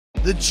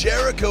The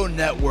Jericho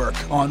Network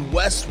on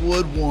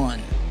Westwood One.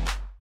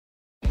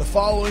 The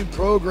following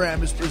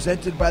program is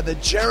presented by the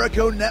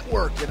Jericho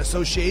Network in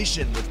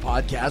association with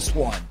Podcast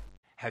One.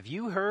 Have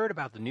you heard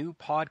about the new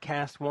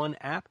Podcast One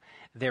app?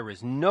 There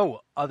is no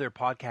other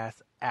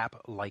podcast app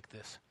like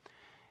this.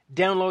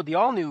 Download the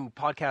all-new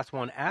Podcast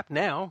One app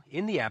now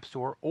in the App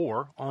Store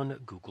or on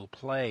Google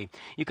Play.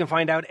 You can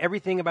find out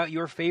everything about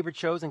your favorite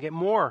shows and get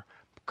more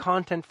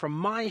content from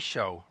my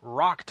show,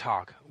 Rock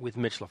Talk with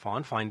Mitch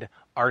LaFon. Find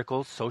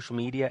articles, social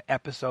media,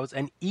 episodes,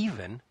 and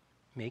even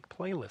make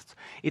playlists.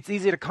 It's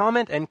easy to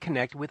comment and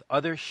connect with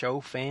other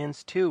show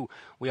fans too.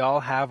 We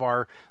all have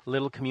our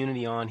little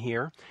community on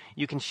here.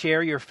 You can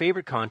share your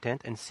favorite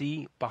content and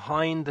see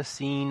behind the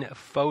scene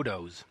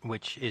photos,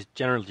 which is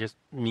generally just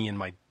me and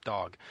my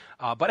dog.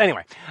 But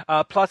anyway,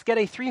 plus get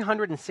a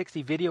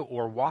 360 video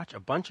or watch a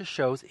bunch of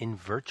shows in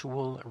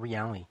virtual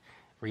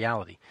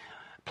reality.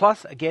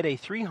 Plus, get a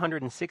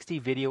 360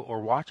 video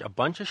or watch a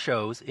bunch of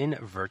shows in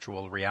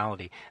virtual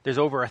reality. There's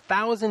over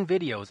 1,000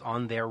 videos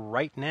on there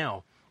right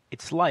now.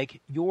 It's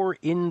like you're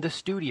in the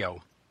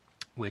studio,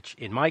 which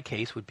in my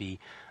case would be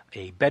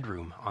a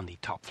bedroom on the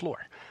top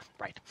floor.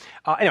 Right.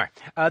 Anyway,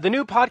 the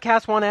new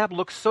Podcast One app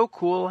looks so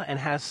cool and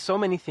has so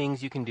many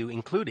things you can do,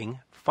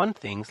 including fun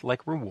things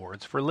like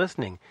rewards for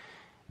listening.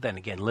 Then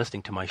again,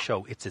 listening to my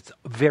show, it's its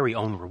very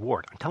own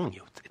reward. I'm telling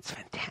you, it's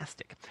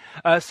fantastic.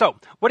 So,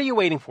 what are you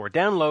waiting for?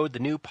 Download the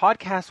new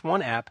Podcast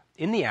One app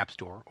in the App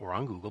Store or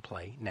on Google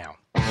Play now.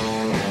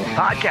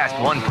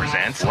 Podcast One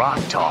presents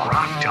Rock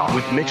Talk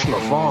with Mitch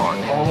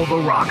LaFon. All the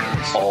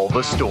rockers, all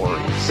the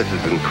stories. This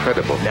is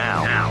incredible.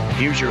 Now,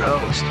 here's your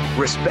host,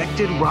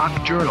 respected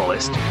rock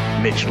journalist,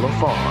 Mitch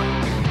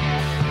LaFon.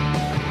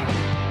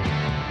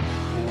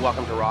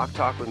 Welcome to Rock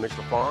Talk with Mitch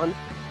LaFon.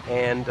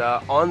 And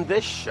on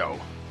this show,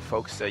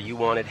 folks, you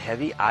wanted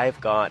heavy.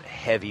 I've got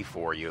heavy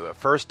for you.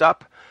 First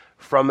up,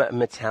 from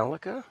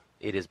Metallica,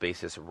 it is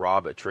bassist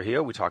Rob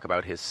Trujillo. We talk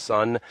about his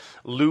son,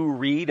 Lou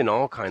Reed, and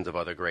all kinds of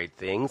other great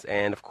things.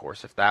 And, of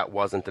course, if that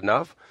wasn't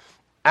enough,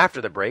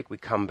 after the break, we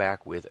come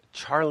back with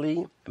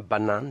Charlie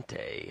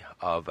Benante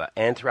of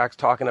Anthrax,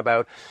 talking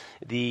about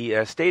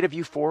the state of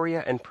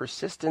euphoria and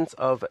persistence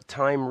of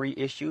time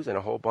reissues and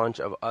a whole bunch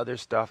of other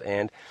stuff.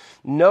 And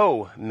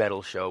no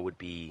metal show would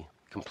be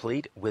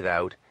complete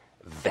without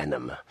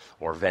Venom,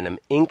 or Venom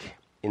Inc.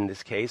 in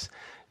this case.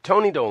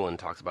 Tony Dolan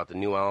talks about the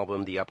new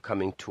album, the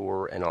upcoming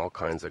tour, and all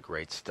kinds of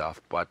great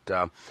stuff. But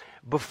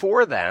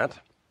before that,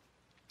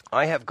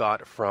 I have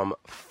got from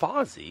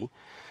Fozzy,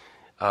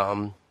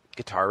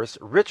 guitarist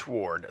Rich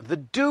Ward, the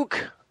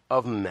Duke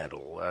of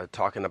Metal,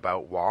 talking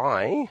about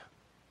why,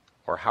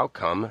 or how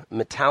come,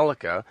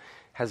 Metallica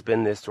has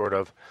been this sort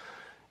of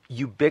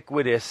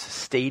ubiquitous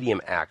stadium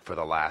act for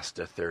the last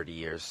 30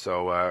 years.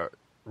 So,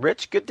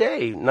 Rich, good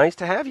day. Nice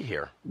to have you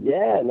here.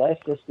 Yeah, nice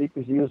to speak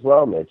with you as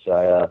well, Mitch.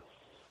 I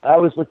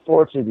always look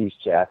forward to these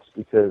chats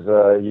because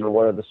you're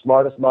one of the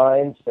smartest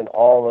minds in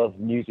all of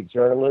music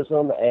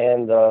journalism,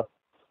 and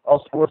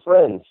also we're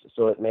friends,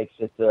 so it makes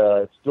it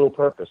it's dual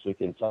purpose. We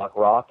can talk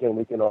rock, and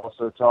we can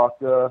also talk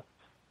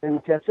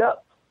and catch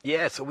up.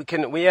 Yeah, so we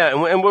can,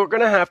 and we're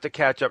going to have to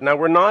catch up. Now,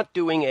 we're not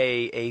doing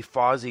a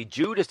Fozzy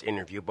Judas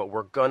interview, but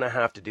we're going to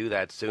have to do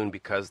that soon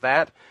because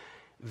that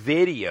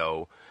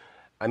video,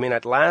 I mean,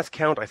 at last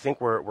count, I think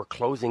we're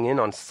closing in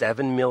on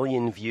 7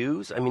 million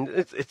views. I mean,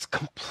 it's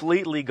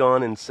completely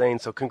gone insane.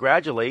 So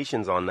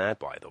congratulations on that,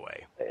 by the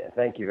way.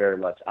 Thank you very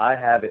much. I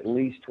have at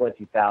least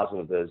 20,000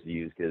 of those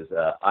views because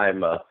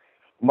I'm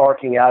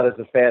marking out as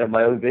a fan of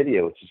my own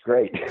video, which is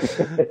great.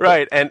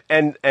 Right,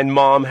 and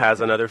Mom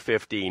has another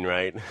 15,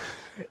 right?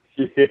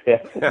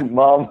 Yeah,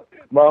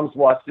 Mom's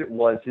watched it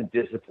once in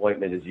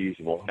disappointment as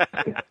usual.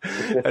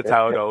 That's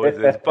how it always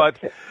is.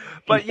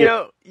 But you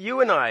know, you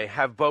and I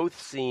have both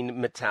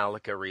seen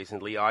Metallica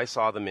recently. I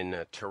saw them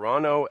in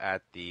Toronto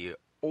at the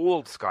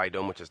old Sky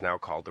Dome, which is now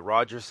called the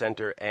Rogers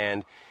Centre,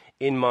 and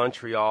in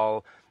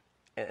Montreal.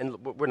 And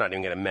we're not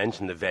even going to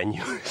mention the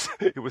venues.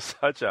 It was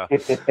such a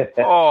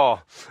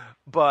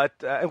But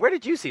and where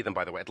did you see them,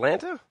 by the way?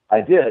 Atlanta?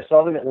 I did. I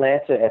saw them in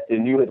Atlanta at the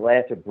new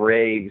Atlanta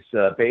Braves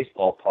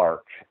baseball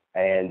park.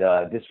 And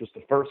this was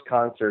the first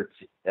concert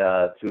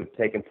to have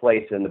taken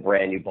place in the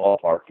brand new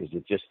ballpark because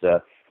it just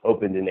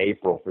opened in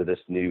April for this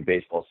new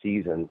baseball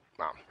season.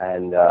 Wow.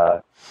 And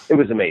it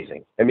was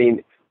amazing. I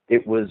mean,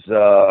 it was,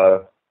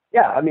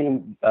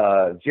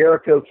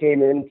 Jericho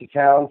came into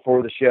town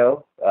for the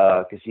show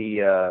because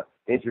he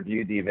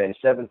interviewed the Avenged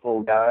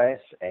Sevenfold guys.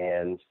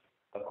 And,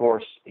 of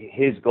course,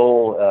 his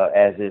goal,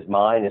 as is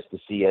mine, is to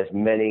see as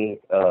many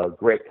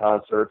great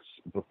concerts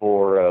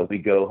before we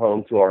go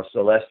home to our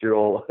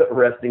celestial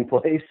resting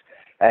place.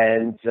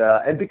 And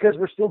because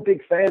we're still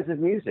big fans of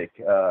music,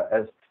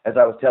 as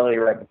I was telling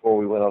you right before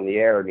we went on the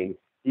air, I mean,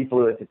 he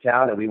flew into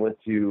town and we went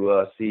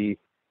to see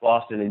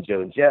Boston and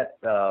Joan Jett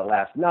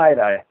last night.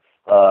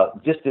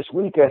 Just this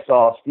week I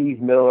saw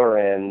Steve Miller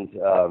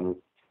and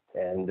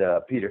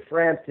Peter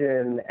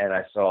Frampton, and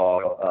I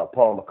saw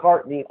Paul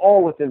McCartney,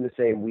 all within the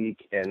same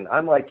week. And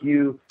I'm like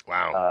you.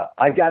 Wow.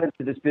 I got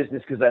into this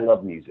business because I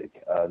love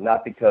music,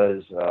 not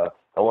because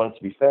I wanted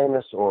to be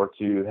famous or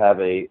to have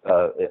an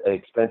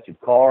expensive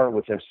car,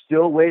 which I'm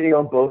still waiting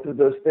on both of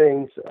those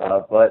things.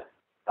 But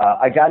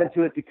I got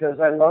into it because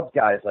I love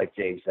guys like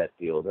James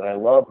Hetfield, and I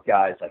love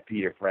guys like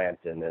Peter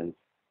Frampton, and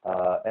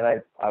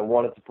I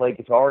wanted to play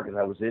guitar because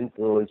I was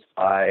influenced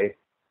by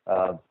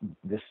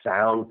the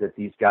sound that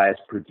these guys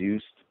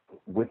produced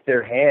with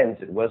their hands.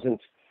 It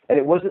wasn't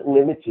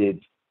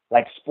limited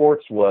like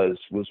sports was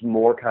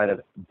more kind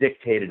of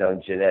dictated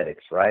on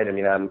genetics, right? I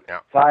mean, I'm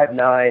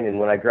 5'9", and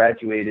when I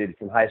graduated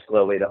from high school,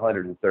 I weighed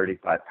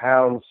 135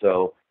 pounds,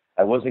 so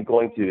I wasn't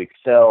going to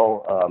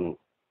excel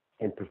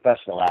in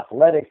professional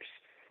athletics.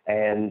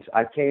 And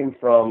I came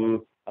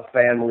from a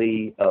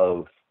family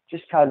of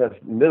just kind of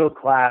middle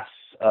class,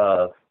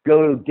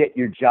 go get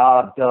your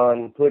job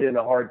done, put in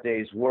a hard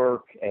day's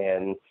work,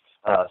 and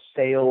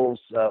sales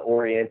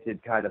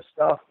oriented kind of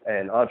stuff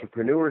and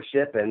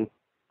entrepreneurship. And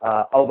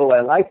although I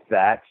liked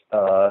that,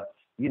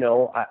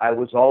 I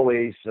was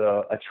always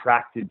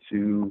attracted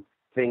to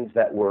things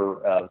that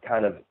were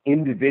kind of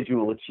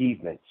individual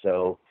achievement.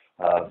 So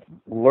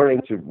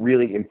learning to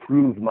really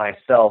improve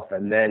myself,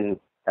 and then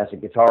as a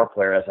guitar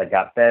player, as I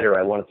got better,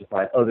 I wanted to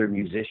find other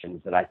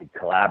musicians that I could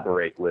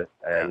collaborate with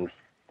and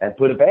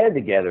put a band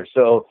together.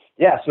 So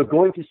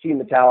going to see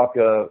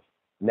Metallica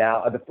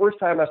now, the first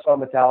time I saw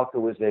Metallica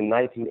was in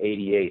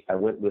 1988. I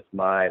went with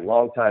my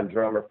longtime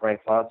drummer,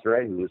 Frank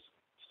Fonseray, who was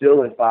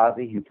still in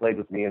Fozzy, who played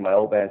with me in my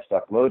old band,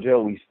 Stuck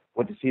Mojo. We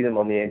went to see them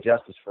on the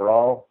Injustice for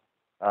All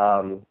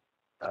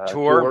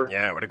tour.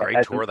 Yeah, what a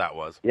great tour that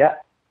was. Yeah,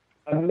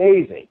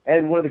 amazing.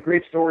 And one of the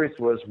great stories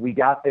was we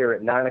got there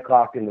at 9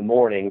 o'clock in the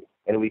morning,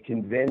 and we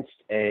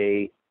convinced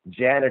a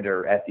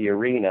janitor at the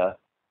arena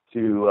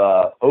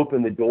to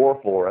open the door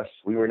for us.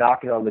 We were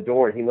knocking on the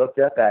door, and he looked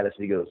up at us,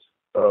 and he goes,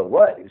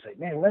 what? He was like,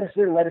 man, let us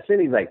in.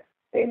 He's like,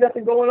 ain't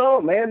nothing going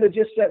on, man. They're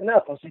just setting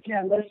up. I was like,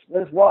 yeah, let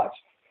us watch.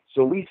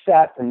 So we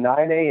sat from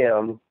 9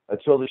 a.m.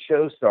 until the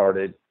show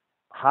started,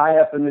 high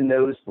up in the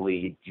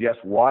nosebleed,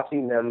 just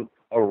watching them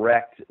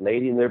erect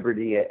Lady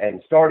Liberty,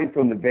 and starting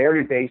from the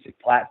very basic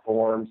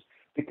platforms,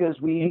 because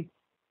we're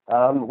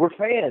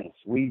fans.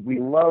 We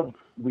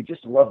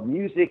just love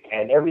music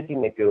and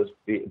everything that goes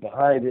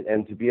behind it,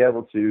 and to be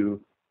able to,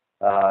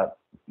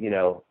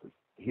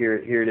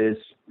 here it is,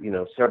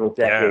 several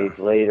decades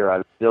later,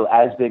 I'm still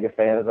as big a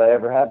fan as I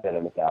ever have been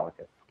of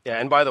Metallica. Yeah,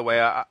 and by the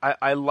way,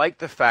 I like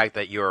the fact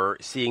that you're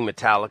seeing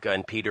Metallica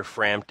and Peter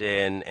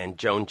Frampton and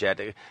Joan Jett,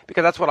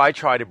 because that's what I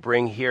try to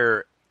bring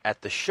here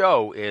at the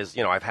show is,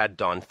 I've had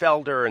Don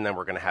Felder, and then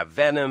we're going to have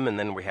Venom, and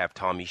then we have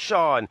Tommy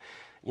Shaw, and,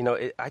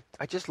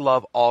 I just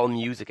love all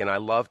music, and I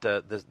love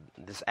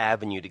this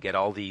avenue to get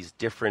all these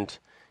different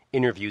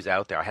interviews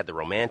out there. I had the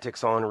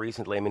Romantics on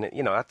recently. I mean,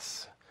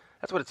 that's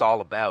what it's all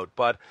about.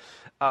 But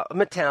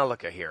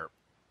Metallica here,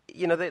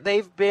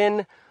 they've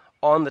been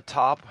on the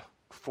top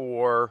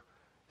for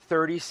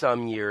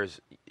 30-some years.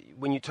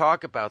 When you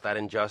talk about that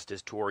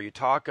Injustice tour, you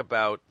talk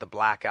about the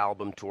Black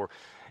Album tour,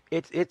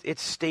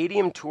 it's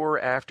stadium tour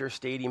after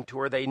stadium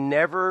tour. They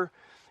never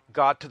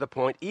got to the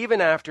point,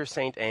 even after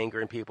Saint Anger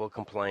and people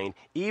complained,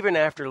 even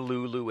after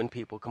Lulu and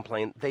people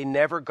complained, they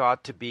never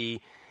got to be,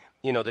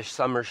 the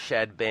Summer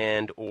Shed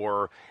Band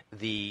or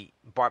the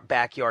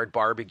Backyard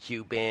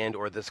Barbecue Band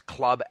or this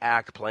club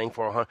act playing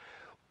for 100.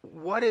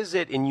 What is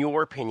it, in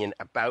your opinion,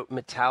 about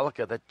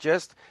Metallica that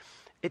just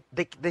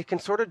they can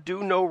sort of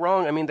do no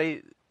wrong? I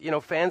mean,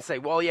 fans say,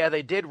 well, yeah,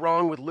 they did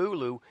wrong with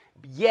Lulu,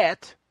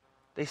 yet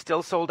they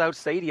still sold out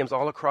stadiums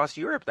all across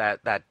Europe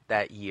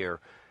that year.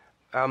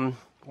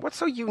 What's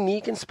so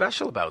unique and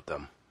special about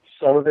them?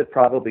 Some of it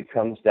probably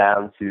comes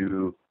down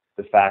to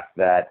the fact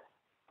that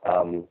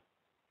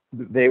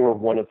they were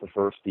one of the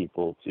first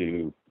people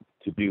to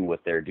do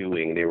what they're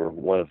doing. They were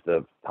one of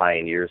the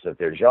pioneers of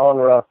their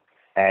genre.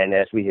 And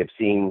as we have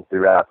seen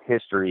throughout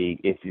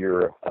history, if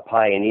you're a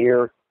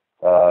pioneer,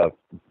 the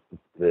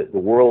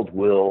world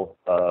will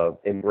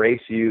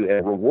embrace you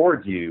and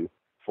reward you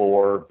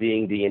for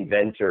being the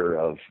inventor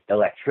of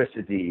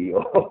electricity,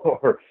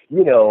 or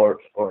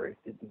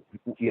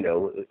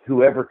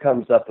whoever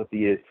comes up with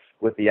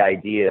the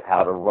idea of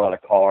how to run a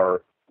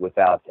car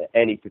without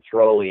any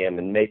petroleum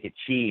and make it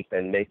cheap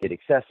and make it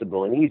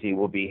accessible and easy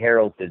will be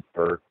heralded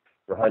for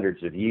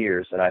hundreds of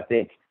years. And I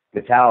think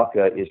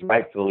Metallica is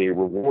rightfully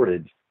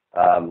rewarded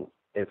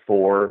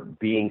for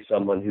being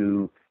someone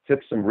who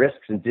took some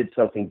risks and did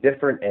something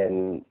different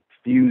and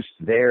fused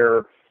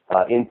their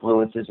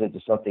influences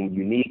into something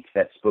unique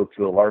that spoke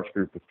to a large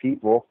group of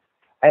people.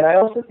 And I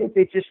also think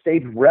they just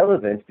stayed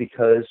relevant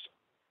because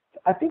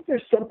I think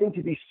there's something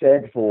to be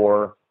said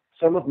for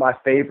some of my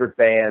favorite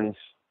bands,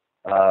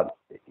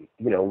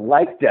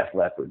 like Def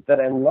Leppard, that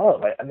I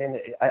love.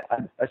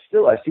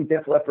 I see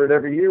Def Leppard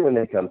every year when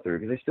they come through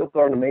because they still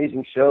put on an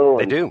amazing show.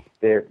 They do.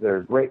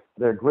 They're great.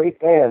 They're a great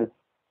band.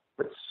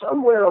 But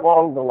somewhere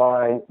along the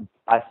line,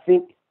 I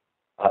think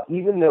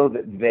even though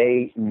that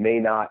they may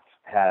not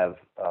have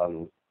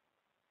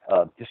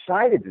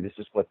decided that this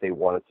is what they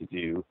wanted to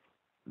do,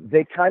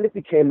 they kind of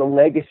became a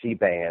legacy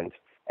band.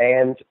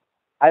 And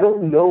I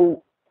don't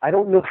know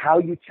how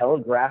you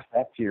telegraph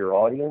that to your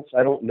audience.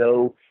 I don't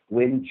know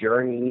when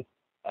Journey,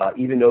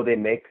 even though they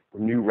make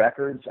new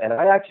records, and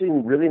I actually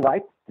really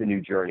like the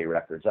new Journey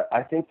records.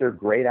 I think they're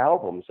great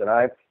albums, and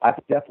I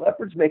think Def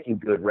Leppard's making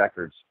good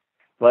records.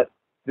 But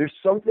there's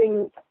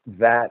something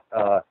that,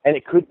 and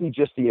it could be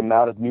just the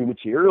amount of new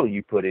material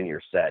you put in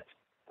your set.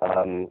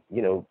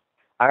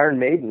 Iron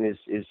Maiden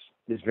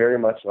is very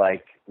much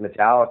like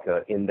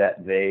Metallica in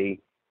that they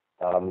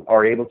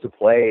are able to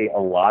play a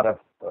lot of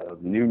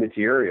new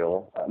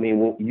material. I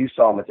mean, you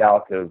saw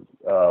Metallica,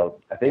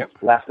 I think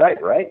last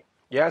night, right?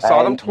 Yeah, I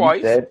saw them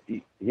twice. So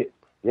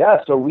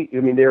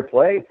they were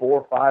playing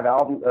 4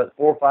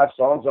 or 5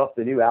 songs off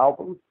the new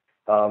album,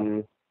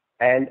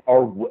 and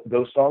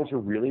those songs are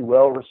really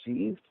well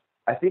received.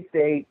 I think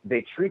they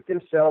treat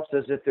themselves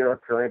as if they're a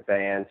current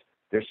band.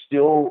 They're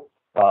still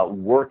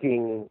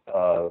working,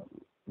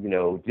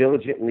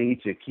 diligently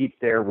to keep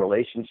their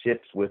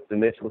relationships with the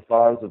Mitch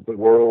Lafons of the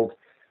world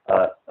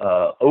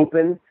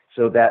open,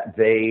 so that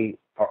they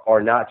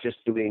are not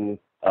just doing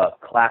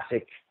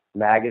classic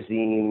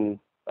magazine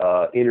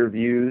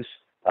interviews.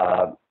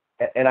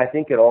 And I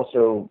think it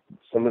also,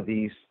 some of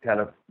these kind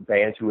of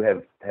bands who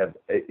have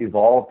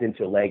evolved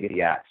into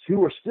legacy acts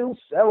who are still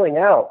selling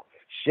out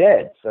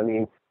sheds. I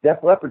mean,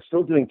 Def Leppard's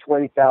still doing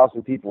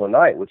 20,000 people a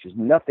night, which is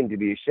nothing to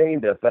be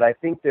ashamed of. But I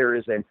think there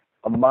is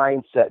a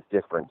mindset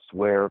difference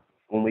where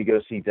when we go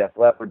see Def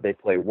Leppard, they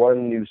play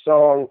one new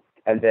song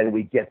and then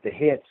we get the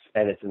hits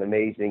and it's an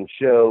amazing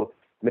show.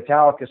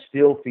 Metallica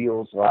still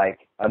feels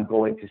like I'm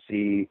going to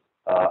see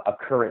a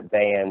current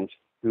band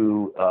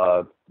who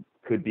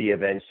could be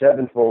Avenged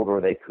Sevenfold,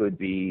 or they could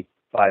be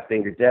Five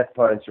Finger Death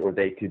Punch, or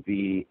they could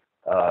be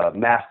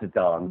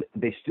Mastodon.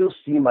 They still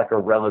seem like a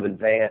relevant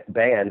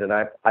band, and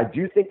I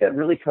do think that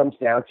really comes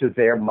down to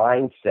their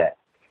mindset.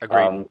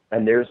 Agreed.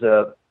 And there's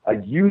a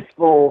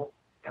youthful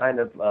kind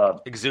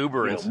of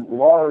exuberance.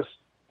 Lars,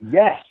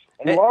 yes,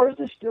 and Lars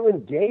is still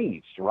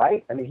engaged,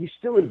 right? I mean, he's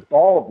still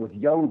involved with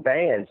young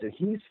bands, and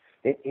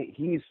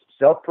he's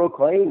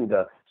self-proclaimed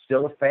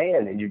still a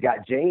fan. And you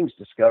got James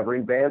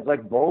discovering bands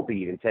like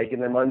Volbeat and taking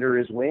them under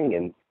his wing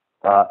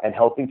and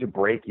helping to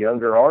break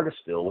younger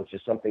artists still, which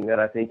is something that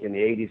I think in the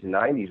 80s and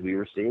 90s we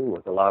were seeing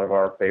with a lot of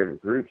our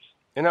favorite groups.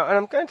 And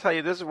I'm going to tell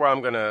you, this is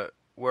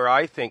where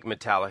I think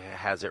Metallica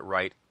has it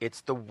right. It's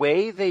the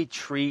way they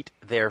treat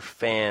their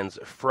fans,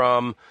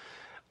 from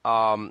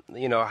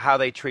how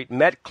they treat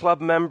Met Club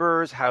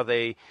members,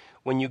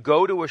 when you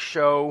go to a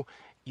show,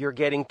 you're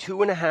getting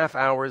 2.5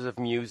 hours of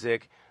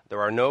music. There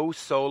are no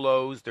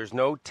solos. There's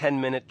no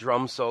 10-minute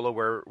drum solo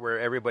where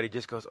everybody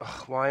just goes,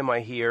 "Oh, why am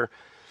I here?"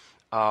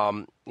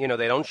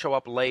 They don't show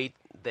up late.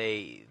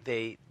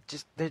 They're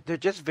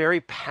just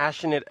very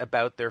passionate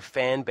about their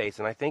fan base.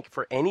 And I think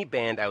for any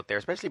band out there,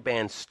 especially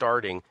bands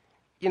starting,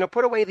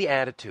 put away the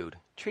attitude.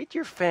 Treat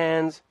your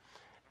fans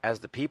as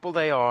the people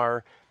they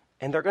are,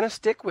 and they're going to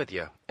stick with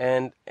you.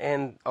 And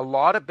a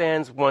lot of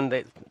bands,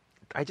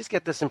 I just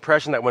get this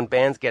impression that when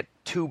bands get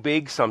too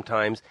big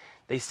sometimes,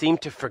 they seem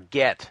to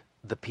forget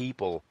the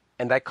people,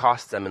 and that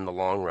costs them in the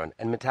long run.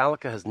 And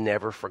Metallica has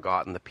never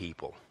forgotten the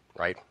people,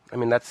 right? I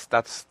mean,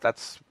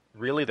 that's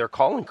really their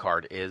calling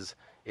card. Is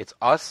it's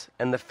us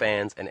and the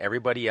fans and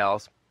everybody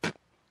else.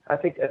 I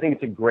think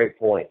it's a great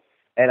point,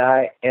 and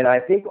I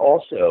think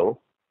also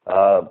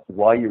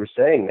while you were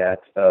saying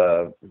that,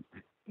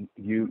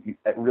 you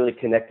really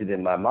connected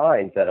in my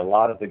mind that a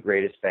lot of the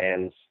greatest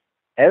bands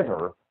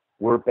ever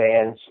were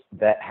bands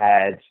that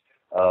had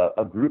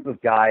a group of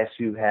guys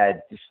who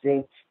had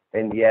distinct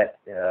and yet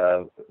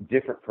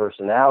different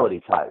personality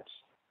types.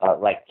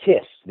 Like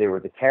Kiss, they were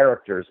the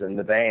characters in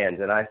the band.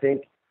 And I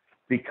think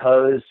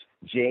because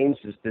James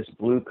is this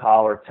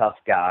blue-collar, tough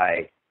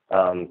guy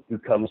who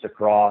comes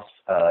across,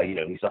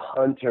 he's a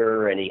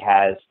hunter, and he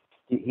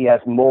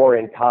has more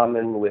in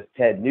common with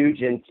Ted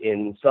Nugent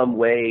in some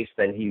ways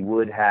than he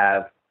would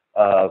have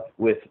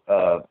with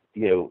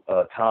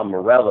Tom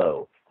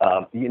Morello.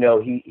 And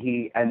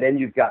then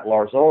you've got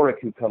Lars Ulrich,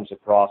 who comes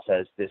across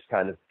as this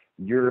kind of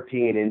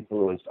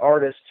European-influenced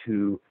artist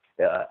who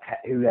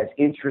has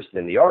interest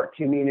in the art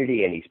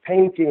community, and he's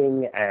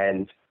painting,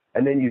 and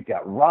then you've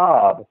got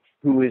Rob,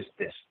 who is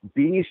this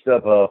beast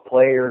of a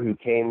player who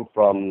came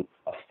from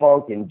a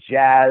funk and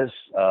jazz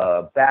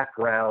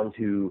background,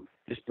 who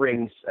just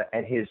brings,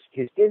 and his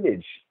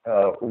image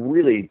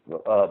really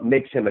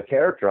makes him a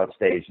character on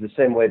stage, the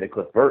same way that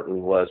Cliff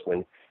Burton was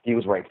when he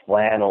was wearing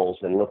flannels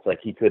and looked like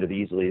he could have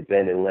easily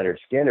been in Lynyrd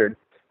Skynyrd.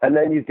 And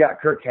then you've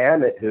got Kirk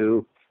Hammett,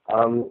 who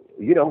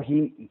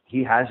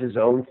he has his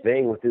own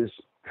thing with his,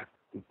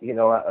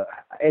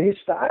 and his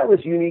style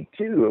is unique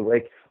too.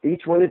 Like,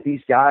 each one of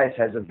these guys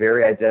has a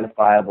very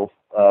identifiable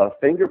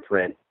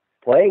fingerprint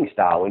playing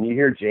style. When you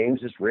hear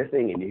James's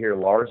riffing and you hear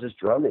Lars's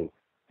drumming,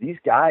 these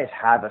guys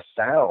have a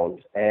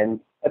sound. And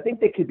I think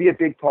that could be a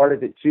big part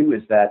of it too,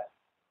 is that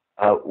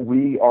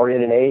we are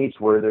in an age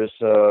where there's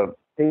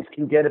things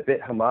can get a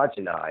bit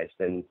homogenized,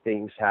 and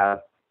things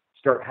have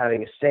start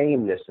having a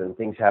sameness and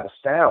things have a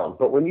sound.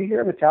 But when you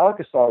hear a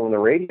Metallica song on the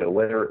radio,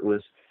 whether it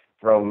was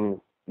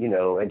from,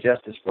 And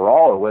Justice for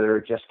All, or whether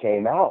it just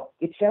came out,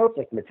 it sounds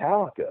like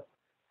Metallica.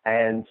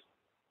 And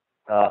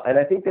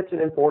I think that's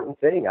an important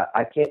thing.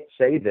 I can't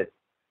say that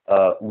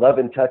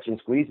Lovin', Touchin',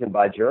 Squeezin'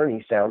 by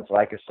Journey sounds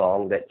like a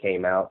song that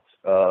came out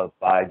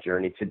by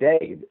Journey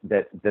today.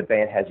 That the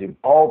band has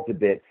evolved a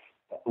bit,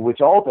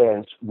 which all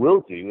bands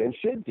will do and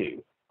should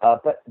do.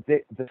 But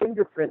the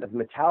fingerprint of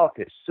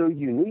Metallica is so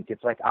unique.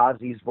 It's like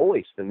Ozzy's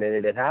voice. The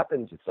minute it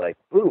happens, it's like,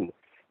 boom,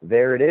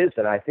 there it is.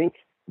 And I think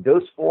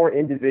those 4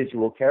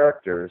 individual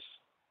characters,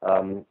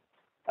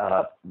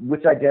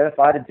 which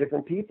identify to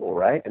different people,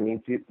 right? I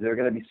mean, there are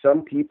going to be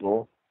some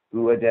people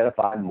who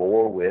identify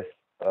more with,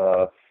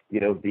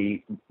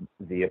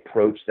 the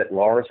approach that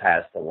Lars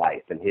has to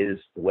life and the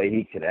way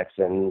he connects,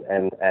 and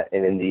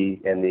in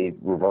the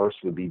reverse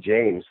would be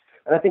James.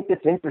 And I think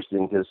that's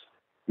interesting because,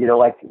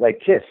 like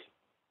Kiss,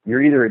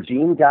 you're either a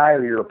Gene guy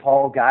or you're a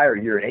Paul guy or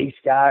you're an Ace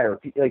guy, or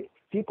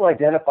people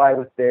identify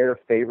with their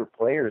favorite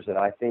players. And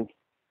I think,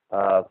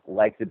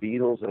 like the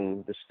Beatles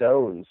and the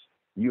Stones,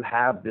 you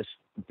have this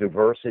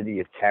diversity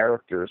of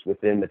characters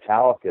within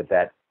Metallica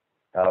that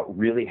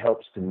really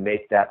helps to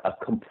make that a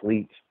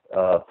complete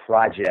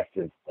project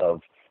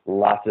of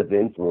lots of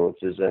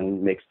influences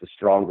and makes the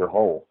stronger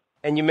whole.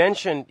 And you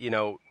mentioned,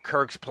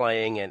 Kirk's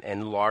playing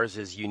and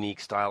Lars's unique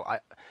style.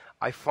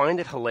 I find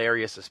it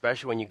hilarious,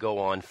 especially when you go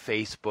on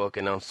Facebook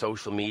and on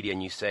social media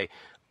and you say,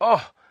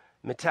 oh,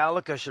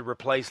 Metallica should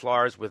replace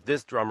Lars with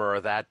this drummer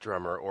or that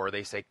drummer, or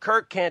they say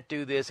Kirk can't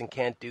do this and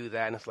can't do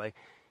that. And it's like,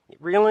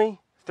 really?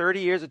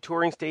 30 years of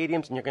touring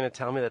stadiums and you're going to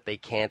tell me that they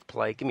can't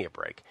play? Give me a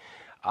break.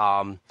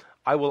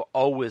 I will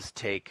always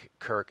take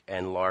Kirk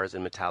and Lars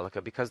and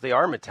Metallica because they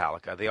are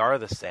Metallica. They are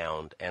the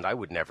sound, and I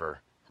would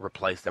never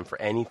replace them for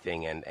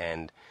anything.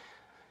 And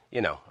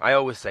I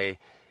always say,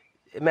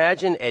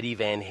 imagine Eddie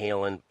Van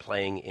Halen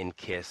playing in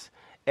Kiss.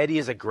 Eddie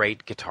is a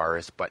great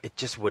guitarist, but it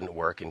just wouldn't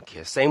work in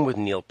Kiss. Same with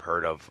Neil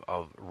Peart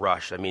of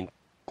Rush. I mean,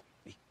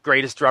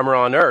 greatest drummer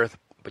on earth,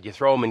 but you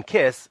throw him in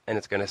Kiss, and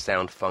it's going to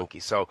sound funky.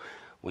 So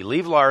we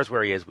leave Lars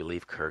where he is. We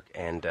leave Kirk,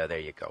 and there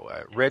you go.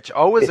 Rich,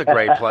 always a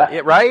great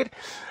play, right?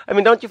 I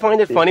mean, don't you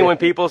find it funny when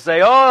people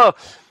say, oh,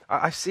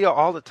 I see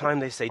all the time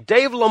they say,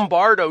 Dave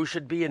Lombardo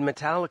should be in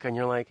Metallica, and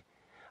you're like,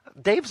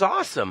 Dave's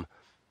awesome,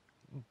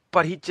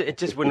 but it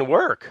just wouldn't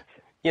work,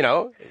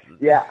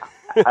 Yeah,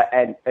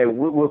 and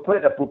we'll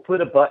put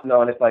a button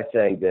on it by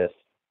saying this.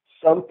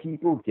 Some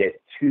people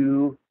get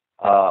too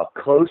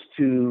close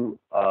to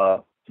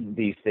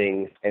these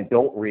things and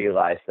don't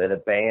realize that a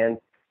band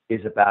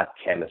is about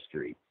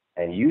chemistry.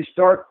 And you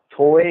start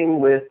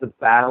toying with the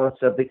balance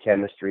of the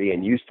chemistry,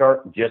 and you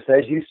start, just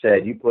as you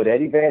said, you put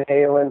Eddie Van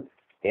Halen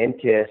in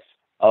Kiss.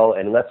 Oh,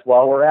 and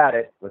while we're at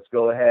it, let's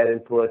go ahead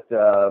and put,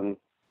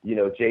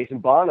 Jason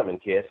Bonham in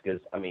Kiss, because,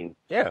 I mean,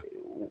 yeah,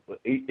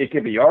 it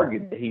could be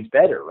argued that he's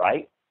better,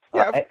 right?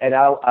 Yeah. And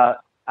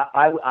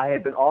I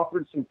had been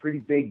offered some pretty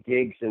big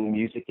gigs in the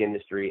music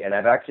industry, and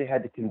I've actually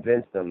had to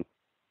convince them,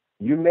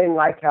 you may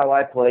like how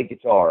I play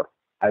guitar,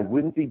 I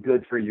wouldn't be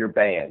good for your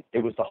band.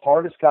 It was the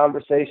hardest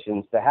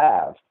conversations to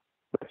have,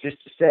 but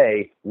just to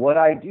say, what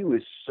I do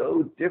is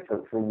so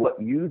different from what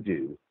you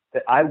do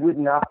that I would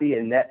not be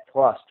a net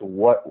plus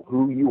to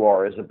who you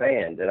are as a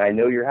band. And I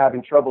know you're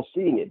having trouble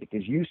seeing it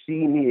because you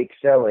see me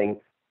excelling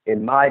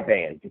in my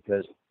band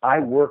because I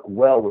work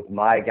well with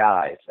my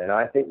guys. And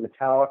I think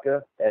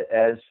Metallica,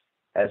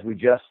 as we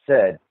just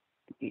said,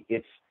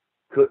 is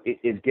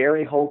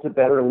Gary Holt a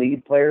better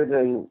lead player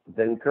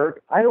than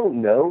Kirk? I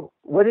don't know.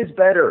 What is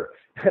better?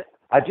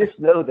 I just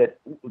know that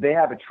they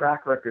have a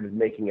track record of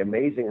making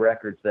amazing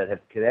records that have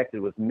connected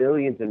with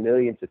millions and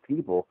millions of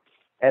people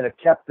and have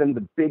kept them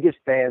the biggest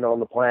band on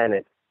the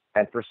planet.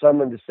 And for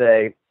someone to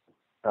say,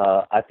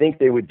 I think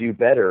they would do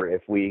better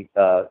if we,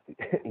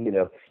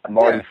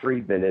 Marty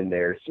Friedman in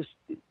there, it's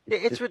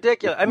just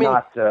ridiculous.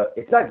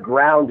 It's not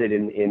grounded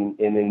in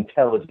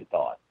intelligent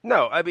thought.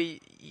 No, I mean,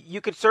 you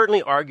could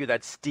certainly argue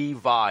that Steve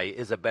Vai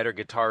is a better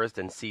guitarist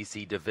than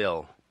C.C.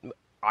 DeVille.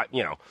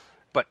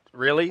 But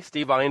really,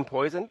 Steve Vai and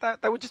Poison,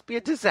 that would just be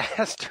a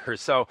disaster.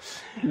 So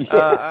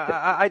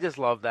I just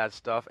love that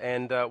stuff.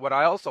 And what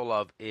I also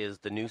love is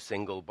the new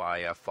single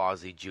by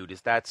Fozzy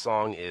Judas. That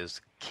song is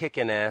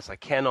kicking ass. I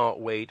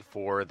cannot wait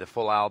for the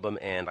full album,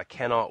 and I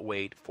cannot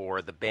wait for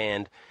the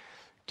band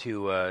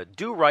to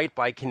do right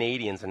by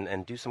Canadians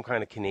and do some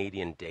kind of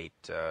Canadian date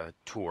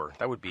tour.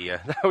 That would be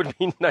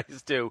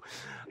nice too.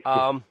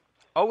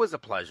 Always a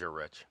pleasure,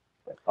 Rich.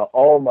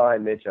 All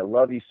mine, Mitch. I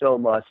love you so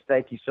much.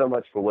 Thank you so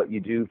much for what you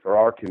do for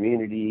our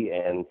community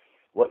and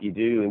what you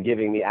do and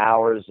giving me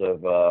hours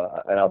of,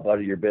 and I'll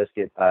butter your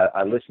biscuit.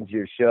 I listen to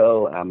your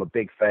show. I'm a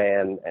big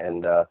fan,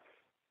 and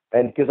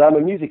because I'm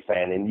a music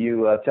fan, and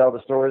you tell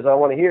the stories I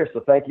want to hear,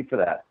 so thank you for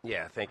that.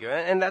 Yeah, thank you.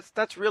 And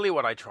that's really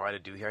what I try to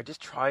do here. I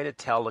just try to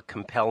tell a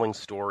compelling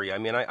story. I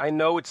mean, I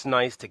know it's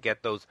nice to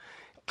get those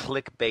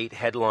clickbait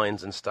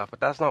headlines and stuff, but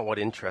that's not what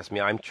interests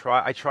me. I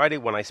try to,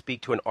 when I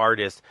speak to an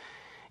artist,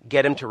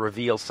 get him to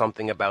reveal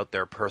something about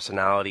their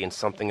personality and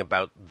something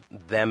about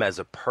them as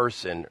a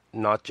person,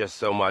 not just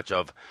so much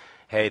of,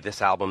 hey,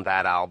 this album,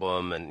 that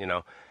album, and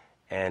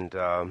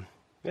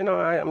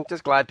I'm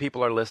just glad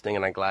people are listening,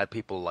 and I'm glad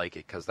people like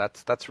it, because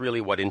that's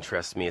really what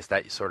interests me, is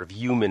that sort of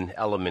human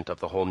element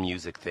of the whole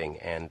music thing.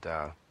 And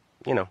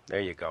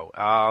there you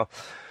go.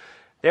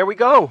 There we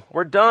go.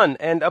 We're done.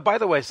 And by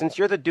the way, since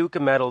you're the Duke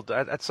of Metal,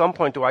 at some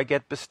point, do I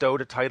get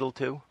bestowed a title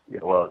too?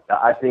 Yeah, well,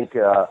 I think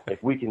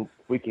if we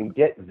can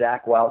get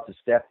Zakk Wylde to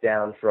step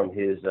down from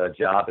his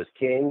job as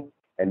king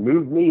and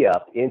move me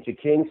up into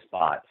king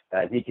spot,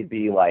 and he could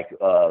be like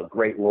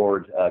great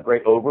overlord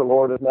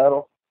of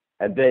metal,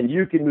 and then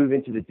you can move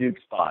into the Duke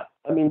spot.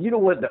 I mean, you know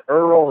what? The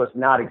Earl is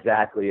not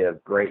exactly a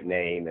great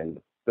name, and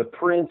the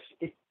Prince,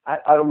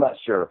 I'm not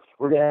sure.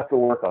 We're gonna have to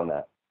work on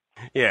that.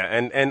 Yeah,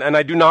 and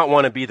I do not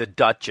want to be the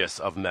Duchess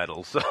of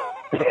Metal, so.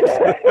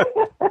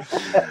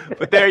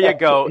 But there you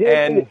go.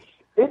 And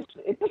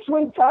it's a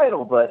swing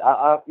title, but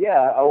I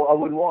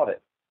wouldn't want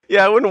it.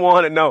 Yeah, I wouldn't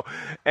want it, no.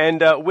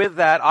 And with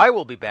that, I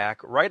will be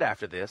back right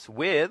after this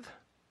with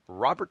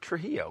Robert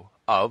Trujillo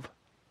of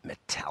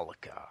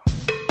Metallica.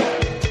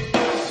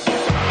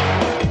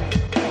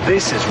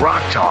 This is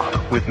Rock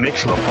Talk with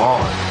Mitch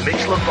LaFon. Mitch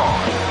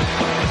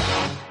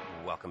LaFon.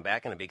 Welcome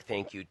back, and a big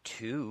thank you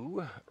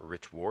to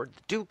Rich Ward,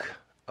 the Duke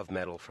of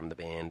Metal from the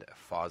band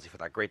Fozzy, for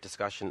that great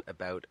discussion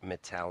about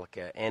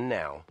Metallica. And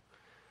now,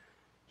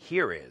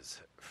 here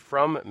is,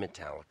 from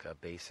Metallica,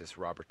 bassist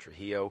Robert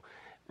Trujillo.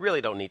 Really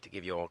don't need to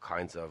give you all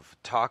kinds of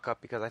talk-up,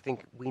 because I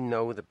think we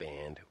know the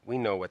band. We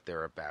know what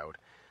they're about.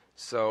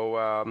 So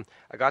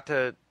I got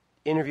to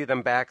interview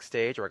them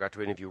backstage, or I got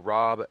to interview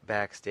Rob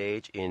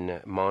backstage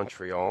in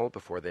Montreal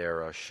before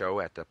their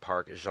show at the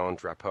Parc Jean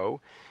Drapeau.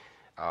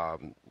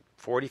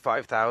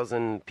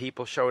 45,000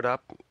 people showed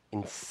up.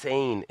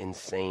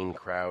 Insane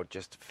crowd.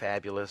 Just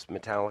fabulous.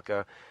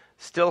 Metallica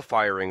still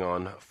firing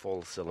on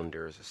full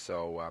cylinders.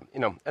 So,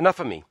 enough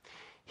of me.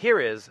 Here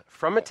is,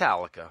 from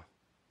Metallica.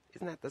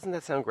 Doesn't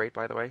that sound great,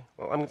 by the way?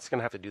 Well, I'm just going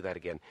to have to do that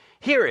again.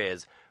 Here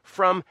is,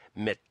 from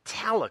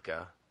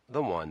Metallica,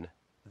 the one,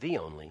 the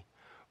only,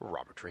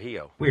 Robert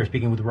Trujillo. We are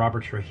speaking with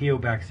Robert Trujillo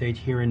backstage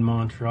here in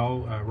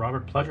Montreal.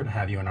 Robert, pleasure to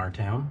have you in our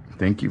town.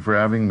 Thank you for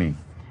having me.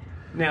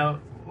 Now,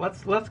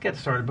 let's get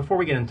started. Before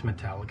we get into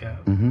Metallica,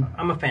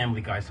 I'm a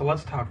family guy, so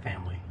let's talk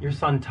family. Your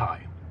son,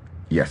 Ty.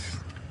 Yes.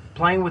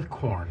 Playing with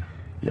Korn.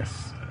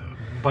 Yes.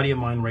 A buddy of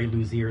mine, Ray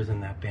Luzier, is in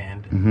that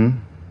band. Mm-hmm.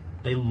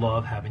 They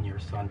love having your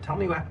son. Tell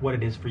me what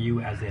it is for you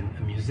as a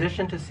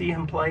musician to see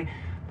him play,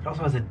 but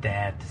also as a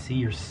dad to see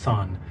your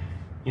son,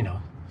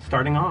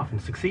 starting off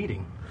and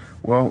succeeding.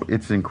 Well,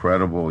 it's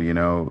incredible.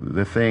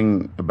 The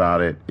thing about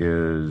it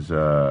is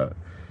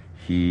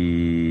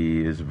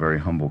he is a very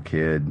humble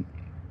kid,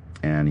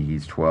 and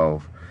he's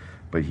 12,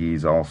 but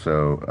he's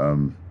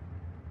also,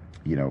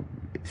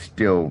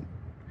 still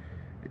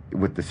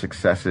with the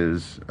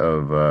successes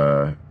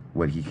of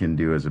what he can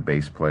do as a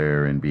bass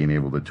player and being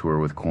able to tour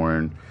with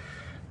Korn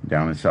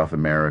down in South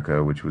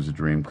America, which was a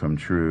dream come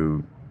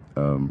true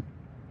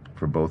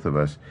for both of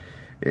us.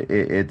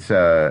 It's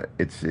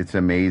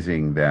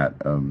amazing that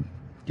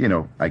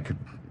I could,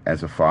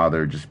 as a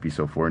father, just be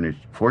so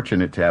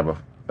fortunate to have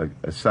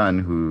a son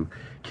who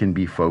can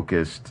be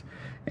focused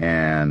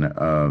and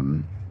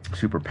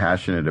super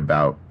passionate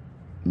about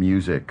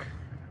music.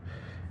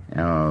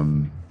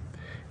 And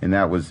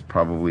that was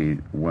probably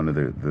one of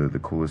the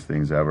coolest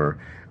things ever.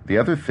 The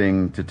other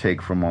thing to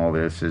take from all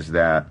this is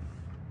that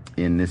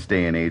in this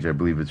day and age, I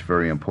believe it's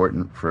very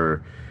important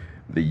for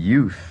the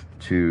youth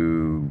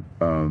to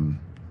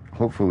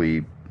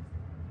hopefully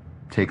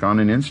take on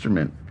an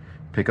instrument,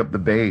 pick up the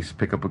bass,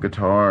 pick up a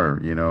guitar,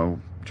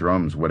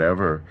 drums,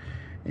 whatever,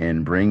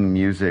 and bring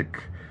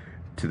music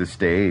to the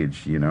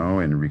stage,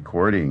 and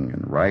recording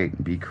and write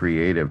and be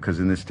creative. Because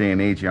in this day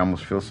and age, you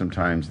almost feel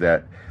sometimes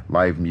that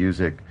live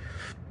music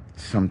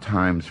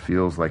sometimes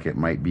feels like it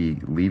might be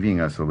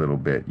leaving us a little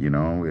bit,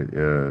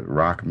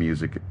 rock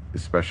music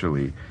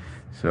especially.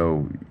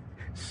 So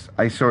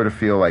I sort of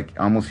feel like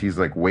almost he's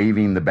like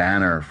waving the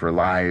banner for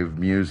live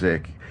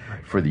music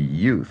for the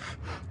youth.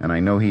 And I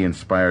know he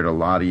inspired a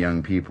lot of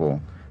young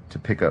people to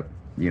pick up,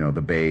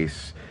 the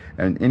bass.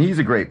 And he's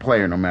a great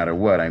player no matter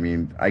what. I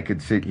mean, I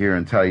could sit here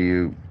and tell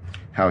you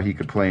how he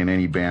could play in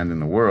any band in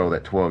the world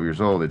at 12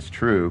 years old. It's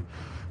true,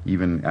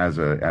 even as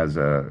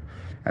a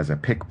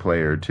pick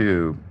player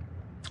too.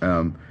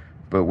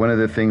 But one of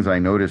the things I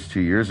noticed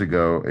 2 years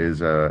ago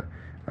is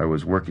I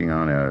was working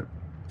on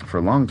for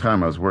a long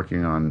time I was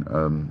working on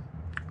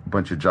a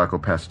bunch of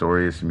Jaco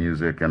Pastorius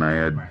music, and I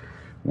had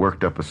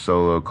worked up a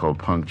solo called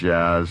Punk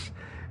Jazz,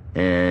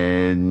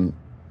 and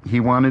he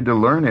wanted to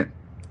learn it,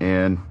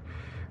 and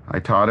I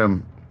taught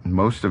him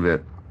most of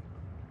it.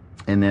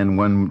 And then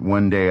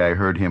one day I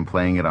heard him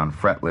playing it on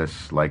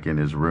fretless, like in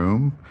his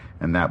room,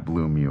 and that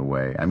blew me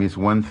away. I mean, it's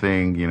one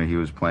thing, he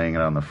was playing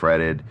it on the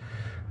fretted,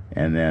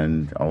 and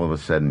then all of a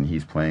sudden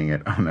he's playing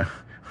it on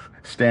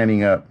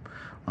standing up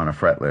on a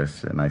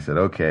fretless. And I said,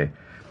 okay.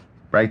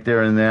 Right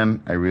there and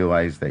then I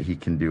realized that he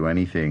can do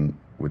anything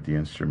with the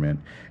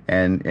instrument.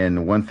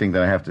 And one thing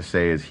that I have to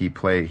say is he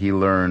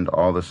learned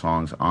all the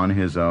songs on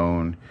his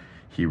own.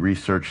 He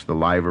researched the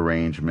live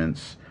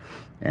arrangements,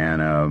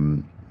 and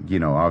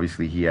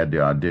obviously he had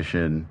to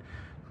audition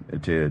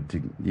to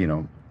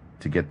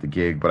get the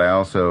gig. But I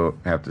also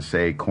have to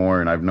say,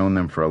 Korn, I've known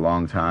them for a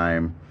long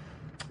time,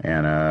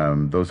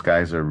 and those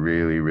guys are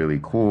really, really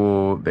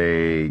cool.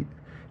 They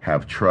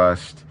have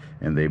trust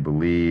and they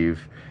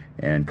believe.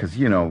 And because,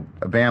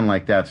 a band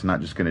like that's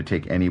not just going to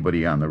take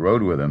anybody on the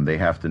road with them. They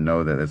have to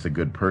know that it's a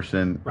good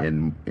person, right.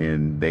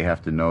 and they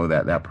have to know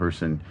that that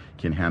person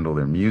can handle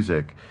their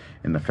music.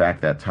 And the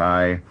fact that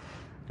Ty,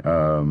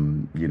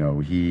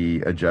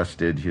 he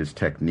adjusted his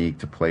technique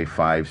to play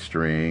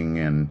 5-string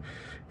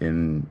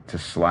and to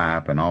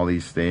slap and all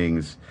these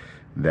things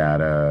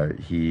that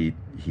he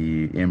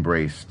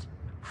embraced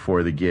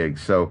for the gig.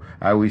 So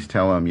I always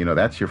tell him,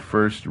 that's your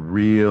first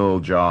real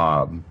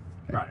job,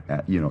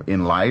 right.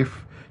 In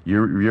life.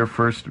 Your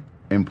first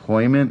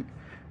employment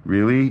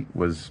really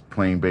was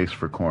playing bass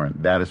for Korn.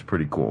 That is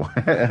pretty cool.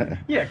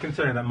 Yeah,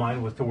 considering that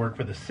mine was to work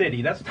for the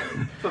city. That's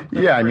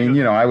yeah, I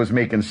mean, I was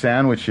making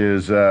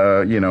sandwiches,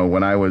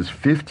 when I was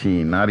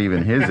 15, not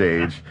even his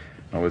age.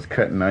 I was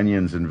cutting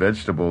onions and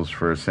vegetables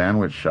for a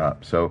sandwich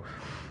shop. So,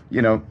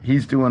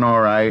 he's doing all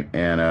right.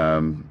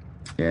 And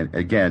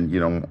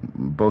again,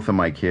 both of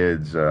my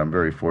kids, I'm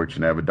very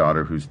fortunate. I have a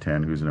daughter who's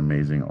 10, who's an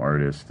amazing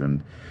artist.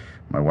 And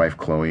my wife,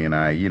 Chloe, and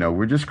I,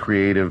 we're just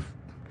creative,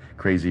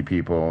 crazy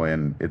people,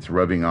 and it's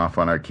rubbing off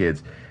on our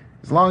kids.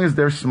 As long as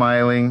they're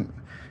smiling,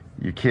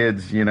 your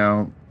kids,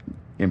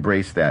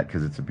 embrace that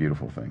because it's a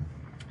beautiful thing.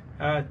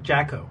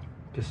 Jaco,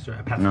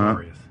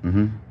 Pastorius,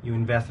 you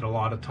invested a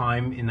lot of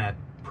time in that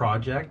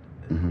project.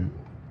 Mm-hmm.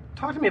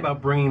 Talk to me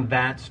about bringing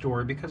that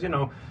story because,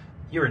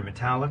 you're in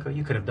Metallica.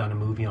 You could have done a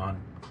movie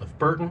on Cliff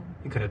Burton.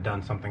 You could have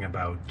done something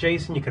about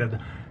Jason. You could have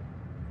done...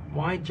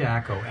 Why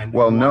Jaco? And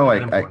well, no,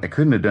 I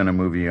couldn't have done a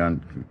movie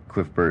on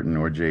Cliff Burton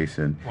or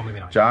Jason. Well,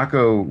 maybe not.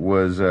 Jaco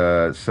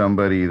was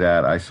somebody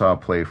that I saw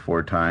play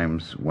 4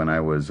 times when I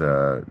was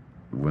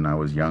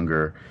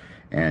younger,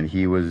 and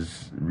he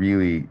was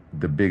really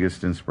the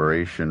biggest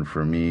inspiration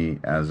for me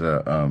as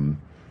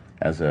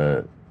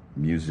a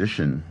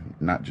musician,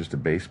 not just a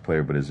bass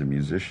player, but as a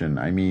musician.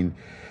 I mean,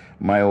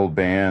 my old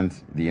band,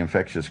 The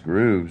Infectious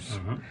Grooves.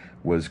 Mm-hmm.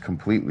 Was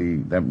completely,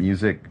 that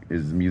music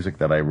is music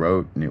that I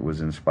wrote, and it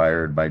was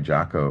inspired by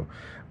Jaco,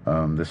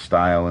 the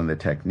style and the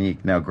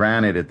technique. Now,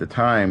 granted, at the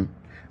time,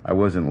 I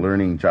wasn't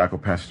learning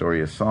Jaco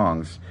Pastorius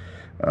songs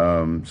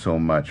so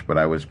much, but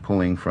I was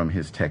pulling from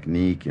his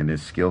technique and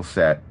his skill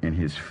set and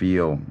his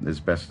feel as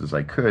best as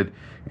I could,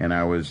 and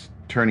I was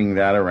turning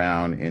that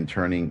around and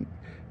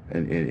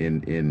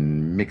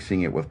in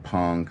mixing it with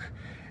punk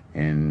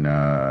in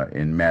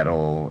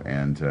metal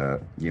and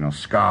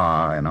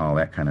ska and all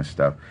that kind of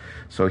stuff.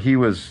 So he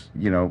was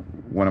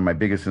one of my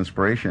biggest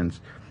inspirations,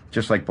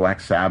 just like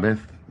Black Sabbath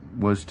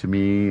was to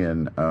me.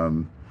 And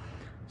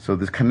so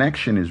this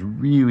connection is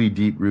really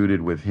deep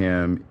rooted with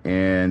him.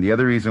 And the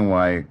other reason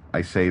why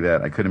I say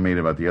that I could have made it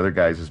about the other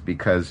guys is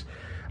because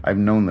I've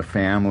known the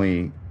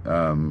family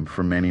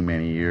for many,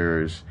 many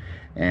years,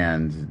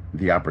 and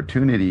the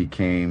opportunity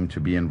came to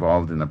be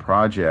involved in the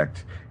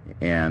project,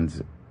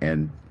 and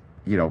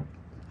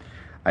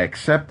I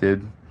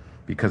accepted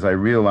because I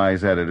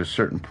realized that at a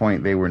certain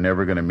point they were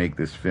never going to make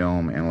this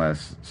film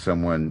unless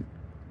someone,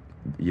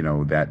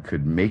 that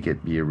could make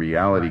it be a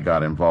reality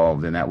got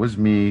involved, and that was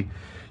me.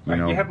 You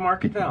have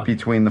market value.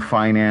 Between the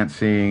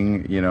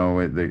financing,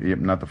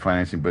 not the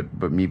financing,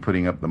 but me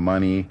putting up the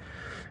money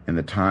and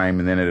the time,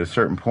 and then at a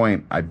certain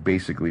point, I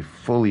basically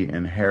fully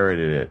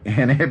inherited it,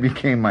 and it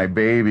became my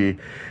baby,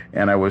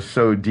 and I was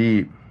so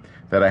deep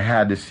that I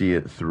had to see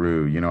it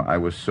through. I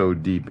was so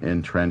deep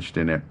entrenched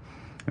in it.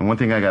 And one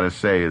thing I got to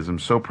say is I'm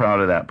so proud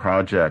of that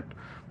project,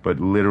 but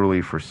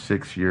literally for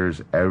 6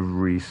 years,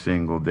 every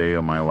single day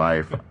of my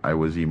life, I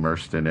was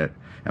immersed in it.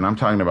 And I'm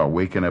talking about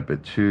waking up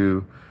at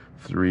 2,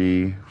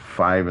 3,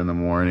 5 in the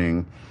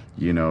morning.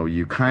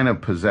 You kind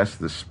of possess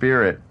the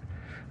spirit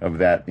of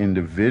that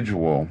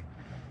individual.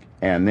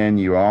 And then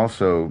you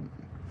also,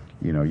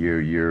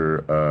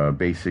 you're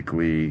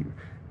basically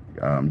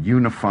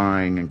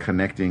unifying and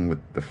connecting with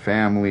the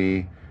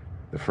family,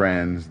 the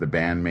friends, the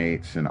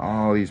bandmates, and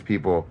all these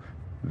people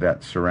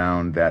that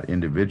surround that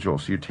individual.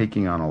 So you're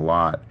taking on a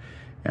lot,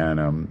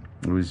 and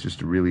it was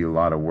just really a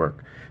lot of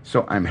work.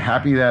 So I'm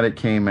happy that it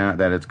came out,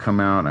 that it's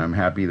come out. I'm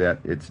happy that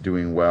it's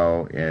doing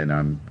well,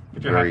 and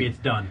But you're happy it's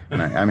done.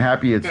 And I'm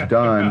happy it's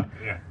done.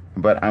 Yeah.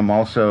 But I'm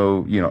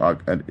also,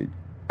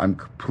 I'm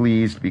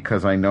pleased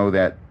because I know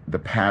that the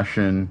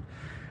passion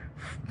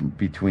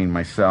between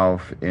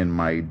myself and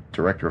my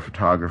director of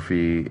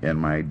photography and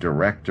my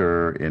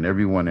director and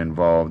everyone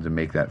involved to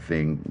make that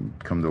thing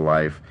come to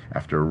life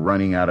after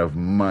running out of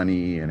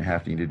money and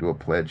having to do a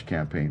pledge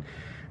campaign,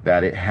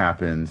 that it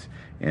happens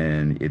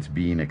and it's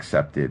being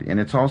accepted. And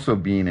it's also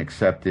being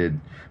accepted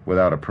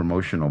without a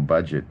promotional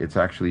budget. It's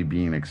actually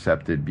being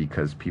accepted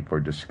because people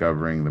are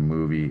discovering the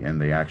movie and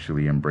they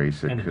actually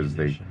embrace it because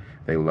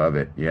They love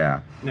it.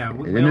 Yeah. Now,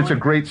 And it's a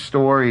great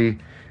story.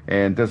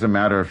 And it doesn't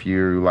matter if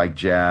you like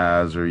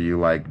jazz or you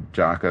like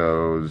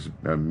Jocko's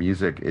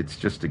music. It's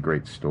just a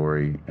great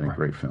story and a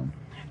great film.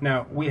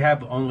 Now, we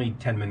have only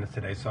 10 minutes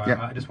today, so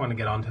I just want to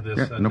get on to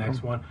this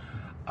next one.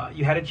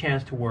 You had a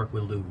chance to work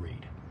with Lou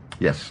Reed.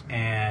 Yes.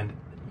 And,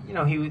 you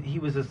know, he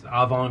was this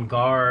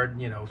avant-garde,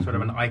 you know, sort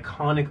of an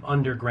iconic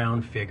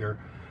underground figure,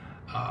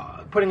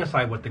 putting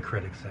aside what the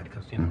critics said,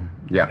 because, you know,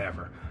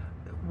 whatever.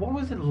 What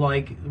was it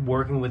like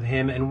working with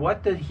him, and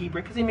what did he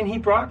bring? Because, I mean, he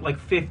brought like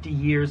 50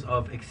 years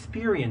of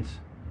experience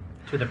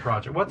to the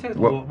project. What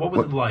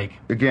was it like?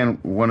 Again,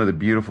 one of the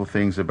beautiful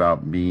things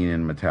about being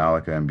in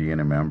Metallica and being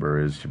a member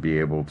is to be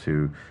able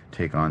to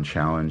take on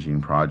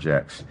challenging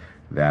projects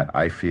that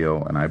I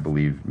feel and I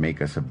believe make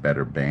us a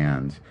better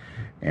band.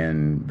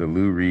 And the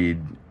Lou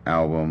Reed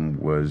album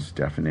was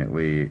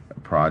definitely a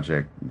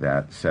project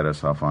that set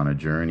us off on a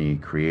journey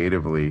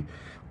creatively.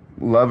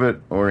 Love it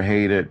or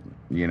hate it,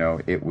 you know,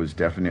 it was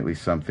definitely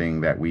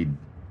something that we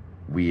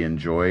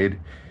enjoyed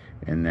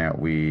and that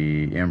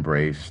we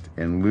embraced.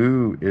 And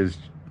Lou is,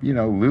 you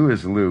know, Lou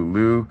is Lou.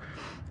 Lou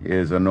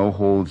is a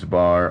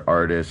no-holds-bar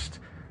artist,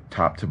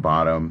 top to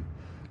bottom,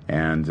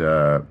 and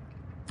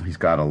he's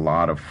got a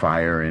lot of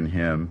fire in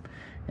him.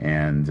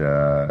 And,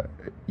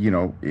 you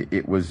know,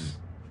 it was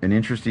an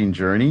interesting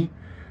journey.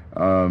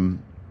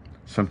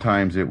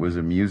 Sometimes it was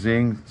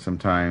amusing,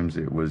 sometimes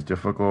it was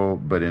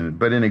difficult, but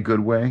in a good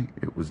way.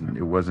 It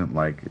wasn't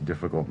like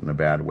difficult in a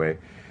bad way.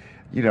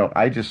 You know,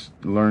 I just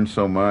learned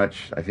so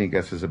much. I think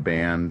us as a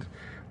band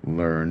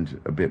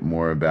learned a bit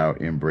more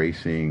about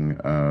embracing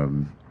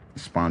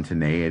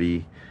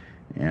spontaneity,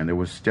 and there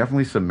was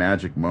definitely some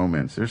magic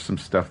moments. There's some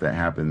stuff that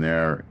happened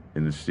there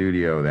in the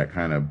studio that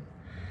kind of,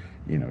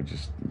 you know,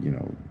 just, you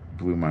know,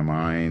 blew my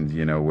mind,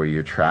 you know, where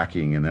you're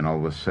tracking and then all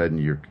of a sudden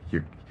you're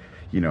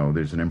you know,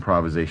 there's an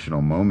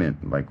improvisational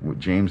moment. Like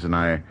James and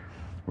I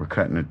were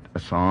cutting a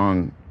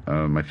song.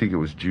 I think it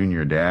was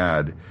Junior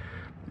Dad,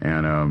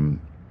 and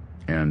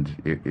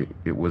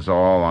it was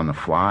all on the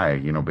fly.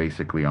 You know,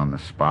 basically on the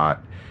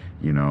spot.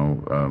 You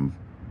know,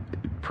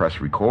 press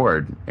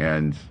record,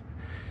 and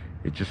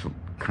it just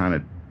kind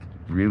of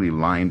really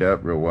lined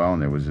up real well,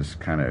 and there was this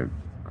kind of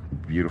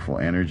beautiful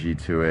energy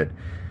to it.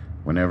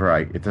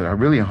 It's a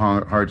really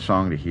hard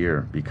song to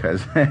hear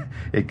because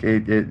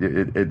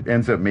it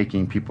ends up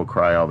making people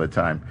cry all the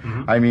time.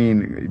 Mm-hmm. I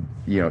mean,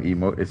 you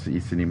know, it's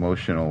an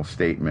emotional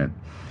statement.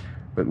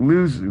 But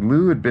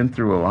Lou had been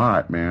through a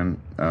lot,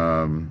 man.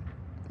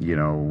 You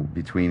know,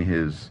 between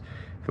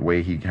the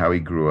way how he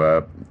grew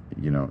up,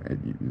 you know,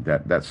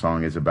 that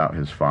song is about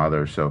his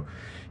father. So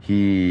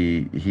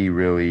he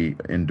really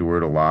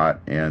endured a lot,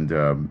 and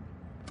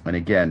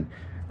again,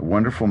 a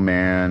wonderful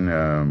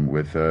man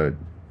with a,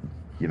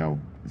 you know,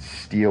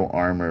 steel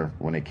armor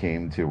when it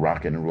came to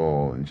rock and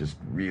roll, and just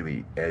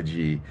really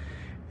edgy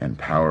and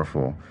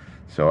powerful.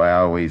 So I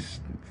always,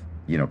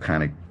 you know,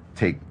 kind of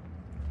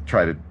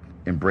try to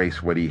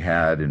embrace what he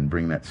had and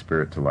bring that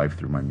spirit to life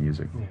through my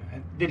music. Yeah.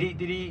 Did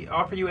he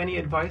offer you any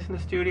advice in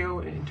the studio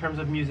in terms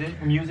of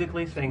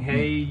musically, saying,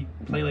 hey,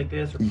 play like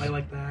this or play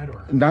like that?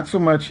 Or not so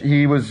much.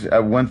 He was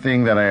one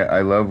thing that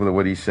I love with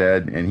what he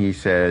said, and he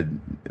said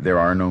there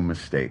are no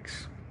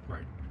mistakes.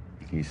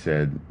 He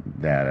said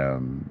that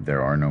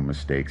there are no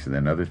mistakes. And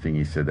then another thing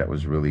he said that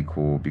was really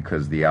cool,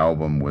 because the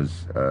album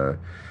was, to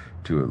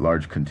a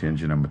large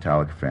contingent of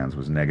Metallica fans,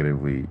 was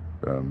negatively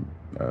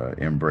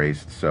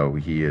embraced. So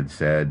he had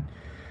said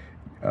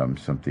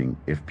something,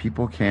 if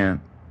people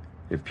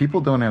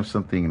don't have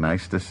something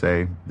nice to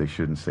say, they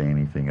shouldn't say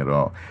anything at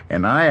all.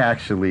 And I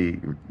actually,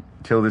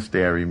 till this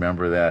day, I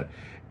remember that.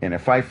 And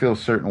if I feel a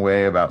certain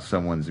way about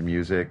someone's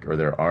music or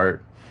their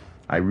art,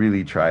 I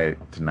really try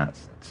to not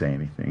say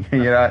anything.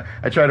 You know,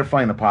 I try to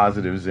find the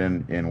positives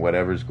in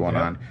whatever's going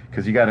on,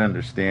 because you got to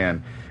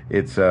understand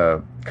it's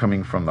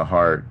coming from the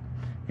heart,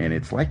 and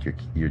it's like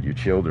your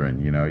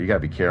children. You know, you got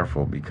to be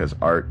careful, because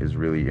art is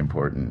really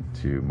important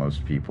to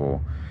most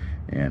people,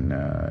 and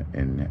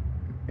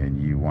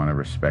you want to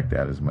respect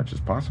that as much as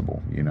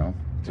possible. You know,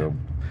 so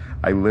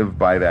I live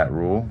by that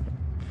rule,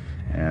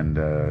 and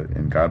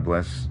God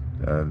bless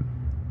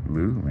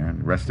Lou,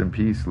 man. Rest in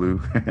peace,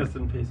 Lou. Rest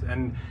in peace.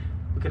 And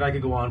I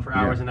could go on for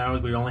hours and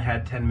hours. We only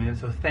had 10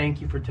 minutes, so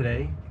thank you for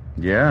today.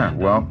 Yeah,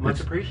 and, much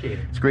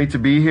appreciated. It's great to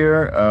be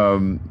here.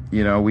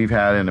 You know, we've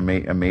had an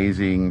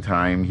amazing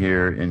time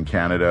here in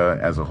Canada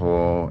as a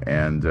whole,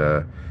 and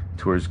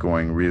tour's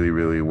going really,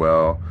 really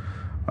well.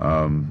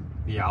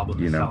 The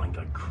album is selling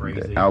like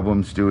crazy. The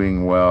album's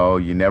doing well.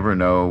 You never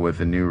know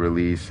with a new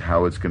release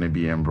how it's going to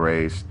be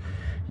embraced.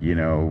 You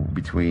know,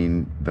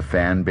 between the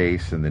fan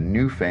base and the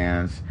new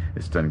fans,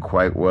 it's done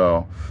quite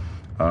well.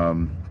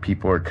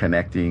 People are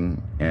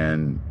connecting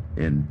and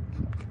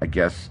I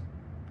guess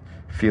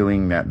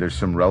feeling that there's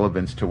some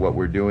relevance to what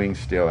we're doing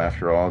still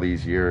after all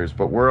these years.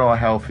 But we're all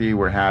healthy,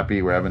 we're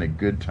happy, we're having a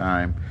good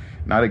time.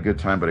 Not a good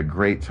time, but a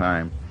great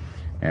time.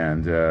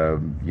 And,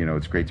 you know,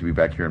 it's great to be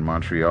back here in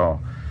Montreal.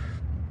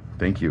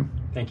 Thank you.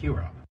 Thank you,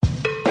 Rob.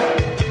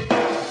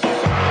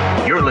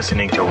 You're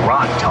listening to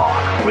Rock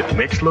Talk with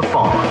Mitch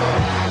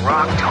LaFon.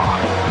 Rock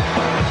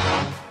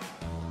Talk.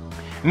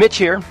 Mitch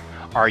here.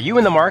 Are you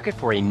in the market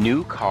for a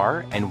new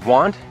car and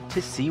want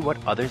to see what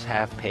others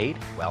have paid?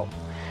 Well,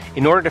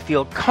 in order to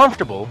feel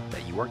comfortable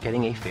that you are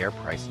getting a fair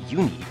price,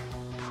 you need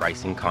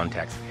pricing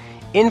context.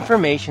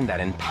 Information that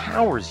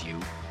empowers you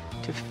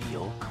to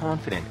feel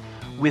confident.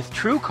 With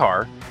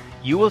TrueCar,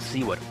 you will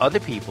see what other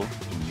people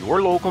in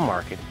your local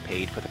market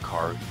paid for the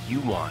car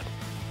you want.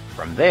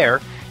 From there,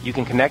 you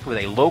can connect with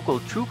a local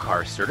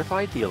TrueCar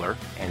certified dealer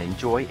and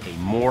enjoy a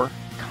more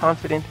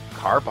confident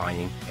car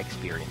buying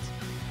experience.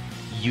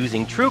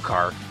 Using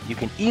TrueCar, you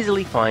can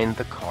easily find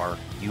the car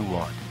you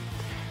want.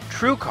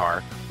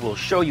 TrueCar will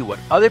show you what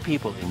other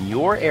people in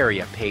your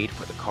area paid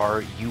for the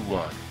car you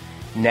want.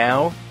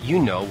 Now you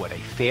know what a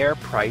fair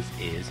price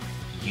is.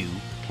 You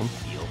can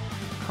feel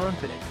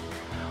confident.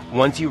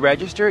 Once you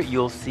register,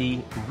 you'll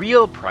see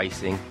real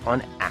pricing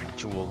on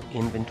actual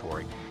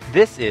inventory.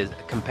 This is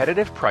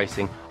competitive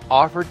pricing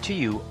offered to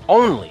you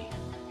only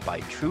by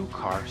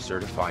TrueCar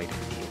certified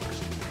dealers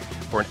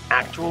for an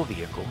actual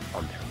vehicle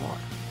on their lot.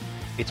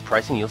 It's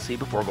pricing you'll see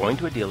before going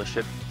to a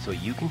dealership so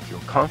you can feel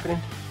confident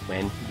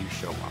when you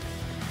show up.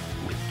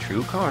 With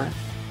TrueCar,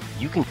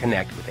 you can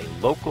connect with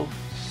a local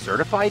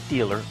certified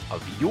dealer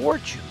of your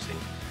choosing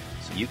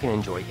so you can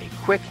enjoy a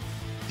quick,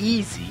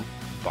 easy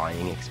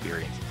buying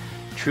experience.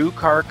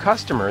 TrueCar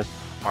customers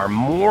are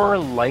more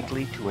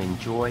likely to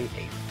enjoy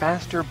a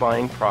faster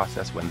buying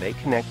process when they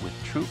connect with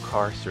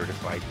TrueCar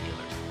certified dealers.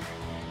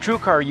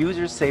 TrueCar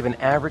users save an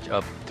average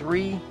of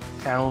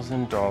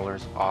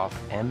 $3,000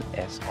 off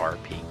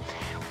MSRP.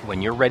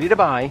 When you're ready to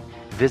buy,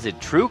 visit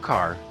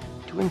TrueCar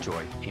to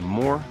enjoy a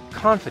more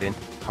confident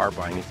car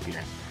buying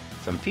experience.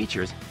 Some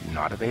features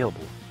not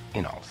available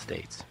in all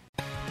states.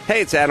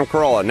 Hey, it's Adam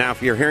Carolla. Now,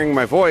 if you're hearing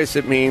my voice,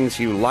 it means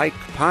you like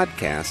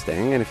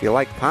podcasting. And if you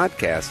like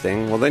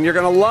podcasting, well, then you're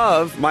going to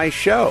love my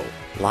show.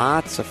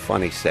 Lots of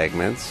funny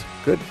segments,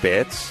 good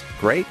bits,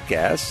 great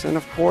guests, and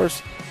of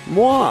course,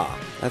 moi.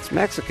 That's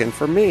Mexican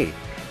for me.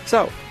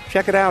 So,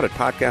 check it out at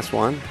Podcast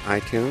One,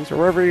 iTunes, or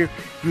wherever you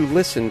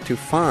listen to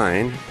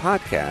fine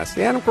podcasts.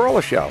 The Adam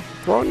Carolla Show.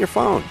 Throw it on your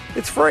phone.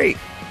 It's free.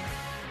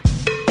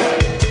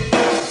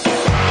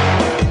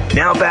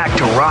 Now back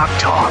to Rock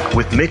Talk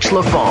with Mitch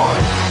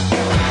LaFon.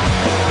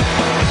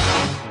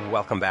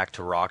 Welcome back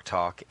to Rock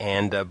Talk.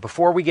 And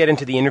before we get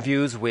into the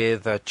interviews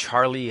with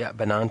Charlie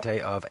Benante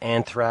of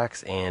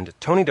Anthrax and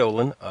Tony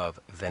Dolan of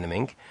Venom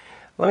Inc.,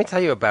 let me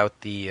tell you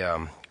about the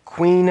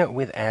Queen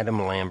with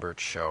Adam Lambert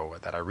show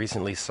that I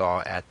recently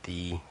saw at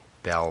the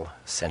Bell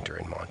Center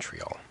in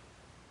Montreal.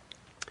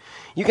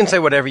 You can say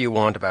whatever you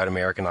want about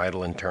American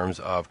Idol in terms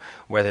of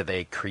whether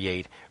they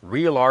create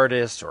real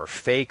artists or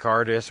fake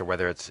artists, or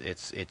whether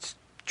it's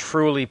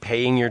truly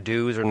paying your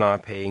dues or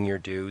not paying your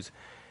dues.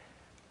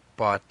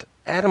 But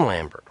Adam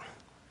Lambert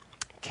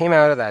came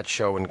out of that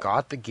show and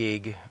got the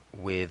gig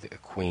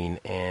with Queen,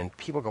 and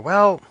people go,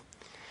 well,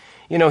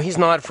 you know, he's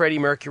not Freddie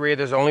Mercury.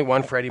 There's only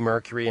one Freddie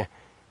Mercury.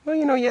 Well,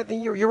 you know, yeah,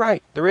 you're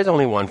right. There is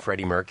only one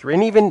Freddie Mercury.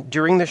 And even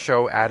during the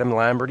show, Adam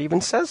Lambert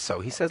even says so.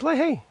 He says,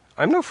 hey,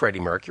 I'm no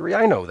Freddie Mercury.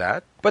 I know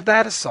that. But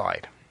that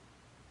aside,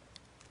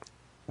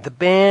 the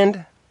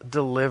band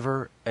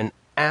deliver an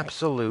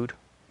absolute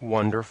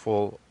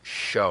wonderful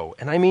show.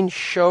 And I mean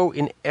show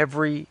in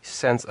every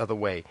sense of the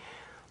way.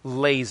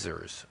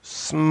 Lasers,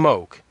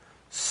 smoke,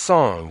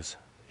 songs,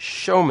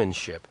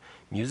 showmanship,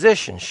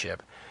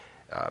 musicianship,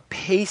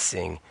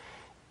 pacing.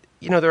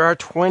 You know, there are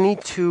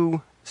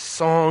 22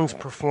 songs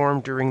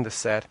performed during the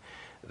set.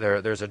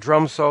 There's a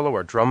drum solo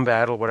or drum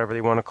battle, whatever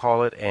they want to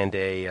call it, and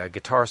a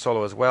guitar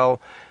solo as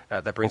well.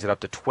 That brings it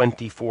up to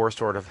 24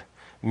 sort of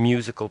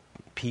musical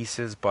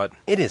pieces, but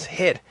it is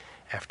hit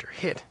after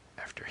hit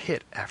after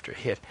hit after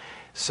hit.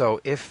 So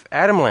if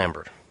Adam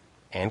Lambert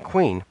and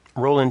Queen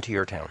roll into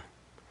your town,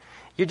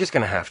 you're just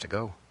going to have to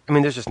go. I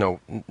mean, there's just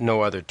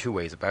no other two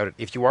ways about it.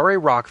 If you are a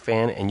rock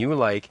fan and you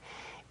like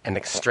an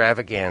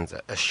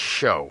extravaganza, a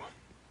show,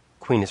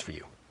 Queen is for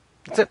you.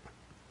 That's it.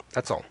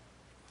 That's all.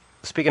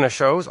 Speaking of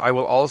shows, I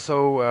will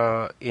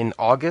also, in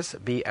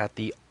August, be at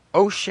the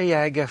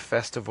Osheaga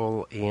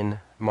Festival in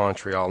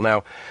Montreal.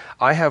 Now,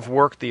 I have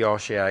worked the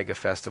Osheaga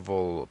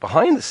Festival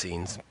behind the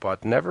scenes,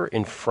 but never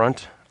in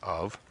front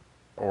of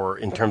or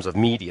in terms of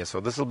media. So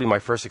this will be my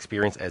first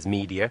experience as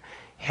media.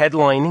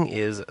 Headlining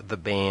is the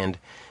band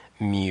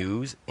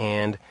Muse,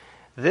 and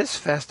this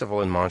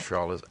festival in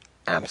Montreal is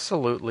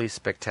absolutely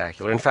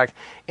spectacular. In fact,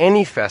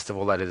 any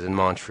festival that is in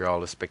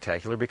Montreal is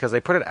spectacular because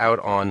they put it out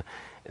on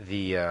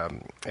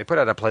they put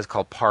out a place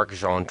called Parc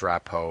Jean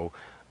Drapeau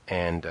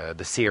and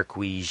the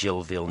Circuit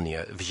Gilles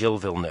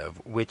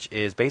Villeneuve, which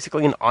is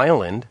basically an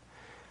island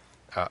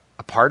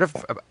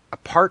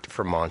apart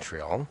from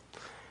Montreal,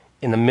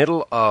 in the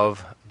middle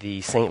of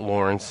the St.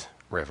 Lawrence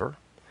River,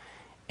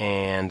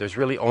 and there's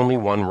really only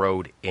one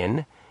road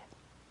in.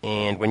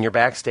 And when you're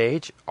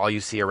backstage, all you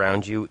see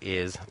around you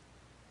is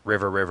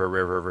river,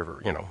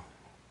 you know,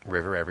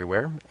 river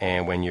everywhere.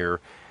 And when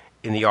you're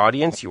in the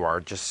audience, you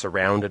are just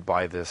surrounded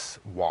by this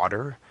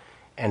water,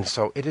 And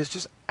so it is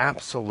just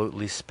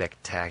absolutely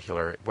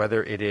spectacular,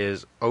 whether it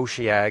is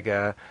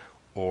Osheaga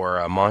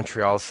or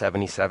Montreal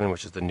 77,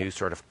 which is the new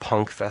sort of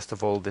punk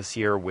festival this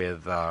year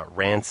with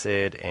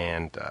Rancid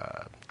and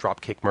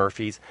Dropkick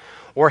Murphys,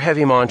 or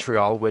Heavy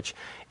Montreal, which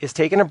is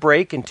taking a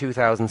break in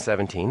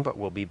 2017, but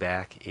will be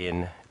back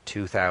in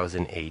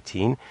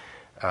 2018.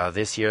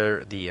 This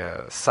year, the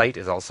site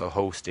is also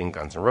hosting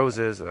Guns N'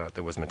 Roses.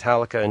 There was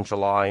Metallica in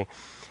July,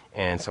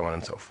 and so on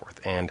and so forth.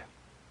 And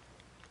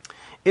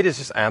it is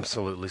just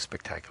absolutely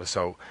spectacular.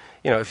 So,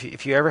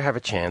 if you ever have a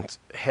chance,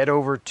 head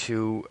over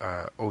to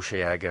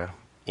Osheaga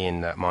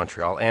in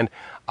Montreal. And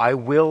I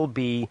will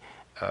be,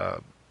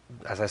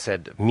 as I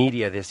said,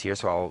 media this year.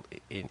 So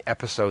in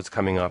episodes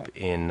coming up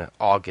in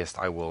August,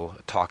 I will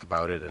talk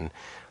about it and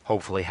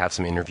hopefully have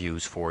some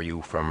interviews for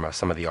you from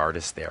some of the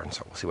artists there. And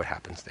so we'll see what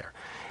happens there.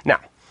 Now,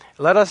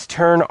 let us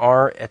turn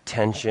our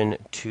attention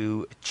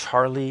to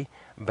Charlie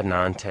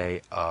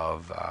Benante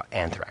of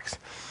Anthrax.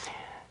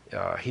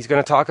 He's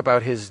going to talk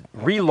about his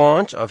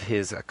relaunch of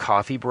his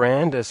coffee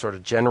brand, as sort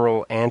of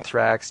general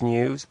Anthrax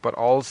news, but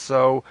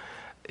also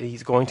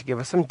he's going to give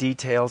us some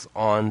details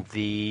on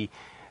the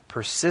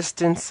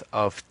Persistence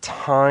of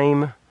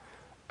Time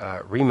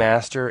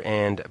remaster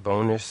and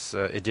bonus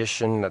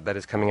edition that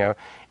is coming out,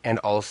 and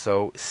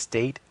also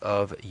State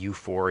of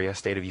Euphoria.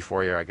 State of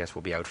Euphoria, I guess,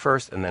 will be out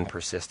first, and then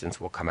Persistence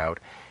will come out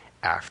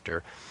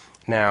after.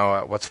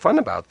 Now, what's fun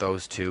about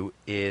those two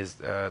is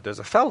there's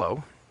a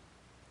fellow,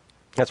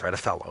 that's right, a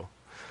fellow,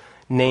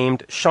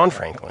 named Sean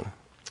Franklin,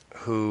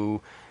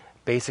 who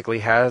basically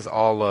has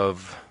all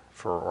of,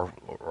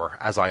 or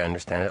as I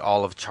understand it,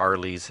 all of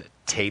Charlie's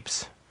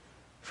tapes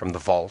from the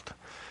vault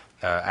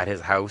at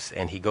his house,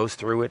 and he goes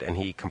through it and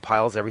he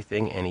compiles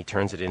everything and he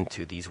turns it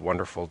into these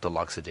wonderful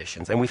deluxe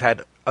editions. And we've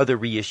had other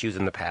reissues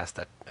in the past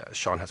that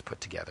Sean has put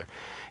together.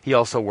 He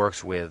also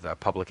works with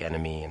Public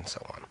Enemy and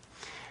so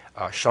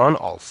on. Sean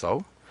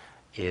also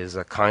is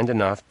kind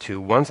enough to,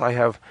 once I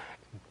have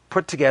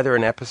put together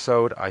an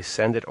episode, I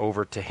send it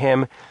over to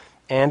him,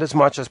 and as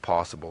much as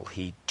possible,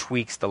 he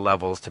tweaks the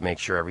levels to make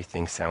sure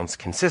everything sounds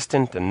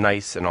consistent and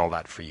nice and all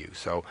that for you.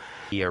 So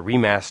he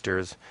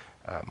remasters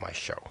my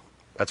show.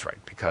 That's right,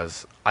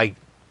 because I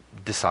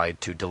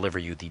decide to deliver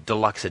you the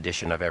deluxe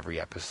edition of every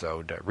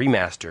episode,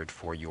 remastered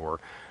for your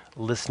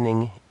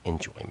listening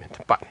enjoyment.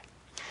 But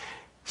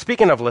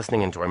speaking of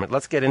listening enjoyment,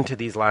 let's get into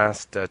these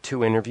last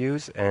two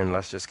interviews, and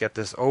let's just get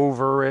this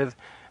over with.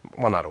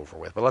 Well, not over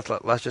with,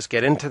 but let's just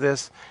get into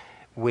this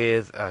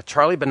with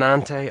Charlie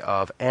Benante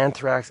of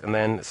Anthrax, and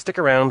then stick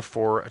around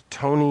for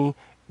Tony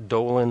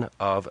Dolan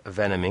of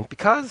Venom Inc.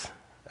 Because,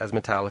 as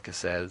Metallica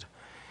said,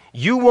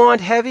 you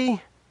want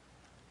heavy?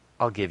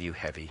 I'll give you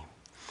heavy.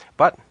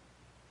 But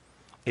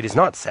it is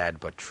not sad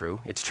but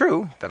true. It's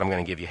true that I'm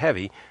going to give you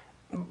heavy,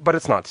 but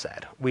it's not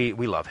sad. We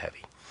love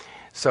heavy.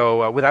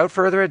 So without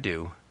further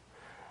ado,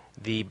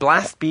 the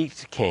Blast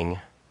Beat King.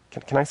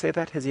 Can I say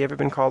that? Has he ever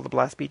been called the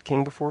Blast Beat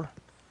King before?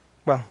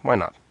 Well, why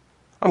not?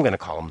 I'm going to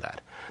call him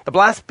that. The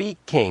Blast Beat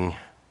King,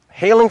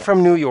 hailing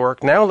from New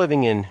York, now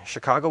living in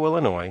Chicago,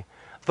 Illinois,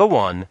 the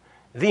one,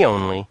 the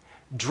only,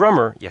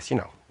 drummer, yes,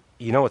 you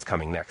know what's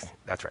coming next,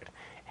 that's right,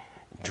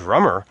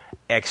 drummer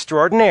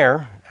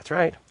extraordinaire, that's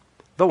right,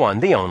 the one,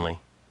 the only,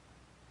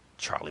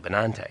 Charlie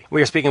Benante.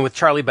 We are speaking with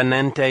Charlie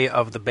Benante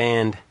of the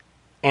band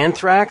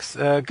Anthrax.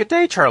 Good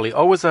day, Charlie.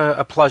 Always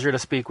a pleasure to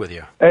speak with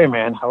you. Hey,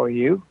 man, how are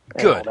you?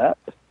 Good.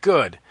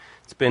 Good.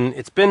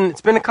 It's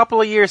been a couple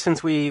of years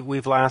since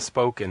we've last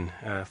spoken.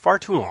 Far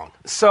too long.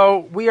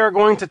 So we are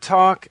going to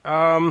talk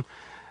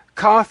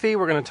coffee.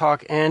 We're going to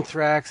talk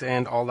Anthrax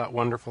and all that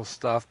wonderful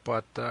stuff.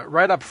 But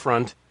right up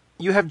front,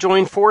 you have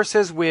joined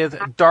forces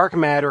with Dark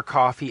Matter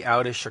Coffee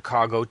out of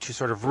Chicago to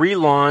sort of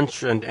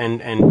relaunch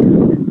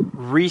and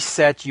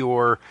reset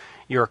your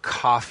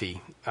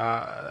coffee,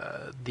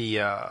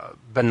 the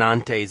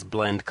Benante's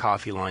Blend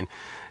coffee line.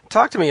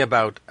 Talk to me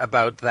about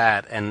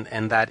that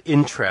and that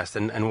interest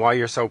and why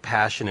you're so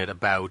passionate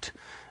about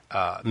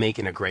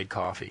making a great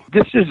coffee.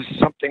 This is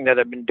something that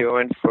I've been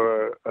doing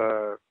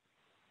for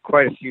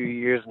quite a few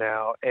years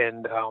now,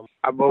 and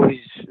I've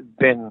always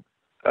been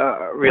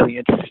really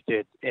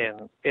interested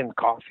in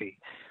coffee.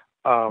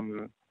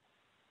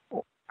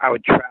 I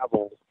would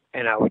travel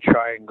and I would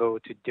try and go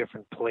to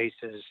different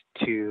places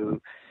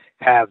to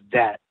have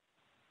that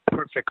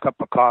perfect cup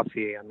of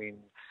coffee. I mean,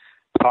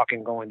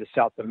 talking going to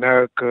South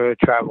America,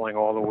 traveling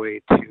all the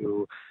way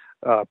to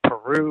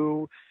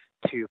Peru,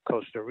 to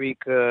Costa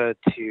Rica,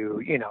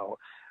 to,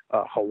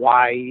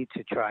 Hawaii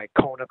to try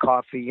Kona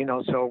coffee,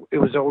 so it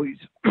was always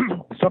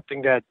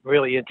something that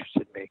really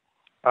interested me,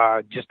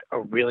 just a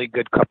really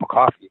good cup of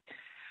coffee.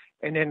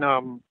 And then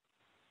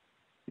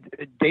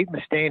Dave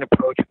Mustaine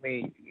approached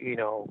me,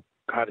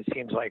 God, it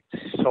seems like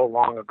so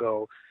long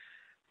ago,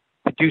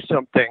 to do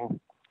something,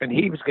 and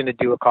he was going to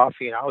do a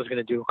coffee and I was going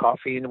to do a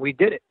coffee, and we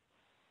did it.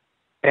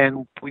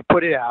 And we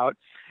put it out,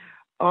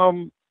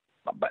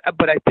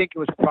 but I think it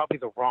was probably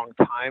the wrong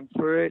time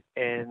for it,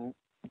 and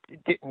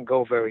it didn't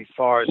go very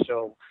far,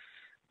 so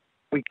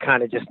we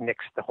kind of just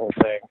nixed the whole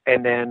thing.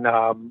 And then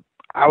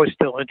I was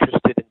still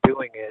interested in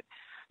doing it,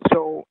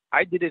 So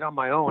I did it on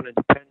my own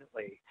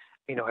independently.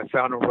 I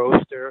found a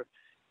roaster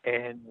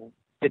and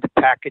did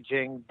the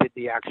packaging, did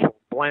the actual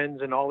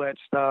blends and all that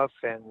stuff,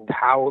 and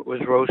how it was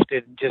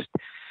roasted. Just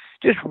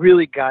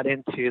really got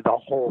into the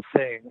whole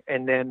thing.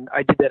 And then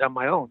I did that on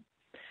my own.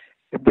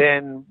 And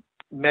then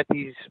met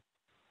these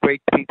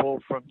great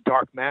people from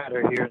Dark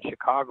Matter here in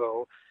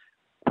Chicago.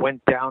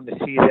 Went down to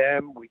see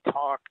them. We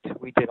talked.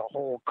 We did a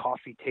whole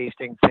coffee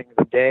tasting thing of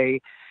the day.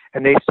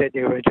 And they said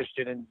they were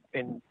interested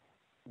in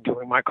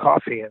doing my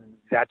coffee. And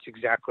that's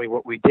exactly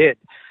what we did.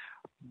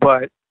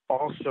 But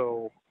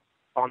also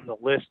on the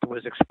list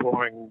was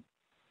exploring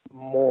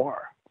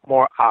more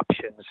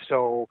options.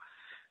 So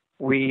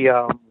we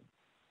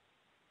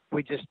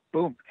just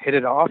hit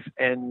it off,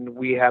 and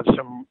we have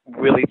some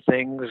really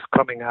things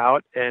coming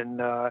out,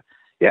 and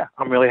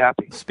I'm really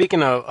happy.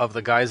 Speaking of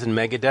the guys in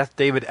Megadeth,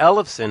 David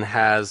Ellefson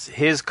has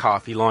his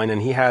coffee line,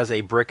 and he has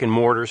a brick and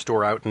mortar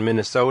store out in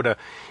Minnesota.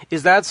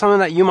 Is that something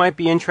that you might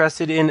be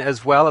interested in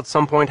as well at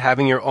some point,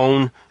 having your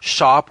own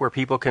shop where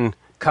people can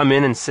come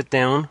in and sit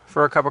down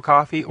for a cup of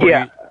coffee?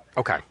 Yeah.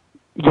 Okay.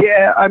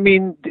 Yeah, I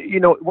mean,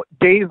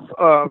 Dave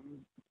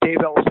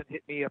Ellison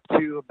hit me up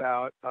too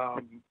about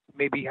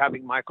maybe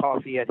having my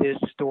coffee at his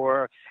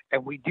store,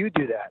 and we do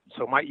that.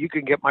 So you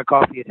can get my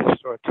coffee at his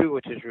store too,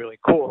 which is really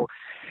cool.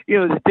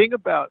 The thing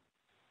about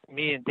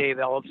me and Dave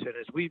Ellison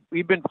is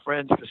we've been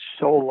friends for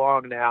so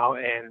long now,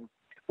 and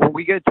when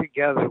we get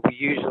together, we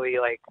usually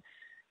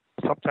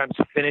sometimes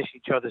finish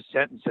each other's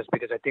sentences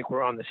because I think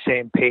we're on the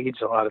same page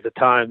a lot of the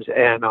times.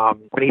 And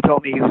when he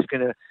told me he was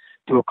going to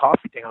do a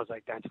coffee thing, I was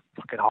like, that's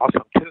fucking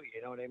awesome too.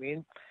 You know what I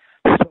mean?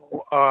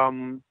 So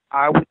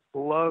I would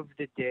love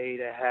today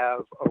to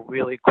have a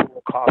really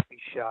cool coffee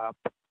shop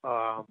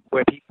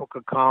where people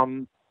could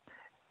come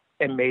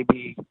and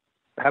maybe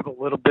have a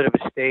little bit of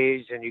a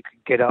stage, and you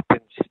could get up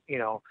and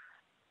do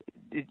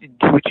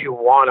what you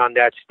want on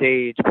that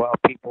stage while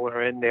people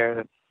are in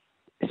there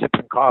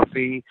sipping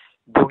coffee,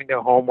 doing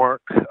their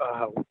homework,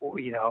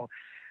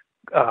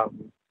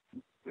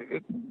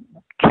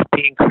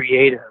 being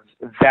creative.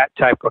 That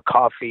type of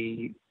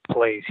coffee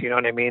place, you know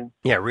what I mean?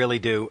 Yeah, really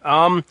do.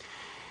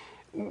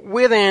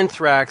 With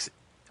Anthrax,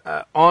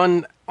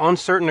 on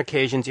certain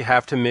occasions you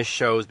have to miss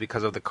shows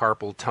because of the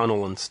carpal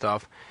tunnel and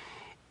stuff.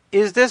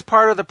 Is this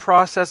part of the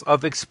process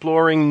of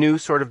exploring new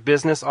sort of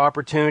business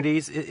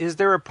opportunities? Is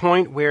there a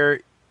point where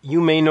you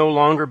may no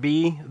longer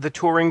be the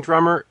touring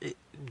drummer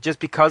just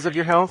because of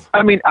your health?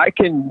 I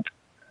could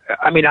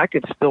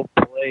still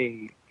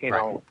play,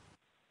 right,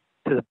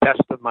 to the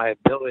best of my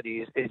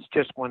abilities. It's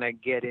just when I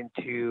get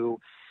into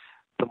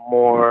the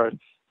more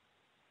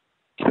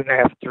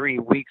 2.5, 3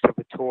 weeks of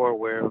a tour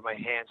where my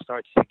hand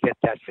starts to get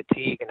that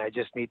fatigue and I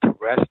just need to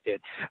rest it.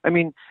 I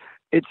mean,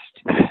 it's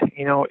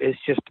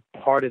just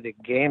part of the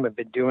game. I've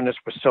been doing this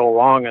for so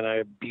long, and I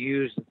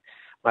abused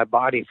my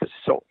body for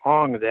so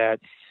long that,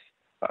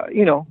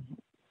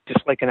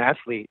 just like an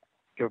athlete,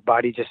 your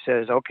body just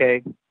says,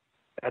 okay,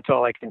 that's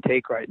all I can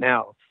take right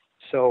now.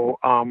 So,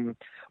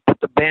 but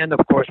the band, of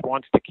course,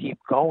 wants to keep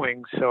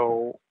going.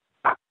 So,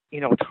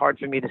 it's hard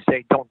for me to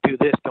say, don't do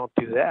this, don't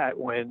do that,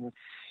 when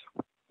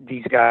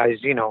these guys,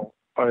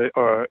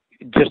 are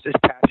just as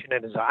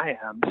passionate as I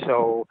am.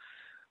 So,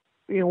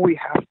 we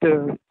have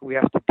to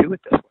do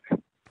it this way.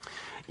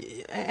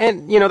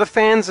 And, the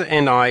fans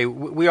and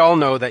we all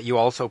know that you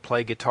also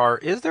play guitar.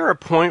 Is there a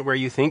point where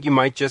you think you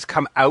might just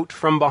come out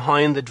from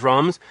behind the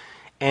drums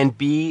and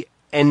be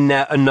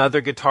another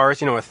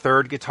guitarist, a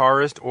third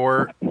guitarist,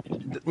 or,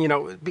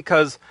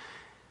 because,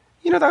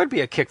 that would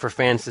be a kick for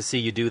fans to see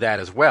you do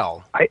that as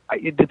well.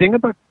 The thing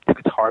about the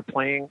guitar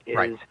playing is,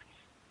 right,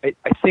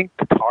 I think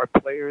guitar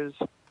players,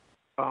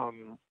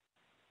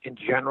 in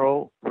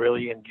general,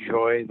 really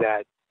enjoy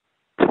that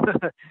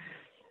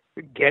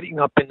getting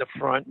up in the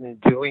front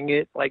and doing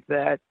it like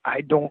that.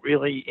 I don't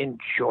really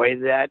enjoy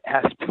that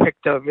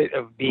aspect of it,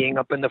 of being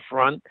up in the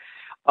front.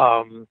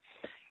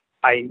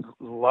 I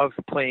love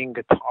playing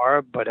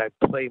guitar, but I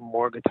play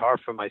more guitar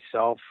for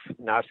myself,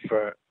 not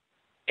for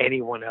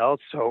anyone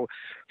else. So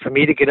for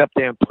me to get up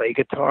there and play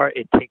guitar,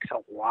 it takes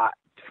a lot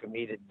for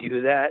me to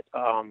do that.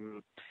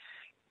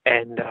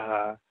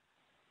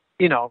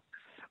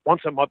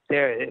 Once I'm up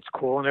there, it's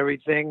cool and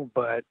everything,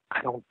 but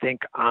I don't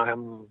think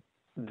I'm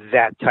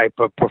that type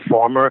of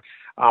performer.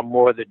 I'm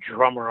more the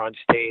drummer on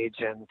stage,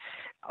 and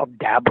I'll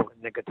dabble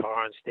in the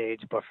guitar on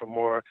stage, but for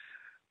more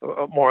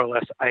or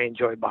less, I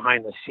enjoy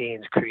behind the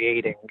scenes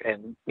creating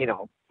and,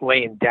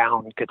 laying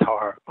down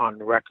guitar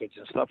on records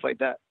and stuff like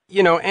that.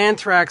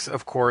 Anthrax,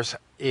 of course,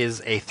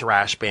 is a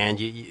thrash band.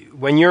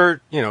 When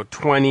you're,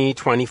 20,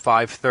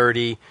 25,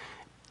 30,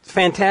 it's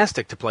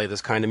fantastic to play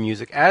this kind of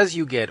music. As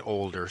you get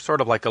older,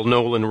 sort of like a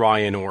Nolan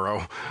Ryan or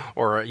a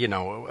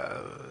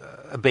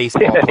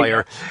baseball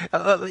player,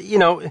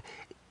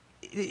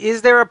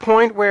 is there a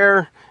point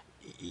where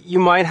you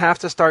might have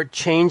to start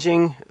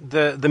changing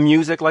the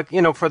music, like,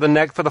 for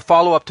the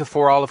follow-up to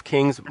For All of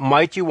Kings?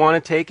 Might you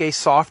want to take a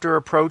softer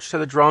approach to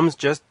the drums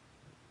just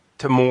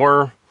to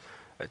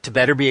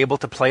better be able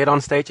to play it on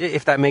stage,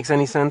 if that makes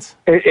any sense?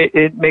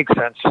 It makes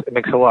sense. It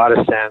makes a lot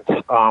of sense.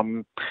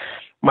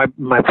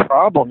 My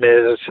problem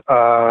is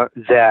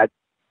that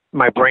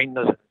my brain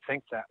doesn't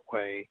think that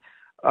way.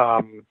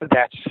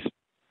 That's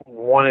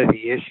one of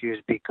the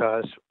issues,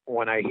 because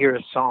when I hear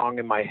a song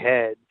in my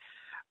head,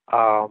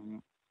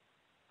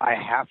 I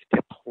have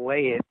to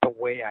play it the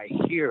way I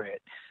hear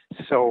it.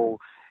 So,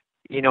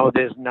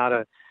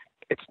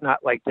 it's not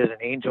like there's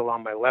an angel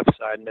on my left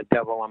side and the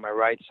devil on my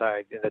right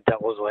side, and the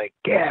devil's like,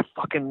 yeah,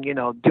 fucking,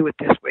 do it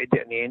this way.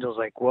 And the angel's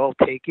like, well,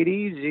 take it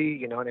easy.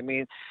 You know what I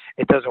mean?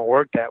 It doesn't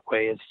work that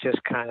way. It's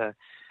just kind of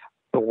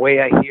the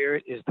way I hear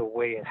it is the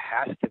way it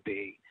has to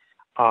be.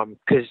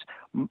 Because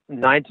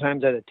 9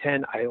 times out of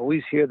 10, I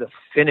always hear the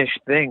finished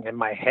thing in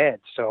my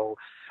head. So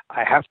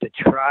I have to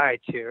try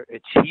to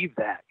achieve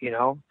that,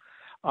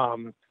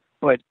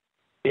 but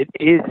it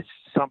is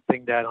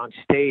something that on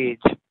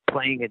stage,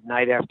 playing it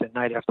night after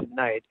night after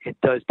night, it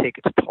does take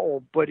its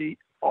toll, but it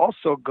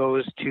also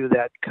goes to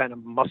that kind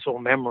of muscle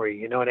memory,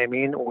 you know what I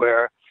mean?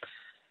 Where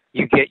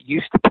you get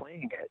used to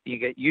playing it, you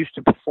get used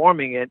to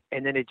performing it,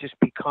 and then it just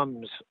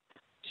becomes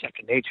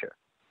second nature.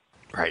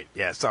 Right.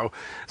 Yeah. So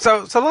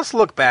let's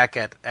look back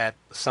at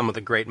some of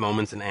the great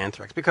moments in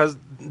Anthrax, because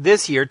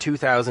this year,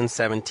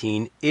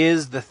 2017,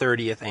 is the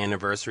 30th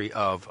anniversary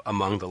of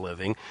Among the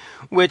Living,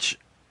 which,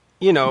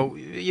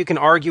 you can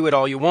argue it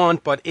all you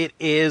want, but it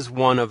is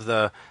one of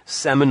the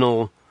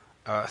seminal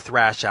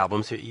thrash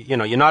albums.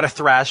 You're not a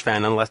thrash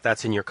fan unless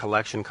that's in your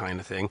collection kind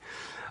of thing.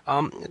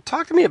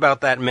 Talk to me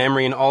about that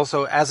memory, and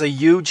also, as a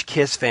huge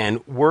Kiss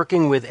fan,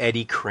 working with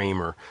Eddie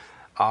Kramer.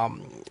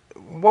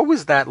 What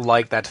was that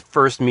like, that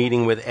first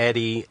meeting with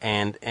Eddie,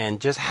 and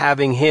just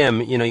having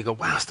him, you go,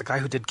 wow, it's the guy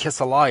who did Kiss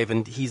Alive,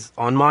 and he's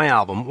on my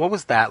album. What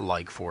was that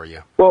like for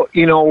you? Well,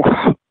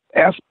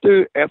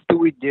 after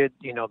we did,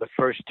 the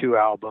first 2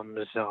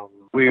 albums,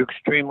 we were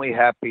extremely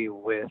happy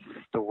with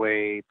the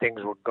way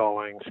things were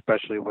going,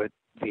 especially with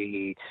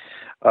the,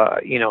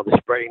 the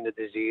Spreading the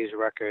Disease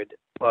record.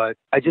 But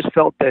I just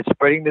felt that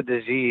Spreading the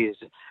Disease,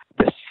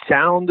 the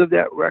sound of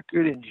that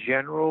record in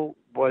general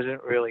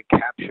wasn't really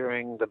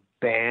capturing the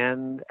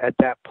band at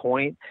that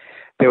point.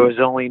 There was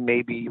only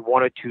maybe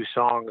 1 or 2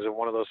 songs, and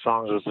one of those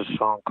songs was a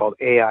song called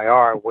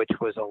AIR, which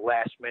was a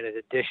last-minute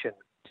addition.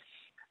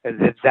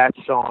 And that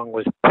song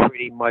was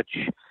pretty much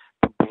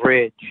the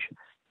bridge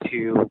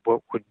to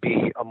what would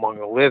be Among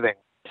the Living.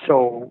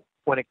 So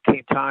when it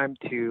came time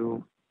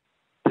to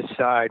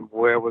decide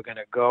where we're going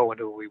to go and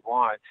who we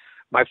want,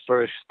 my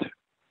first,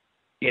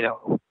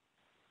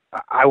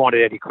 I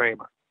wanted Eddie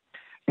Kramer,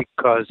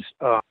 because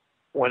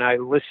when I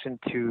listened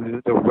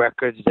to the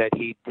records that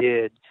he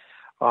did,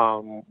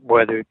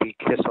 whether it be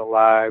Kiss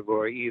Alive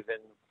or even,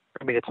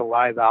 it's a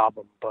live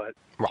album, but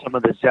some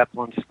of the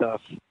Zeppelin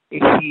stuff,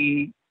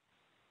 he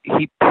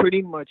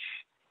pretty much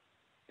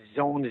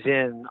zones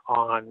in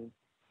on,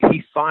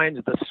 he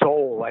finds the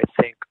soul, I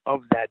think,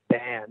 of that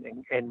band,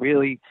 and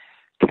really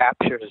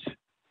captures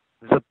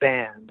the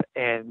band.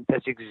 And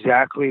that's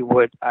exactly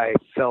what I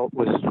felt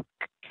was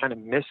kind of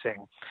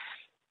missing.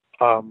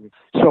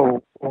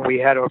 So when we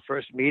had our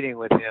first meeting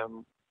with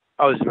him,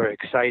 I was very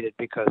excited,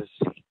 because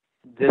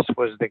this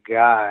was the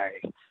guy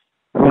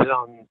who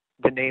was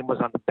the name was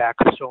on the back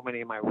of so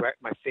many of my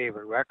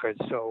favorite records.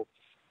 So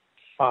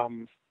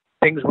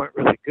things went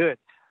really good.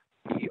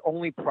 The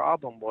only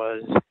problem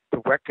was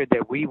the record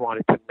that we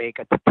wanted to make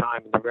at the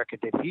time and the record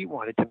that he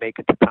wanted to make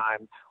at the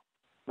time,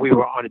 we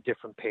were on a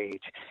different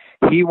page.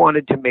 He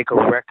wanted to make a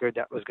record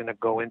that was going to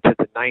go into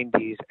the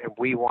 90s, and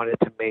we wanted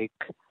to make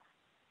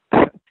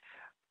a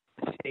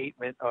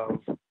statement of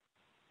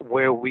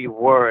where we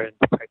were and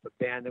the type of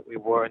band that we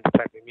were and the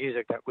type of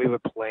music that we were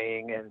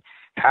playing and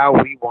how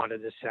we wanted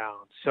to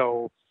sound.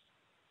 So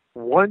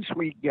once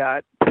we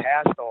got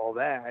past all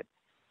that,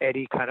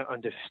 Eddie kind of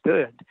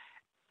understood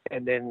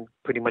and then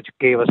pretty much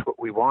gave us what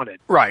we wanted.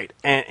 Right,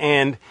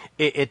 and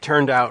it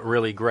turned out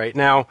really great.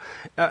 Now,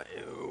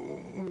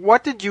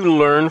 what did you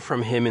learn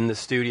from him in the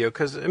studio?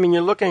 Because,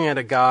 you're looking at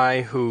a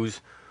guy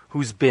who's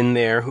been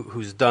there,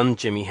 who's done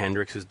Jimi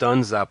Hendrix, who's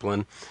done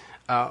Zeppelin.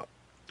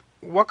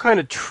 What kind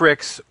of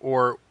tricks,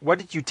 or what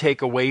did you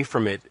take away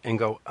from it and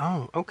go,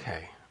 oh,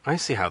 okay, I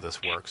see how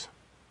this works?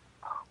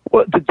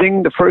 Well,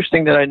 the first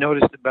thing that I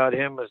noticed about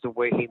him was the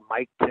way he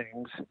mic'd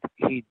things.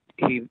 He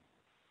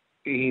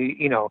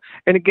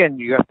and again,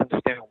 you have to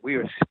understand, we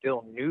are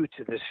still new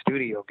to this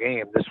studio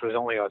game. This was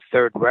only our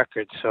 3rd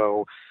record.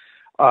 So,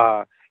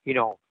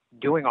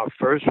 doing our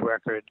first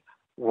record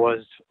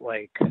was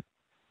like,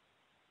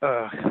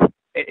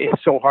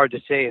 it's so hard to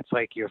say. It's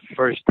like your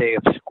first day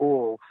of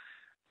school,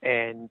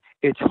 and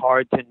it's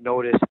hard to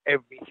notice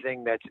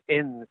everything that's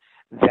in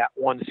that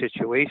one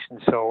situation.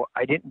 So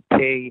I didn't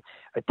pay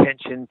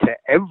attention to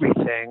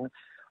everything,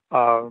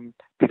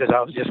 because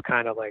I was just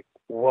kind of like,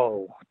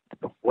 whoa,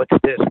 what's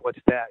this? What's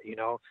that?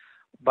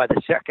 By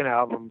the second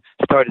album,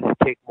 started to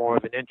take more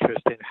of an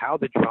interest in how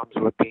the drums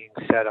were being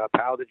set up,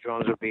 how the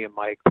drums were being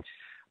mic'd.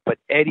 But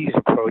Eddie's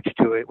approach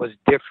to it was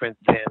different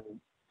than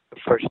the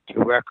first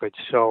 2 records.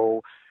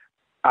 So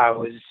I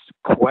was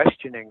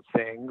questioning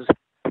things,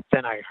 but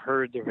then I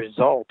heard the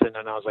result, and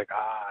then I was like,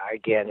 I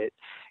get it.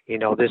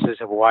 This is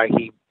why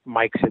he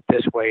mics it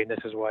this way and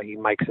this is why he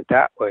mics it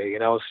that way, you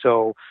know.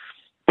 So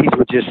these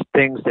were just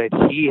things that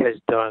he has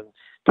done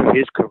through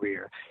his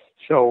career.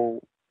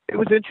 So it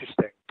was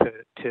interesting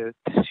to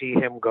see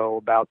him go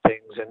about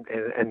things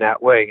in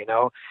that way, you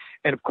know.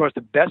 And of course,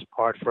 the best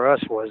part for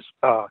us was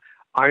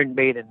Iron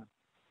Maiden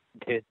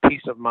did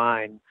Peace of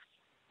Mind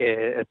at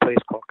a place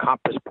called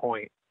Compass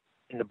Point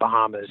in the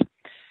Bahamas.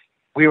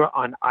 We were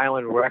on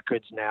Island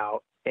Records now,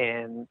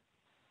 and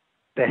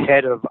the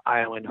head of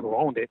Island, who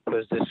owned it,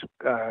 was this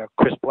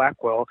Chris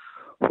Blackwell,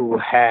 who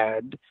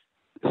had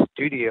the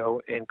studio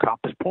in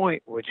Compass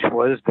Point, which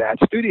was that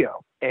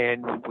studio.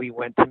 And we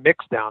went to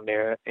mix down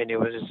there, and it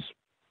was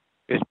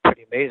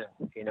pretty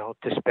amazing, you know,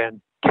 to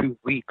spend 2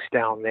 weeks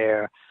down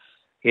there,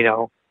 you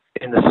know,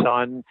 in the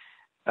sun.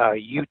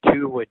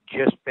 U2 were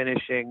just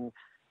finishing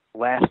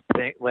last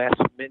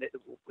minute,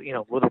 you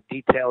know, little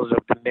details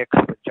of the mix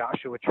with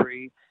Joshua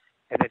Tree,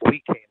 and then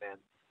we came in.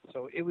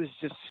 So it was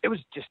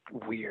just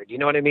weird, you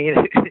know what I mean?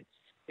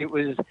 It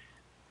was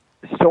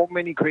so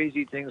many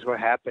crazy things were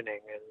happening,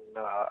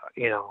 and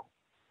you know,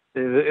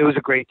 it was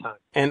a great time.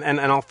 And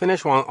I'll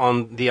finish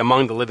on the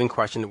Among the Living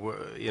question,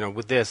 you know,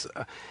 with this.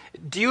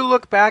 Do you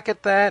look back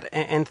at that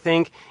and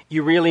think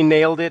you really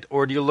nailed it,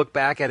 or do you look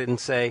back at it and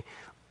say,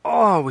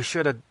 oh, we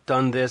should have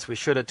done this, we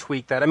should have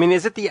tweaked that? I mean,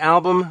 is it the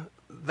album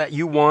that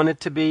you want it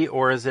to be,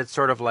 or is it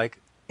sort of like,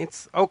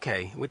 it's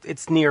okay,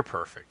 it's near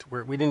perfect,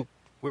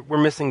 we're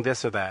missing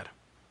this or that?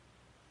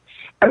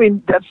 I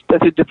mean, that's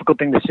a difficult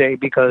thing to say,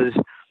 because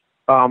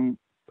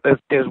if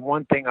there's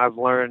one thing I've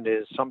learned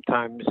is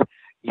sometimes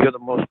you're the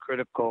most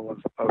critical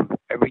of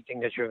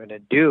everything that you're going to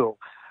do.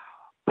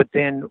 But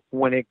then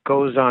when it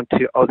goes on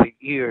to other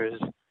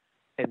ears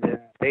and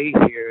then they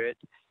hear it,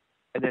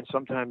 and then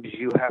sometimes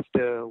you have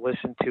to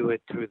listen to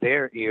it through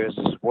their ears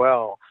as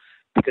well,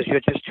 because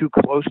you're just too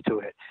close to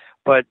it.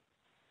 But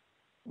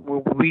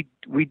we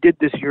did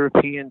this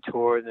European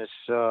tour, and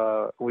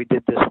we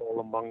did this whole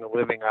Among the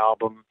Living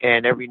album,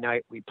 and every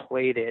night we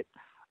played it,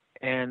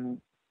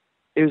 and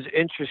it was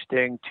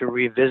interesting to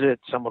revisit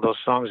some of those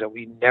songs that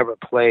we never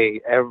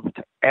play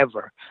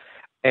ever.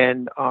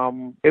 And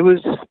it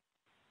was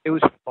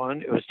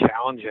fun. It was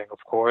challenging,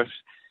 of course,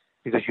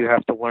 because you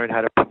have to learn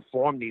how to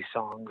perform these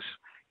songs,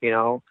 you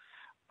know.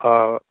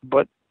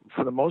 But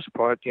for the most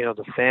part, you know,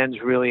 the fans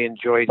really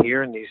enjoyed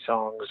hearing these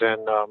songs.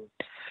 And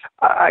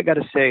I got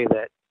to say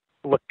that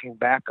looking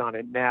back on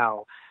it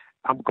now,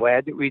 I'm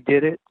glad that we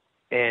did it.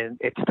 And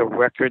it's the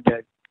record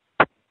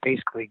that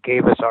basically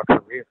gave us our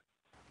career.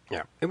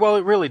 Yeah, well,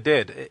 it really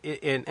did,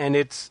 and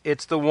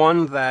it's the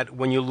one that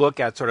when you look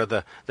at sort of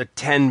the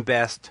 10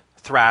 best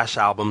thrash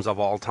albums of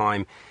all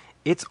time,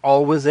 it's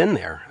always in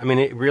there. I mean,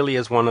 it really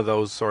is one of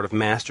those sort of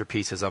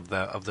masterpieces of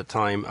the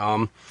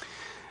time.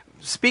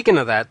 Speaking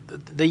of that,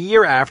 the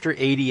year after,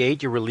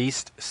 88, you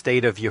released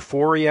State of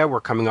Euphoria. We're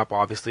coming up,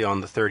 obviously,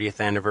 on the 30th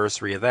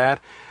anniversary of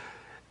that.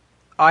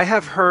 I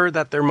have heard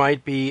that there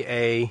might be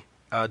a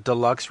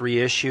deluxe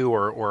reissue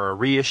or a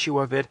reissue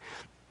of it.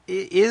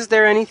 Is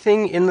there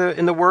anything in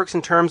the works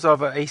in terms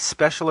of a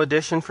special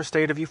edition for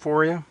State of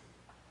Euphoria?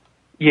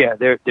 Yeah,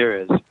 there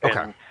is. Okay.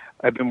 And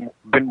I've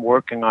been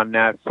working on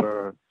that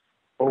for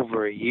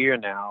over a year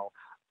now,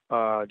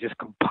 just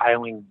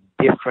compiling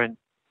different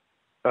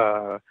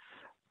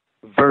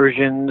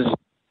versions,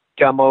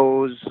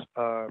 demos,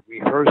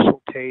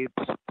 rehearsal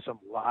tapes, some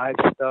live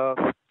stuff.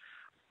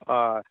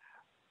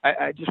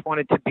 I just want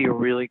it to be a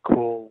really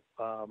cool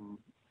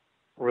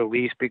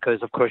release,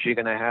 because of course you're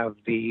going to have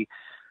the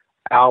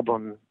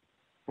album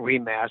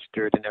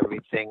remastered and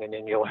everything, and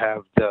then you'll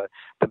have the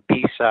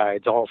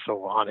B-sides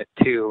also on it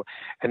too,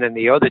 and then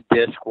the other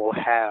disc will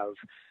have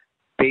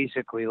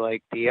basically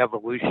like the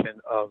evolution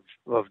of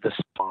the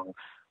song,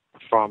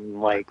 from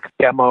like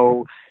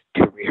demo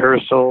to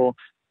rehearsal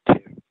to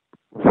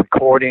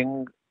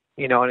recording,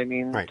 you know what I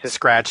mean? Right,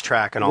 scratch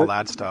track and all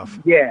that stuff.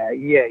 Yeah,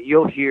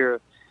 you'll hear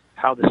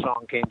how the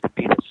song came to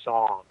be the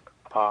song.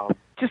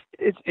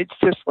 It's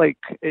just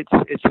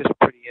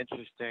pretty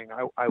interesting.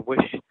 I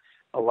wish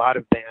a lot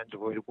of bands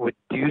would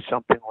do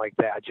something like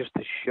that, just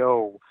to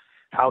show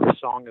how the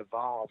song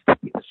evolved to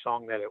be the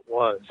song that it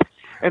was.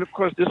 And of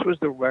course, this was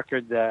the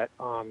record that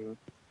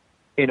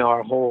in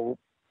our whole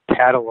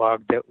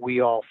catalog that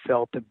we all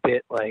felt a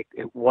bit like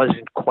it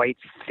wasn't quite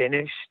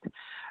finished,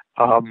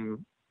 because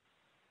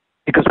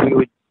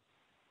we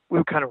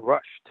were kind of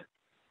rushed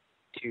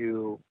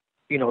to,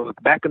 you know,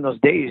 back in those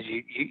days,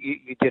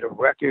 you did a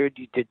record,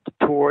 you did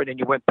the tour, and then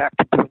you went back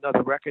to do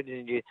another record,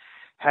 and you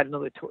had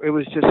another tour. It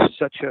was just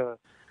such a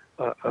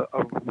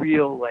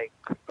real, like,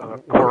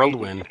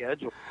 whirlwind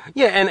schedule.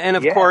 Yeah, and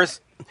of course,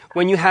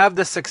 when you have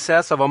the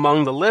success of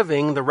Among the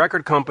Living, the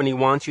record company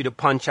wants you to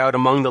punch out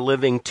Among the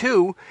Living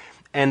 2,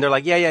 and they're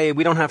like, yeah,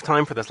 we don't have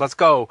time for this, let's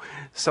go.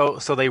 So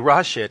they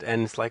rush it,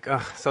 and it's like,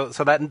 so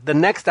that the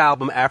next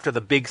album after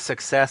the big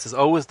success is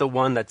always the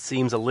one that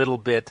seems a little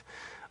bit,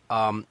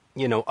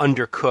 you know,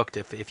 undercooked,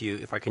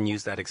 if I can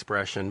use that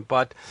expression.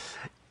 But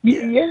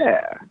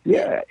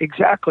yeah,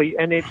 exactly.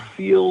 And it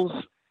feels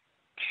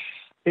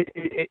the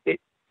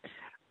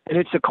And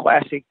it's a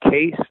classic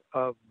case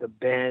of the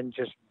band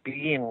just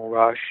being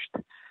rushed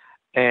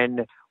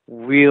and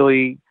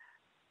really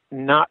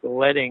not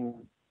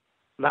letting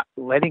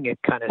it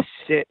kind of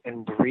sit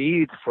and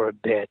breathe for a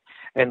bit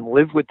and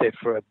live with it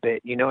for a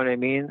bit. You know what I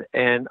mean?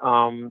 And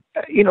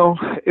it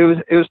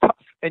was tough.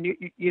 And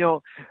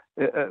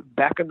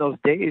back in those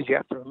days, you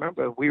have to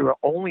remember we were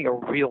only a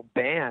real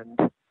band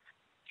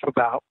for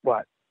about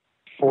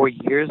 4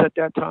 years at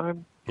that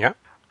time. Yeah.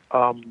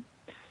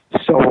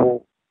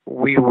 So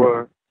we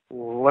were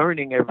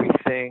learning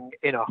everything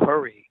in a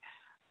hurry,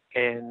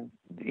 and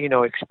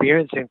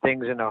experiencing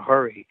things in a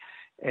hurry,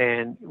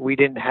 and we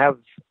didn't have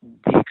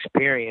the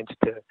experience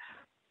to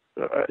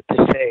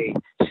say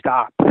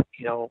stop for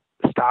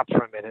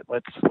a minute,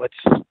 let's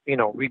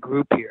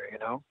regroup here.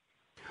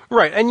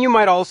 Right, and you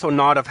might also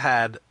not have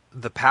had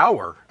the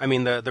power. I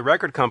mean, the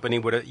record company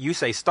would, you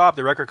say stop,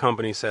 the record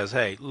company says,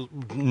 hey,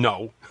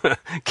 no,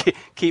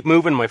 keep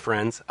moving, my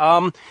friends.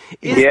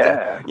 We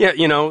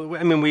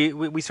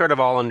sort of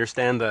all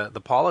understand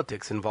the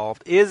politics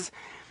involved.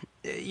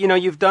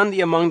 You've done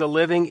the Among the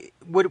Living.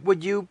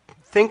 Would you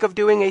think of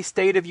doing a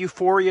State of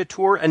Euphoria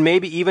tour and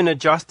maybe even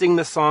adjusting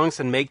the songs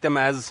and make them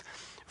as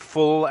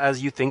full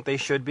as you think they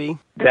should be?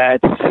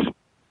 That's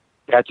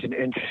an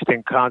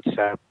interesting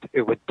concept.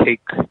 It would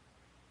take a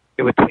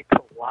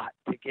lot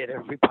to get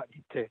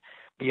everybody to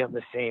be on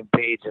the same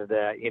page of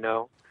that,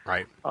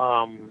 Right.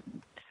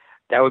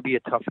 That would be a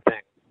tough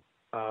thing.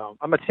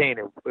 I'm not saying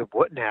it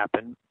wouldn't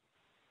happen,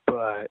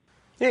 but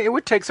yeah, it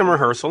would take some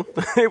rehearsal.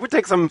 It would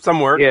take some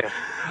work. Yeah.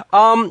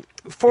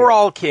 For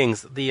All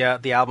Kings, the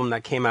album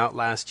that came out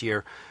last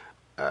year,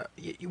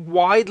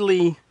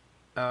 widely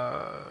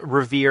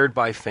revered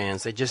by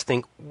fans. They just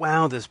think,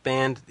 wow, this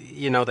band,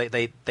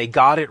 they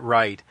got it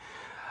right.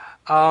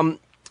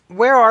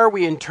 Where are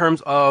we in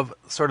terms of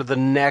sort of the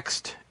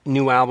next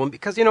new album?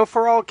 Because,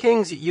 For All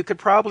Kings, you could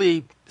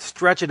probably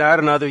stretch it out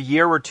another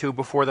year or two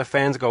before the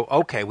fans go,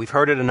 okay, we've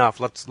heard it enough.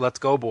 Let's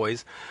go,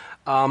 boys.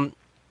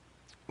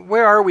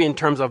 Where are we in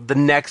terms of the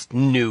next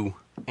new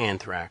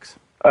Anthrax?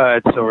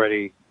 It's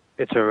already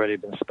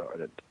been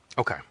started.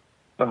 Okay.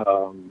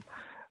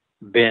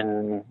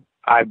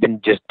 I've been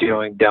just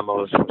doing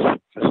demos for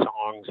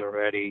songs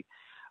already.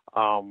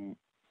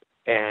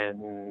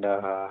 And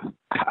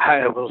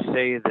I will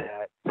say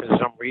that for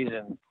some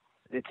reason,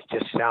 it's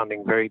just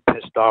sounding very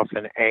pissed off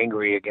and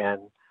angry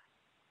again.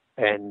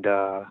 And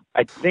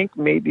I think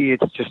maybe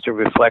it's just a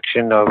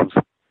reflection of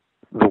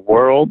the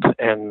world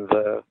and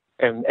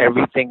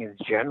everything in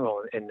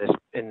general in this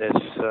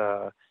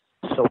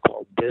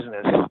so-called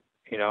business.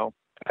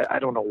 I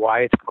don't know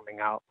why it's coming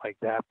out like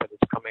that, but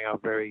it's coming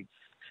out very,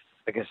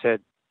 like I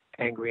said,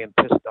 angry and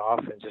pissed off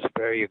and just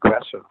very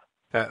aggressive.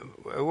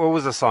 What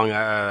was the song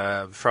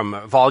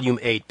from Volume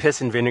 8,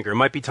 Piss and Vinegar?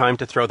 Might be time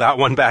to throw that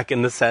one back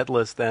in the set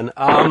list then.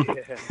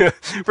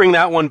 Bring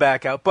that one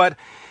back out. But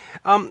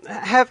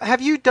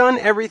have you done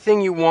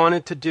everything you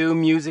wanted to do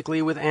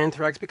musically with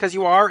Anthrax? Because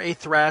you are a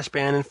thrash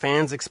band and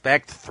fans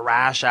expect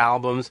thrash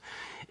albums.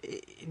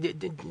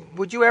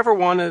 Would you ever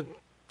want to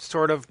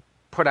sort of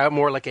put out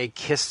more like a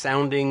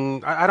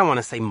Kiss-sounding, I don't want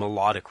to say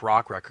melodic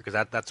rock record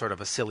because that's sort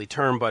of a silly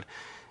term, but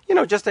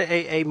just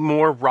a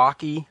more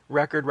rocky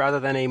record rather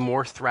than a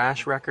more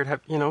thrash record?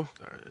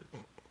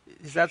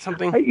 Is that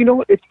something?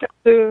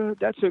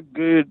 That's a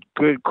good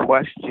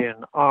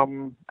question.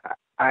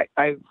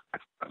 I've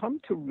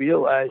come to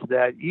realize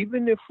that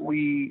even if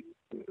we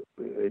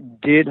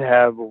did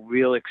have a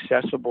real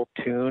accessible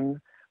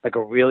tune, I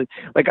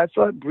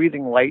thought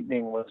Breathing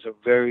Lightning was a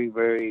very,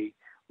 very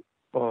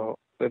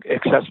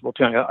accessible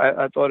tune.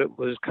 I thought it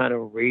was kind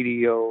of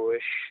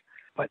radio-ish,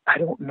 but I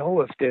don't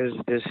know if there's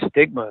this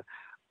stigma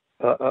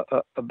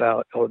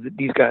about,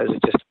 these guys are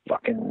just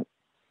fucking,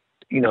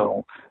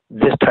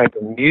 this type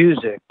of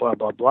music, blah,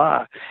 blah,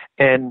 blah.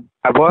 And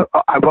I've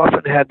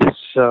often had this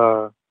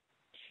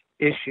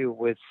issue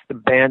with the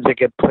bands that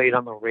get played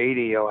on the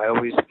radio. I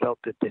always felt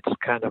that it's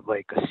kind of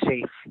like a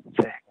safe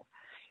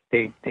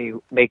thing. They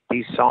make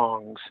these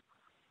songs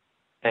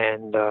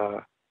and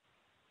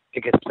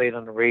it gets played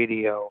on the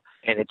radio,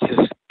 and it's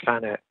just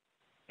kind of,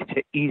 it's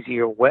an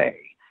easier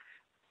way,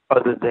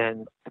 other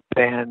than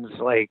bands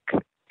like,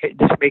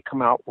 this may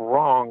come out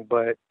wrong,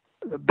 but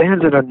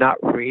bands that are not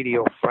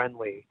radio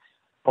friendly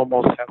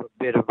almost have a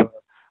bit of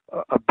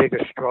a bigger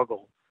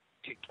struggle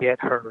to get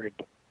heard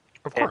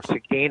and to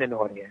gain an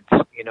audience,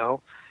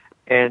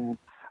 And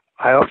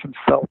I often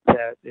felt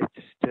that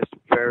it's just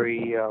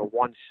very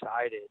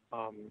one-sided.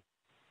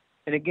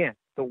 And again,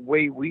 the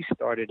way we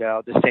started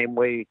out, the same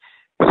way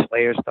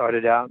Slayer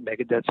started out,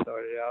 Megadeth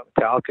started out,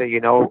 Metallica,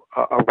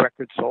 a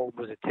record sold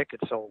was a ticket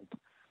sold.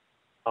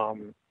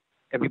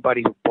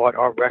 Everybody who bought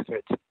our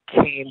records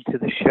came to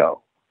the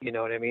show. You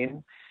know what I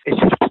mean? It's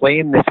just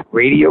playing this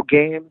radio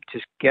game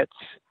just gets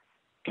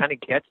to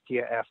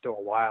you after a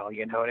while.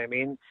 You know what I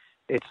mean?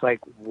 It's like,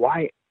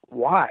 why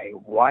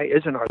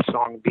isn't our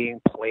song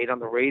being played on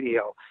the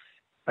radio?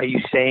 Are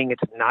you saying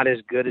it's not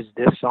as good as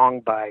this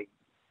song by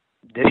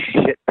this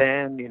shit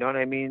band? You know what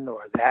I mean?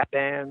 Or that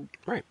band?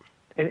 Right.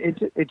 And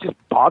it just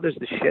bothers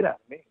the shit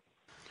out of me.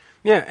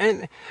 Yeah,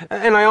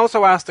 and I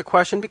also asked the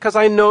question because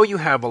I know you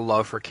have a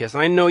love for Kiss,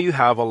 and I know you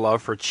have a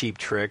love for Cheap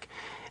Trick,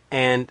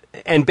 and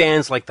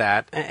bands like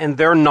that, and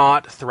they're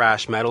not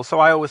thrash metal. So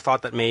I always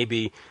thought that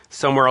maybe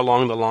somewhere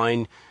along the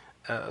line,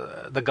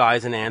 the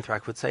guys in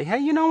Anthrax would say, "Hey,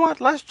 you know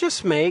what? Let's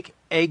just make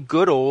a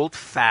good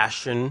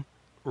old-fashioned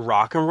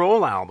rock and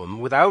roll album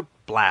without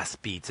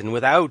blast beats and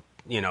without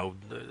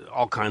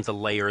all kinds of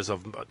layers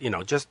of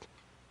just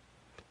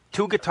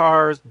two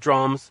guitars,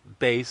 drums,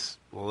 bass.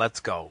 Let's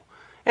go."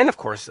 And of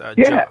course,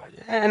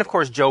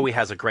 Joey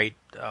has a great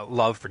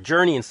love for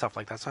Journey and stuff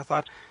like that. So I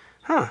thought,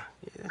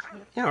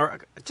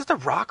 just a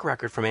rock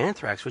record from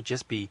Anthrax would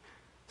just be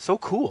so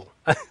cool,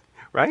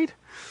 right?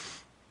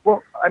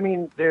 Well, I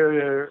mean,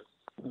 there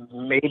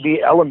may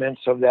be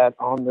elements of that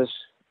on this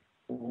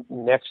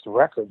next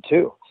record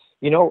too.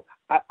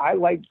 I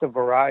like the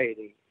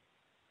variety,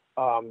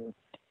 and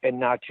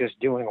not just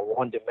doing a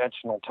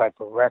one-dimensional type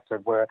of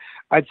record. Where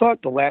I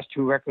thought the last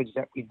two records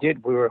that we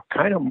did, we were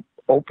kind of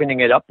opening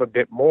it up a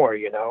bit more,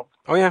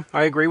 Oh yeah,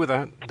 I agree with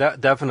that.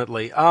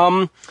 Definitely.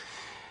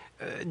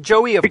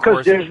 Joey, of because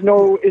course. Because there's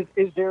no.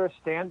 Is there a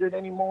standard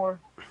anymore?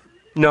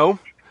 No,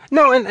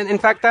 and in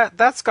fact,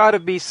 that's got to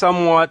be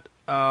somewhat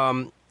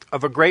of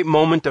a great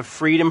moment of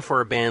freedom for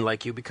a band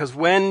like you, because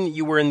when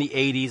you were in the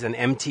 '80s and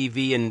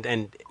MTV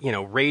and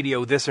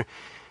radio,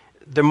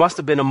 there must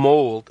have been a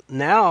mold.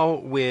 Now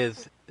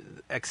with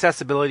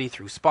accessibility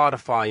through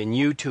Spotify and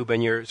YouTube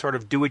and your sort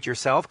of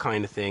do-it-yourself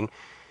kind of thing,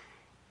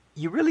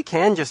 you really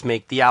can just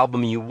make the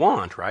album you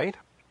want, right?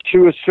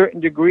 To a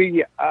certain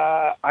degree,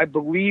 I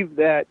believe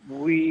that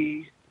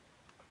we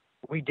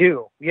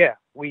do. Yeah,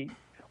 we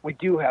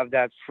do have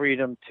that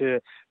freedom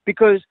to,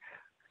 because,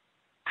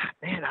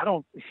 man, I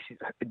don't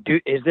do.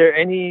 Is there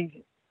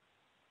anything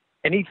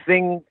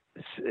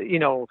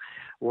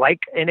like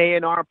an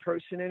A&R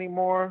person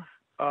anymore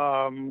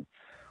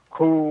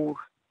who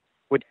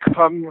would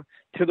come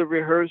to the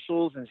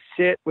rehearsals and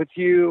sit with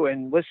you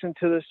and listen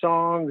to the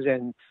songs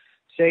and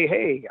say,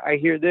 "Hey, I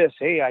hear this.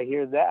 Hey, I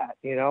hear that."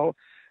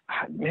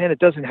 Man, it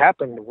doesn't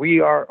happen. We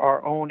are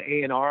our own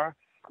A&R.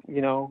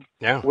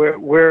 Yeah.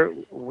 Where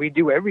we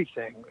do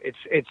everything.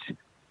 It's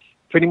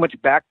pretty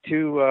much back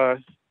to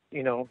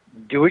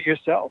do it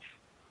yourself.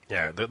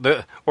 Yeah,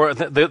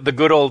 the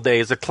good old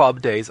days, the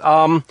club days.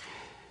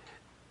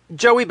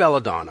 Joey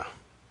Belladonna,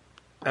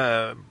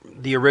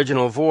 the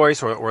original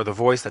voice or the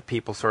voice that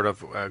people sort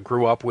of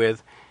grew up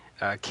with,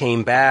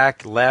 came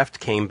back, left,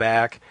 came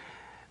back.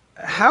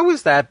 How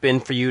has that been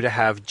for you to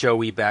have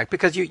Joey back?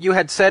 Because you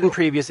had said in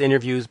previous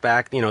interviews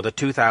back, the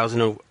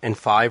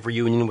 2005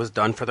 reunion was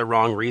done for the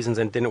wrong reasons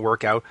and didn't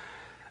work out.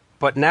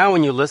 But now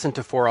when you listen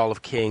to For All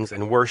of Kings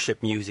and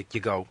worship music, you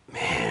go,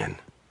 man,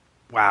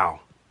 wow,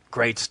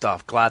 great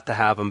stuff. Glad to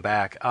have him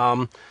back.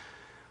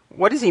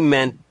 What has he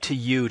meant to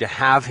you to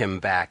have him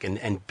back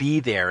and be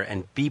there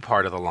and be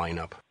part of the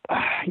lineup?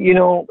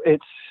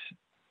 It's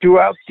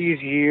throughout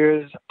these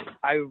years,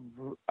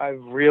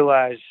 I've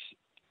realized,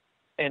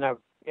 and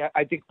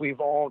I think we've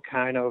all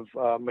kind of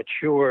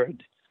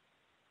matured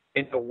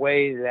in a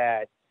way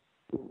that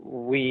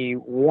we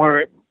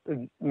weren't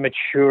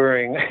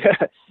maturing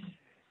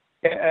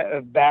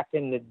back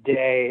in the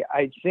day.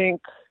 I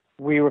think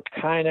we were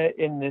kind of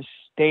in this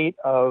state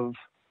of,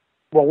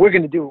 well, we're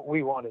going to do what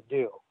we want to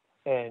do,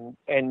 and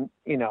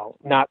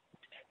not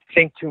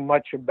think too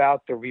much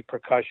about the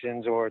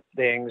repercussions or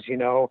things,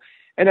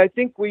 And I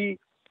think we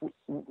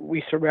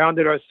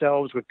surrounded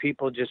ourselves with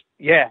people just,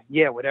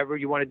 whatever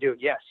you want to do.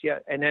 Yes. Yeah.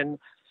 And then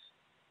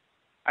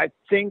I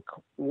think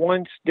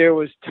once there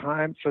was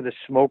time for the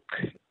smoke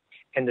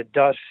and the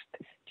dust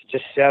to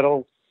just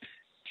settle,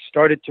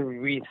 started to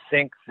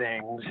rethink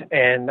things.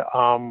 And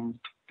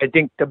I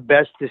think the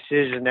best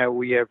decision that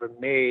we ever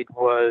made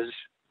was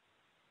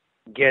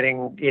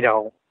getting,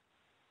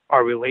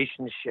 our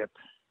relationship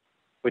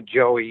with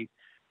Joey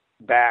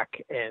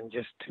back and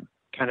just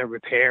kind of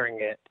repairing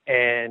it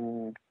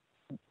and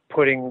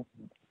putting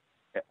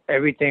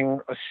everything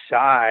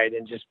aside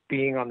and just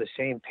being on the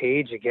same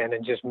page again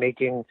and just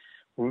making,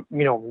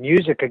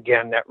 music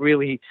again that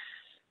really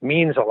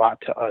means a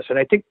lot to us. And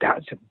I think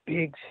that's a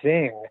big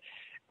thing.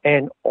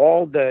 And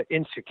all the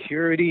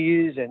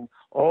insecurities and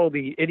all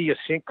the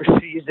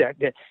idiosyncrasies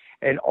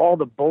and all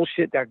the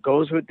bullshit that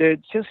goes with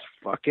it, just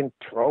fucking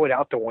throw it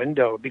out the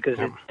window, because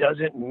it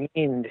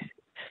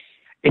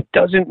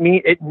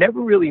it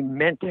never really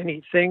meant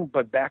anything,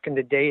 but back in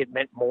the day it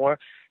meant more.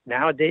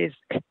 Nowadays,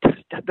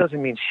 that doesn't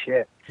mean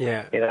shit.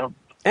 Yeah.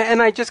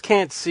 And I just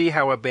can't see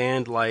how a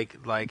band like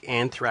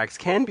Anthrax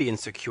can be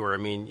insecure. I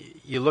mean,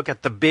 you look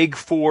at the Big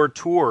Four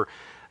tour.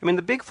 I mean,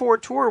 the Big Four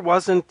tour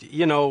wasn't,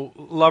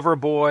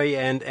 Loverboy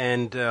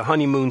and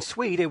Honeymoon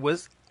Suite. It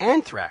was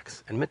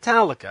Anthrax and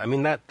Metallica. I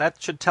mean, that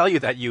should tell you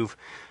that you've,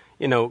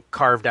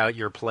 carved out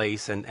your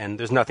place and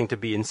there's nothing to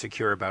be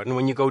insecure about. And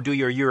when you go do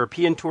your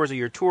European tours or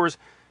your tours,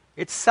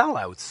 it's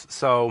sellouts.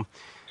 So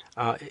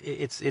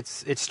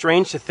it's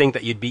strange to think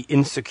that you'd be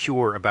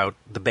insecure about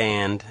the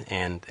band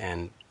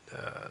and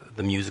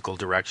the musical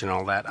direction and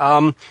all that.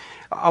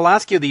 I'll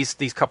ask you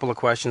these couple of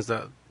questions.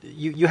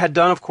 You had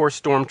done, of course,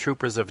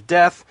 Stormtroopers of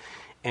Death,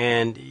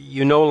 and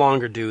you no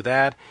longer do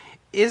that.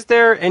 Is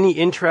there any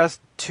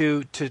interest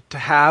to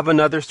have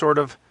another sort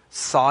of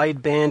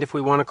side band, if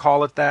we want to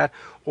call it that,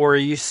 or are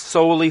you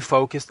solely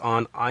focused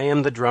on I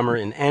am the drummer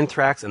in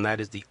Anthrax, and that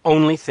is the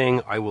only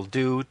thing I will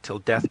do till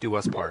death do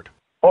us part?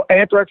 Well,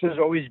 Anthrax has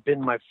always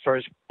been my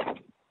first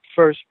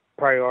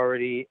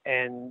priority,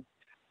 and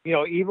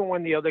even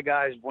when the other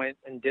guys went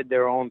and did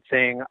their own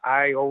thing,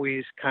 I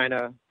always kind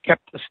of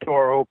kept the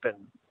store open,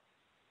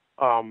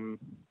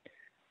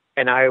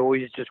 and I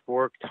always just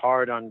worked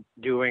hard on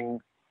doing,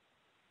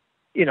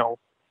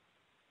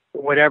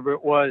 whatever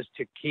it was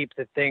to keep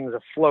the things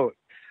afloat.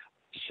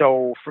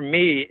 So for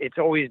me, it's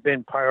always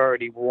been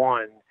priority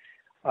one,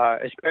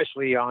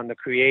 especially on the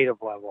creative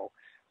level,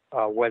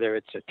 whether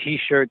it's a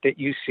T-shirt that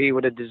you see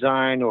with a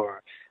design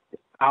or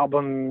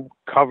album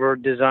cover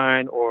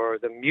design or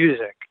the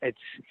music. It's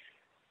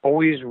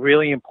always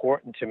really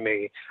important to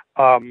me.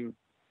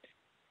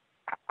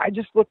 I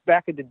just look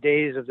back at the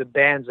days of the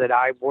bands that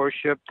I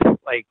worshipped,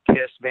 like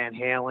Kiss, Van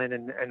Halen,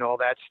 and all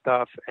that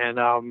stuff.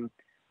 And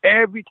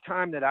every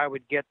time that I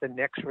would get the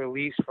next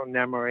release from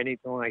them or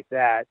anything like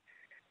that,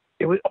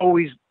 it was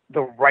always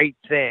the right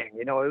thing.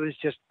 It was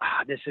just,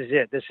 this is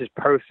it. This is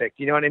perfect.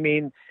 You know what I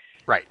mean?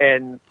 Right.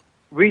 And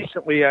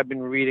recently I've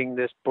been reading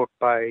this book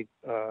by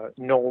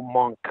Noel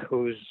Monk,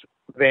 who's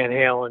Van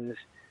Halen's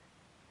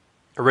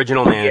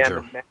original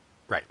manager.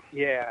 Right.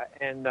 Yeah,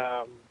 and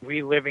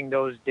reliving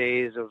those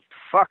days of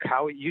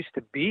how it used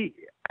to be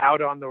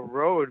out on the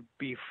road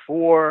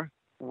before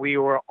we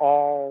were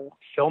all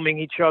filming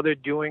each other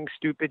doing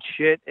stupid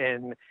shit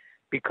and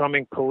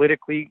becoming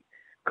politically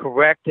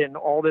correct and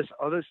all this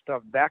other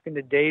stuff. Back in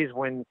the days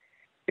when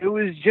it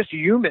was just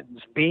humans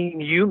being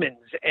humans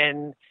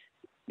and,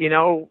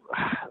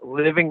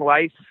 living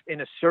life in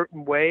a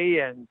certain way,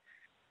 and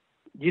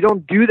you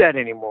don't do that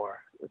anymore.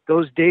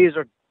 Those days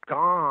are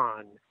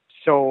gone.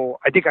 So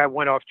I think I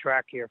went off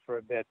track here for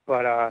a bit,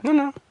 but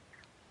No.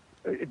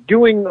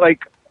 Doing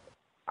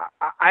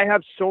I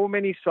have so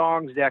many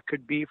songs that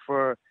could be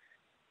for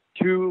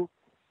two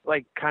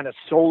kind of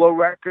solo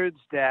records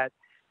that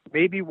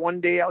maybe one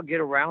day I'll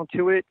get around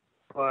to it.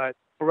 But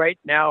right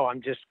now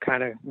I'm just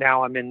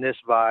now I'm in this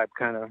vibe,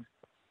 kind of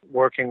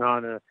working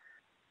on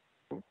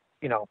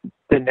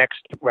the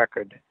next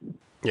record.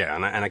 Yeah,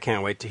 and I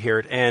can't wait to hear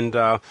it. And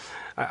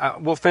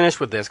we'll finish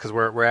with this because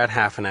we're at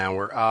half an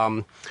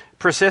hour.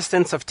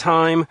 Persistence of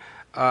Time.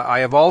 I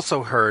have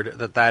also heard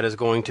that is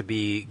going to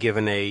be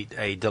given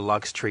a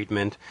deluxe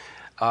treatment.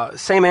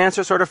 Same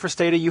answer sort of for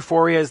State of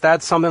Euphoria. Is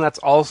that something that's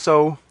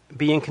also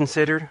being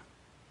considered?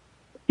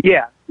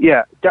 Yeah.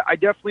 I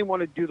definitely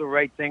want to do the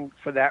right thing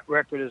for that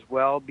record as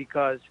well,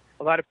 because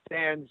a lot of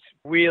fans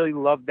really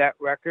love that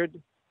record.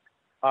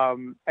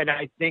 And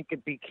I think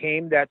it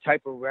became that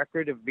type of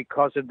record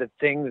because of the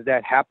things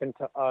that happened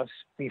to us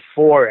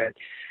before it.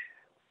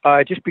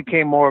 It just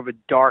became more of a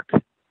dark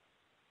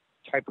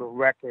type of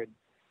record.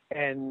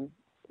 And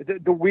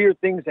the weird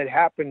things that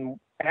happened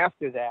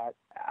after that,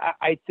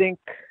 I think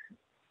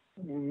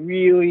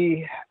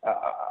really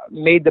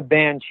made the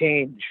band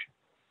change.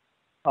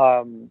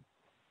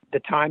 The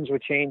times were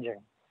changing.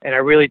 And I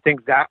really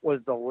think that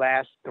was the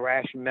last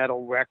thrash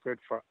metal record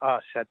for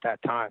us at that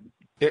time.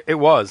 It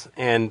was.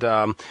 And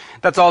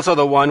that's also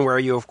the one where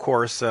you, of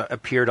course,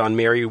 appeared on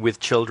Married with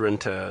Children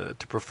to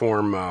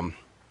perform,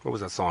 what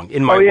was that song?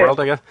 In My World,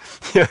 I guess?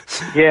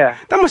 Yeah.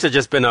 That must have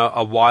just been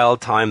a wild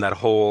time, that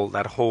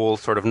whole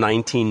sort of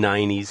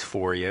 1990s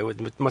for you.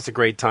 It must have been a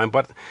great time.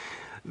 But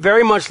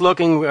very much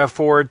looking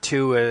forward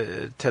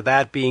to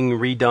that being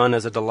redone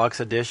as a deluxe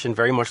edition.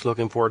 Very much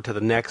looking forward to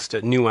the next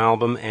new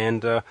album.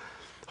 And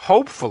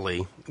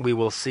hopefully we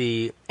will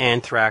see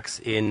Anthrax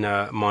in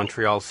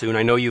Montreal soon.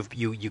 I know you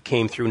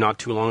came through not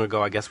too long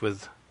ago, I guess,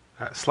 with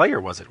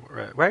Slayer, was it?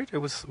 Right? It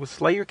was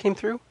Slayer came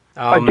through?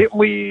 Didn't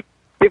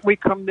we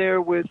come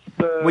there with...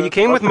 well, you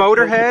came with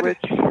Motorhead?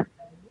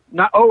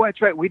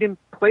 That's right. We didn't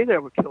play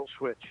there with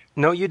Killswitch.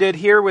 No, you did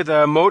here with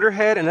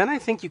Motorhead, and then I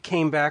think you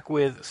came back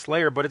with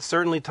Slayer, but it's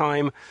certainly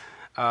time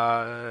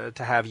to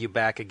have you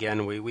back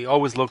again. We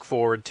always look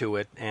forward to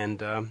it.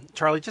 And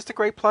Charlie, just a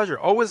great pleasure.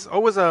 Always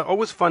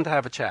fun to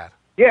have a chat.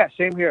 Yeah,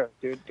 same here,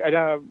 dude.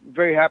 I'm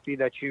very happy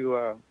that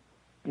you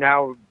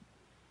now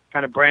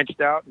kind of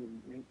branched out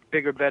and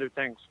bigger, better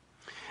things.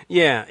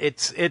 Yeah,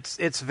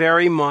 it's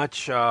very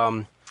much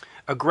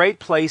a great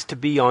place to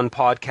be on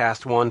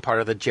Podcast One, part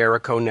of the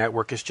Jericho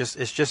Network. It's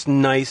just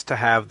nice to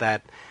have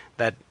that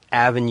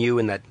avenue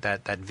and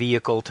that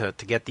vehicle to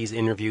get these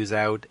interviews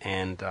out.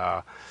 And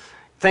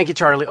thank you,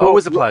 Charlie. Cool.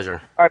 Always a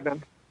pleasure. All right,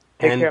 man.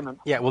 Take care, man.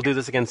 Yeah, we'll do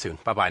this again soon.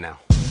 Bye-bye now.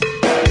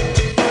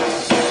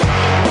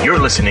 You're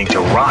listening to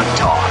Rock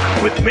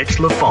Talk with Mitch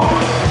LaFon.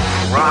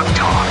 Rock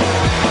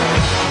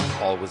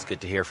Talk. Always good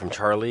to hear from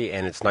Charlie,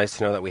 and it's nice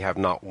to know that we have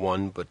not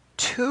one but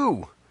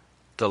two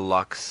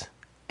deluxe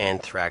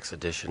Anthrax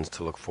editions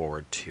to look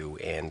forward to.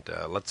 And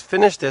let's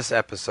finish this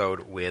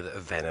episode with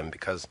Venom,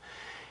 because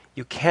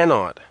you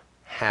cannot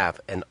have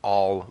an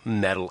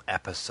all-metal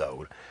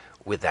episode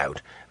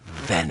without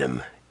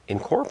Venom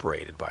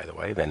Incorporated, by the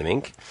way, Venom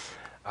Inc.,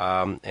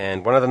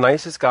 and one of the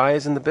nicest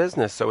guys in the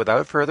business. So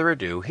without further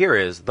ado, here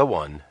is the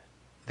one,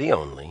 the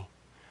only,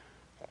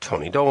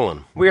 Tony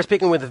Dolan. We are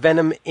speaking with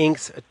Venom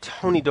Inc.'s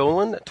Tony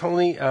Dolan.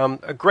 Tony,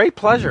 a great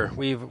pleasure.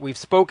 We've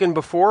spoken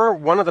before.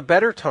 One of the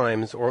better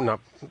times, or not,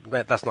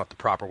 that's not the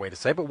proper way to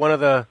say, but one of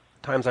the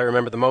times I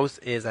remember the most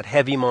is at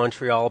Heavy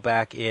Montreal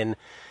back in,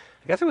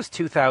 I guess it was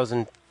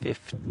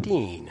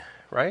 2015,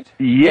 right?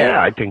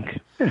 Yeah. I think.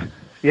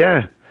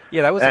 Yeah.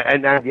 Yeah, that was.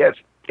 And yes.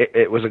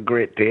 It was a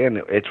great day, and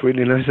it's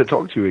really nice to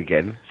talk to you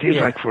again. Seems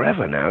like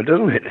forever now,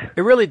 doesn't it?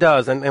 It really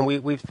does, and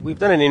we've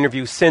done an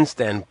interview since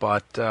then,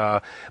 but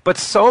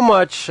so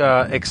much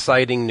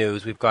exciting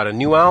news. We've got a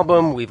new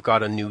album, we've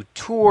got a new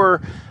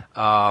tour,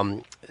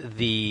 what do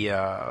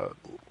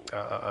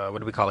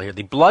we call it here?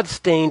 The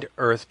Bloodstained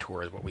Earth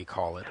Tour is what we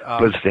call it.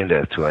 Bloodstained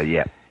Earth Tour,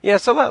 yeah. Yeah,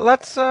 so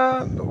let's.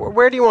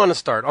 Where do you want to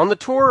start? On the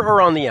tour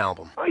or on the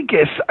album? I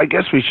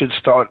guess we should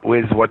start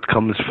with what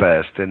comes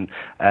first, and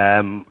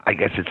I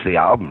guess it's the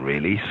album,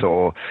 really.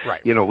 So, right.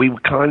 We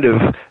kind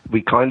of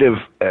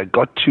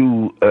got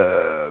to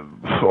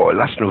for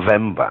last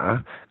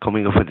November,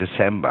 coming up for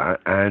December,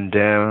 and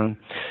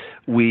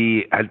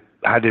we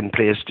had in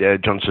place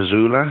John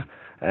Sazula.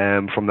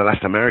 From the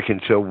Last American.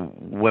 So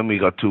when we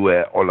got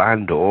to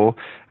Orlando,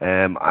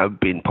 I've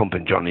been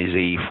pumping Johnny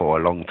Z for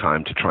a long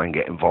time to try and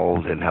get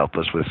involved and help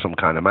us with some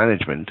kind of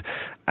management,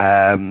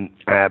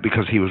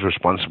 because he was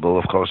responsible,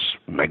 of course,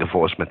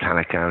 Megaforce,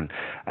 Metallica,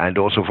 and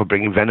also for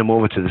bringing Venom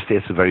over to the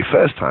States the very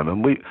first time.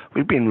 And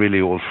we've been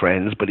really old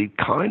friends, but he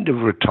kind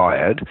of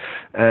retired,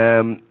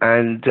 and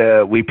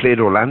we played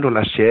Orlando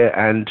last year,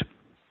 and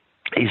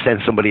he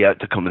sent somebody out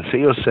to come and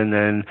see us, and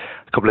then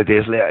a couple of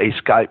days later, he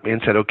Skyped me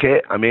and said,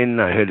 okay, I'm in,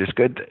 I heard it's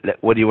good,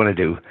 what do you want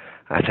to do?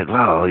 I said,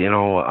 well,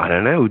 I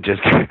don't know,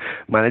 just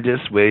manage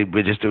us, we're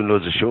just doing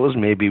loads of shows,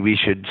 maybe we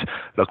should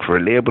look for a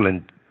label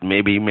and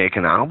maybe make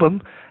an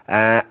album,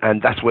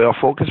 and that's where our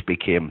focus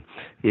became.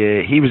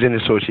 He was in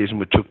association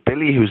with Chuck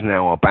Billy, who's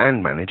now our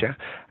band manager,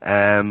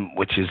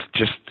 which is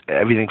just,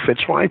 everything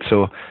fits right,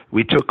 so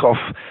we took off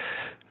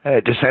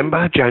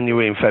December,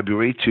 January and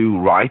February to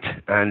write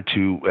and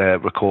to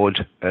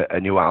record a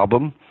new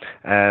album.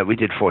 We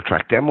did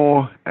 4-track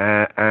demo,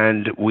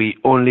 and we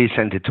only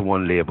sent it to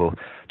one label,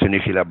 to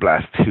Nuclear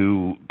Blast,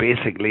 who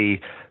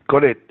basically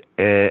got it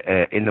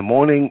in the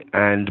morning,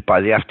 and by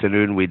the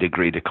afternoon we'd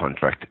agreed a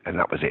contract, and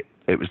that was it.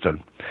 It was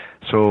done.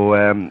 So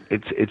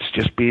it's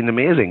just been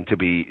amazing to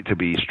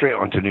be straight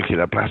onto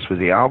Nuclear Blast with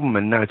the album,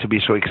 and now to be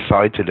so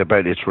excited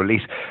about its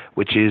release,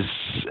 which is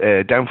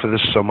down for the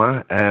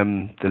summer.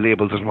 The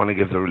label doesn't want to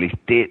give the release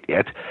date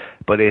yet,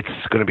 but it's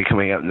going to be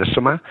coming out in the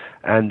summer,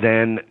 and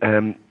then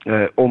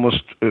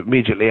almost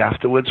immediately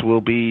afterwards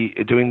we'll be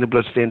doing the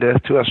Bloodstained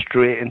Earth tour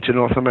straight into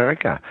North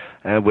America,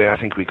 where I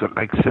think we got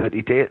like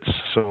 30 dates.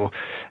 So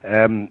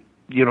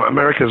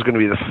America is going to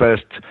be the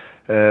first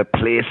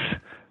place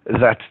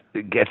that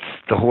gets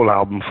the whole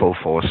album full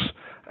force,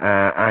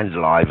 and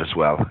live as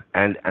well.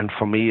 And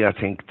for me, I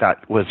think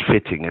that was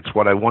fitting. It's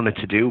what I wanted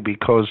to do,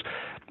 because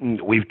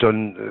we've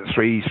done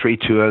three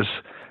tours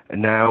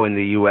now in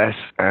the US,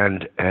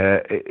 and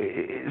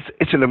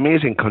it's an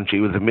amazing country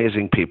with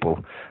amazing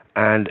people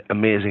and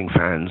amazing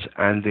fans,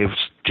 and they've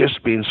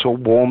just been so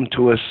warm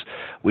to us.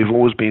 We've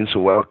always been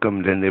so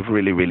welcomed, and they've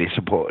really, really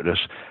supported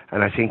us.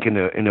 And I think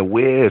in a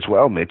way as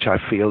well, Mitch, I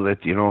feel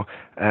that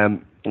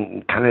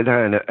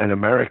Canada and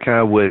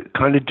America were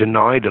kind of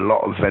denied a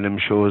lot of Venom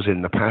shows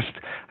in the past,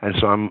 and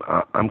so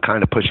I'm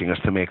kind of pushing us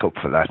to make up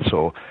for that.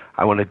 So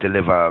I want to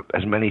deliver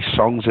as many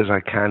songs as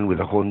I can with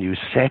a whole new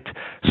set,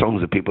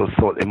 songs that people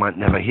thought they might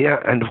never hear,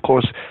 and of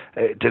course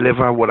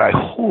deliver what I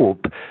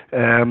hope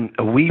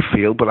we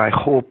feel, but I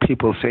hope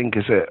people think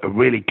is a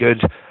really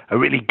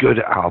good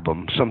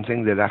album,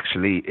 something that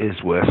actually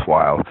is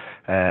worthwhile,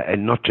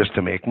 and not just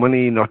to make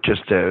money, not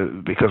just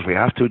because we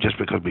have to, just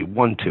because we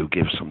want to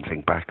give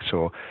something back.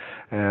 So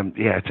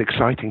it's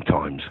exciting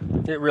times.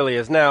 It really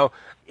is. Now,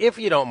 if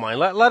you don't mind,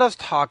 let us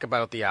talk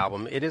about the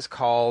album. It is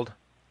called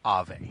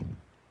Ave.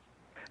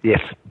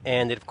 Yes.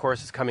 And it, of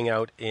course, is coming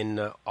out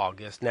in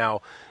August.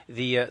 Now,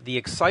 the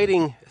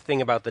exciting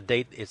thing about the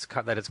date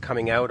that it's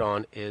coming out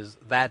on is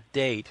that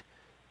date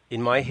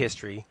in my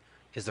history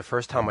is the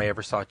first time I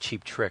ever saw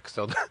Cheap Trick.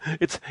 So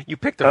you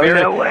picked a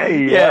no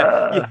way.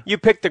 You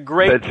picked a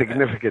great,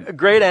 significant,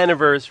 great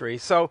anniversary.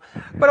 So,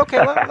 but okay,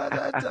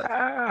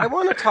 I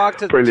want to talk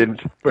to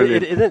brilliant.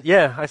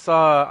 Yeah, I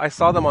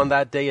saw them on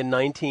that day in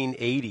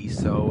 1980.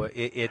 So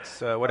it's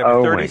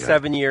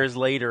 37 years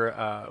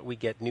later we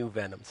get new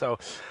Venom. So,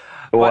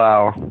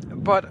 wow.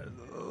 But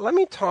let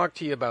me talk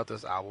to you about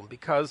this album,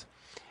 because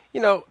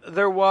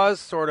there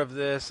was sort of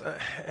this,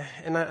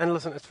 and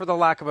listen, it's for the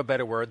lack of a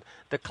better word,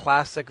 the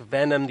classic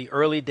Venom, the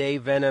early day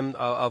Venom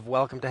of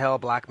Welcome to Hell,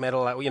 black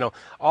metal,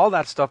 all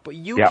that stuff. But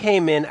you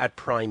came in at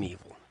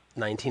Primeval,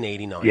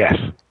 1989. Yes.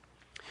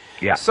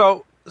 Yeah.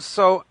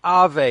 So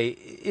Ave,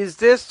 is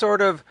this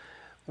sort of,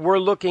 we're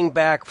looking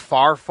back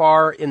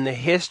far in the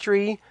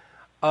history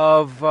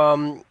of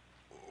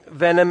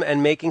Venom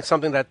and making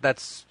something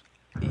that's,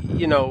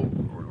 you know,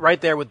 right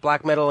there with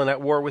black metal and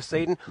at war with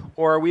Satan?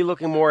 Or are we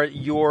looking more at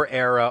your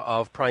era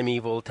of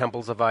Primeval,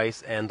 Temples of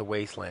Ice, and the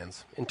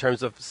Wastelands in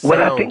terms of sound?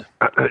 Well, I think,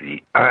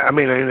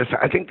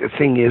 I think the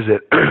thing is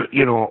that,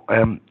 you know,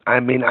 I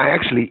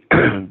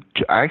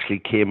actually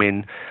came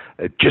in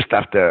just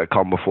after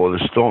Calm Before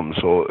the Storm,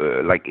 so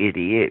like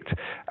 88,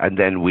 and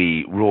then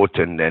we wrote,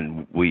 and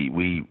then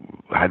we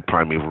had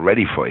Primeval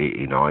ready for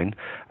 89,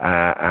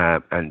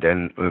 and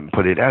then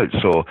put it out.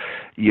 So,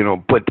 you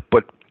know, but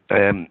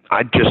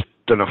I'd just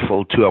done a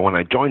full tour when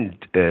I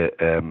joined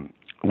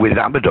with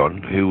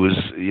Abaddon, who was,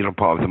 you know,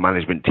 part of the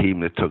management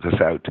team that took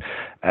us out,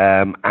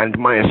 and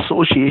my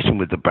association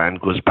with the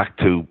band goes back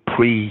to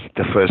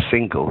the first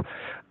single,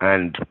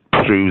 and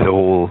through the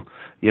whole,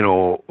 you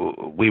know,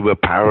 we were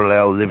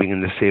parallel, living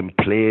in the same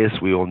place.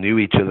 We all knew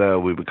each other.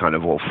 We were kind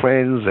of all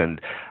friends, and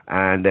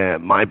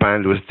my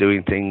band was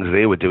doing things.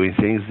 They were doing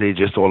things. They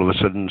just all of a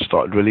sudden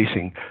started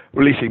releasing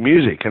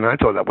music, and I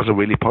thought that was a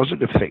really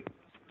positive thing.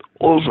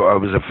 Also, I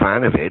was a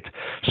fan of it,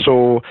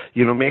 so,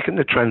 you know, making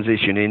the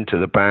transition into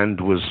the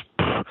band was,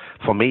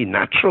 for me,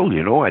 natural.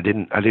 You know, I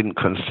didn't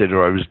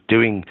consider I was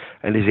doing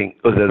anything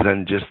other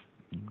than just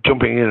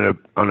jumping in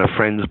on a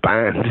friend's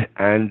band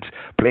and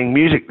playing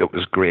music that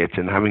was great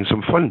and having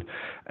some fun.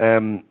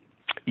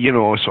 You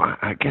know, so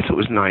I guess it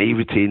was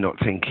naivety, not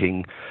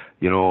thinking,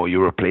 you know,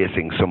 you're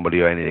replacing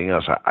somebody or anything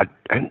else.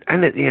 And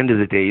at the end of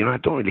the day, you know, I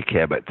don't really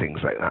care about things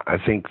like that. I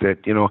think that,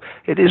 you know,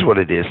 it is what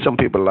it is. Some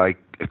people like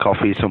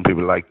coffee, some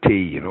people like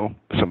tea, you know.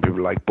 Some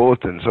people like both,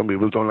 and some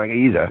people don't like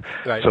either.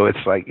 Right. So it's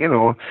like, you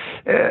know,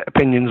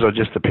 opinions are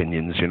just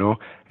opinions, you know.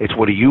 It's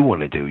what do you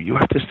want to do? You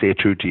have to stay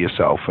true to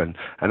yourself, and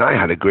I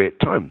had a great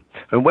time.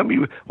 And when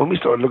we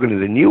started looking at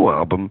the new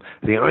album,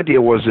 the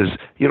idea was,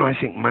 you know, I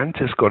think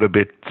Mantis got a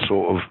bit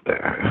sort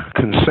of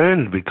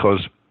concerned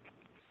because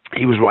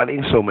he was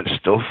writing so much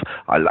stuff.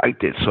 I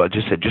liked it, so I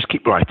just said, just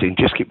keep writing,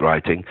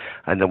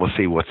 and then we'll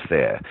see what's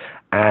there.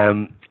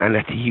 And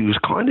he was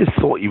kind of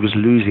thought he was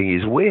losing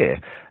his way,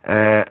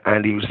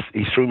 and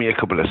he threw me a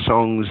couple of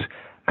songs,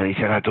 and he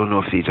said, I don't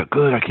know if these are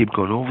good. I keep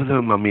going over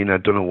them. I mean, I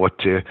don't know what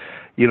to,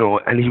 you know.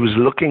 And he was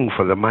looking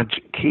for the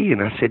magic key,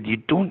 and I said, you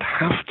don't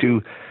have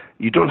to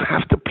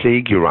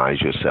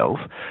plagiarize yourself.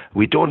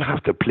 We don't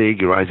have to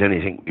plagiarize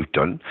anything we've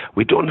done.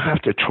 We don't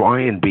have to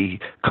try and be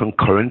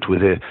concurrent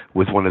with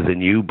one of the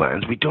new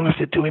bands. We don't have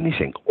to do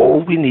anything.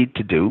 All we need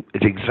to do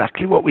is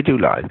exactly what we do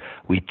live.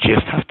 We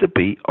just have to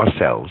be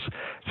ourselves.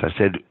 So I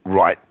said,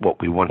 write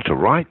what we want to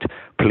write,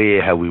 play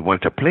how we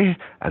want to play,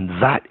 and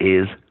that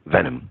is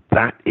Venom.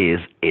 That is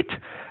it.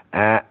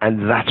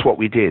 And that's what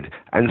we did.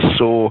 And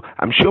so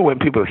I'm sure when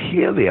people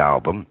hear the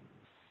album,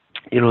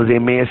 you know, they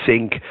may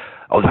think,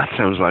 oh, that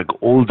sounds like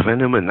old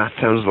Venom, and that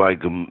sounds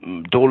like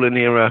Dolan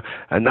era,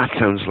 and that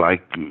sounds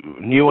like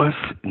newer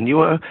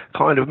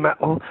kind of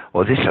metal,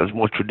 or this sounds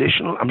more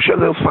traditional. I'm sure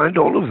they'll find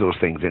all of those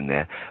things in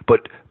there.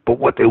 But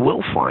what they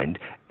will find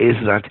is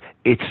that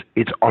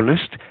it's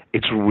honest,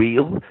 it's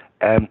real,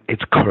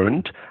 it's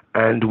current,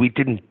 and we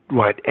didn't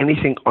write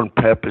anything on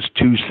purpose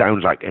to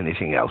sound like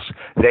anything else.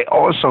 There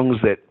are songs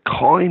that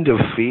kind of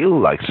feel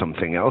like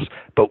something else,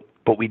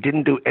 but we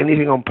didn't do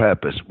anything on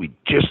purpose. We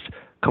just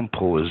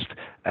composed,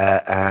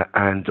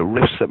 and the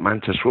riffs that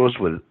Mantis wrote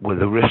were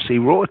the riffs he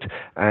wrote,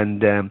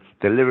 and the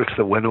lyrics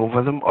that went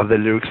over them are the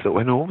lyrics that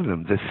went over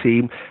them. The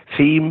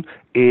theme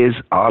is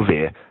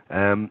Ave,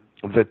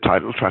 the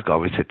title track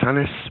of it,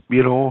 Satanis.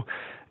 You know,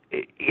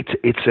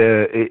 it's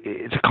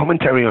a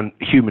commentary on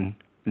human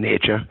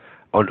nature,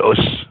 on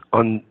us,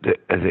 on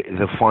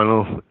the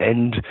final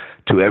end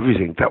to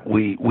everything, that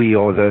we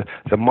are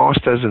the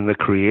masters and the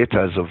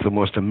creators of the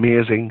most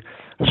amazing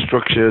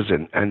structures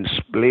and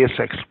space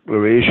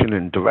exploration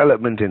and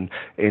development in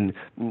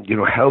you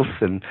know, health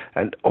and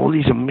all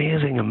these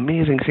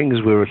amazing things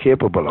we're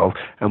capable of,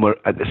 and we're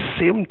at the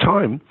same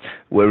time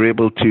we're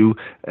able to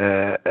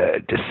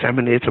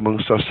disseminate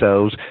amongst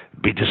ourselves,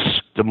 be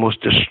the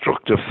most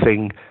destructive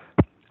thing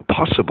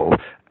possible,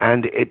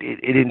 and it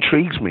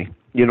intrigues me,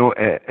 you know.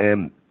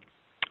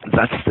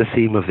 That's the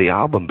theme of the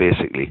album,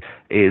 basically,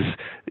 is,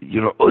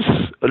 you know, us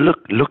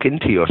look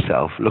into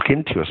yourself,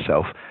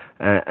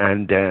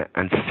 and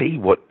see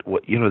what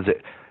you know.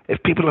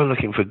 If people are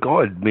looking for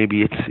God,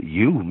 maybe it's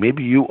you.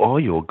 Maybe you are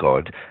your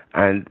God,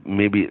 and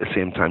maybe at the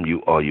same time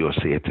you are your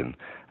Satan.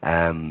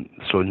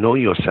 So know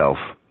yourself,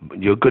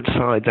 your good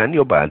side and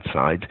your bad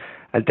side,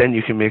 and then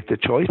you can make the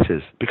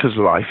choices, because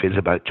life is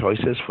about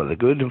choices for the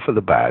good and for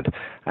the bad.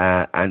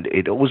 And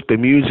it always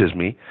bemuses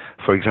me.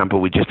 For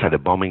example, we just had a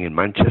bombing in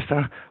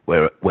Manchester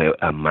where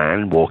a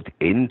man walked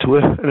into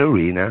an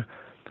arena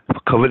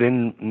covered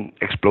in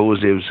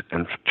explosives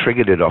and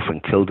triggered it off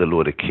and killed a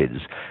load of kids.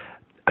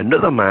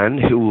 Another man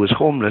who was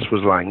homeless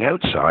was lying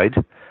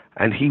outside,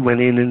 and he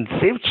went in and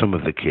saved some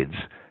of the kids.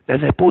 Now,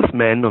 they're both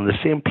men on the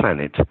same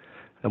planet,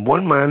 and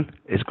one man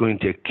is going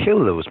to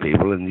kill those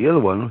people, and the other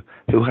one,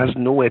 who has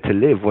nowhere to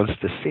live, wants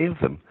to save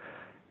them.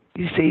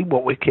 You see,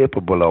 what we're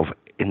capable of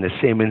in the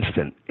same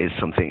instant is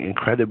something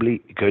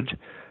incredibly good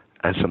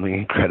and something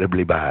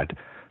incredibly bad.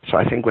 So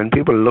I think when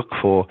people look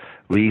for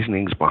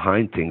reasonings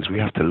behind things, we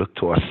have to look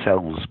to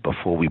ourselves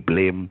before we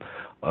blame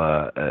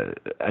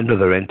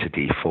another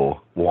entity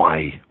for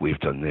why we've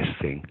done this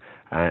thing.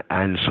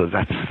 And so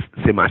that's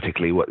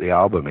thematically what the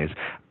album is.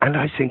 And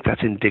I think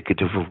that's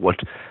indicative of what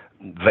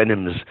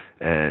Venom's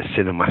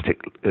cinematic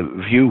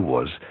view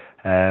was.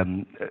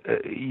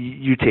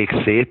 You take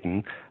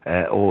Satan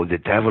or the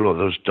devil or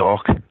those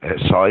dark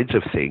sides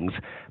of things,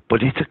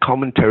 but it's a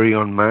commentary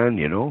on man,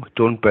 you know.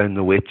 Don't burn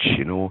the witch,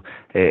 you know,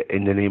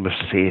 in the name of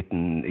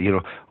Satan, you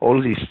know.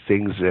 All these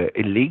things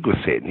in league with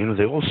Satan, you know,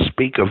 they all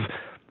speak of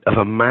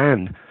a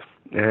man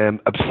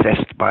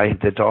obsessed by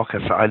the darker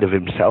side of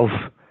himself,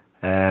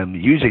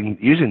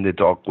 using the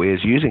dark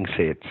ways, using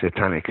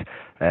satanic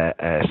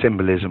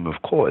symbolism,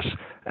 of course.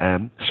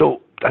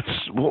 So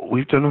that's what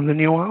we've done on the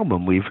new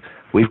album.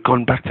 We've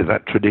gone back to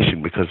that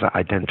tradition because that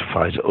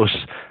identifies us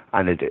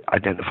and it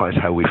identifies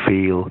how we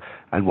feel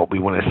and what we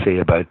want to say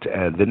about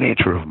the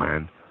nature of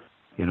man,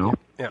 you know?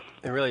 Yeah,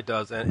 it really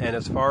does. And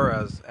as far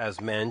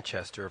as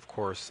Manchester, of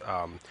course,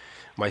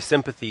 my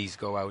sympathies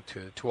go out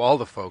to all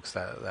the folks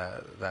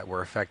that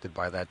were affected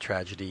by that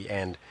tragedy.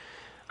 And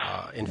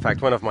in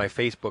fact, one of my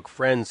Facebook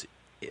friends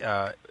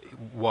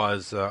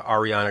was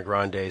Ariana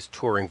Grande's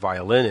touring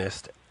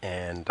violinist.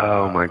 And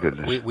oh my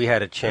goodness, we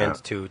had a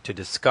chance to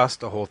discuss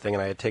the whole thing,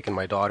 and I had taken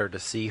my daughter to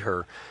see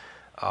her.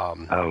 Oh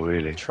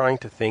really? Trying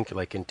to think,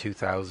 like in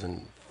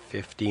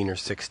 2015 or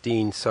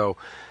 16. So,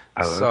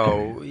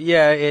 okay.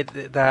 Yeah,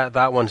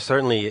 that one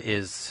certainly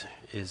is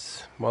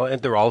well,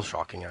 and they're all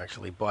shocking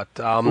actually, but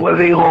well,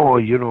 they are,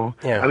 you know.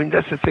 Yeah. I mean,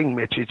 that's the thing,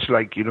 Mitch. It's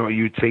like, you know,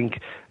 you think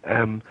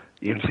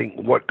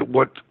what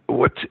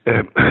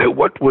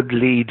would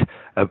lead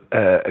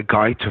a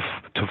guy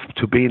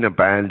to be in a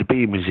band,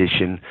 be a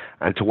musician,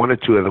 and to want to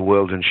tour the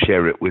world and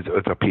share it with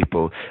other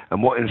people,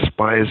 and what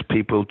inspires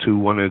people to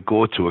want to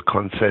go to a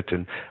concert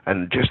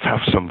and just have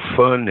some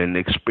fun and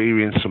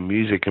experience some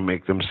music and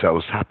make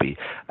themselves happy.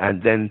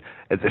 And then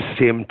at the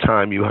same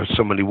time, you have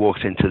somebody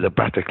walks into the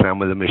Bataclan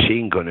with a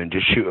machine gun and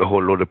just shoot a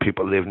whole load of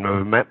people they've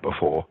never met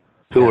before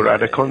who are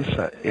at a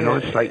concert. You know,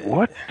 it's like,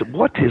 what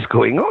is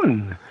going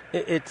on?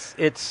 It's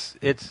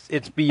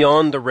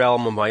beyond the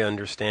realm of my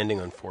understanding,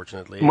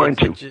 unfortunately. Mine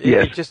too.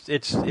 Yes.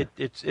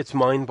 It's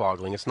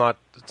mind-boggling. It's not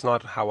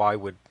how I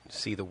would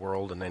see the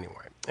world in any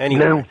way.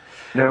 Anyway,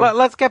 no.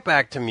 Let's get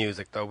back to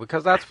music though,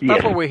 because that's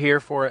what we're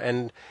here for.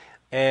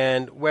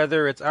 And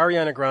whether it's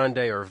Ariana Grande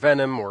or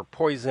Venom or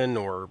Poison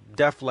or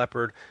Def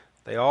Leppard,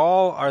 they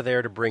all are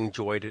there to bring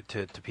joy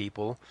to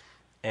people.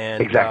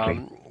 And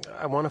exactly.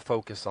 I want to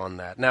focus on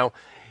that. Now,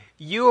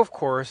 you, of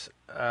course,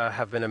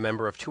 have been a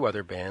member of two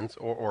other bands,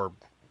 or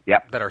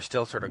that are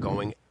still sort of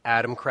going.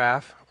 Atom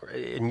Craft,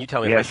 and you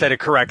tell me if I said it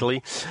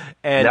correctly.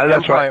 And no,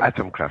 that's right,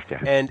 Atom Craft,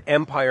 yeah. And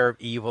Empire of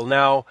Evil.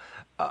 Now,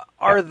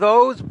 are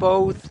those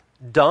both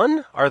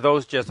done? Are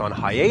those just on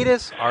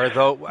hiatus?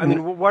 I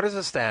mean, what is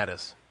the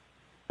status?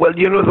 Well,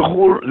 you know,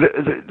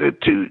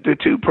 the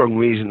two-pronged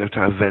reason of to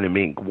have Venom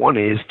Inc. One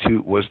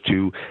was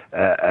to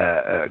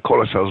call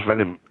ourselves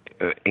Venom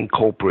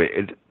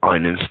Incorporated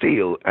Iron and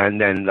Steel, and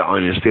then the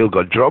Iron and Steel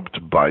got dropped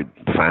by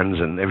fans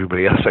and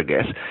everybody else, I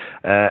guess.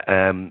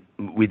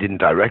 We didn't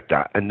direct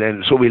that, and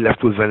then so we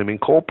left with Venom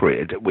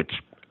Incorporated,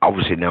 which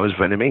obviously now is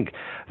Venom Inc.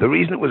 The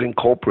reason it was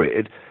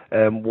incorporated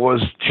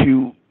was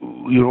to,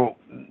 you know,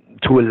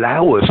 to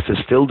allow us to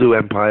still do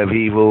Empire of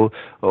Evil,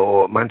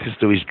 or Mantis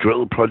do his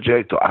drill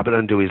project, or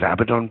Abaddon do his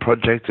Abaddon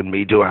project, and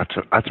me do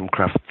Atom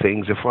Craft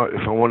things if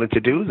I wanted to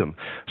do them.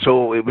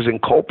 So it was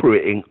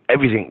incorporating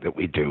everything that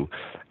we do.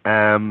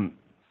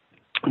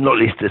 Not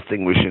least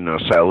distinguishing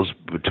ourselves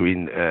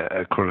between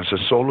Kronos'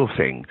 solo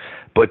thing,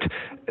 but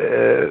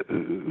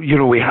you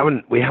know, we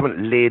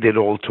haven't laid it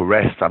all to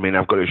rest. I mean,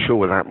 I've got a show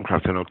with Atom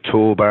Craft in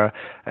October.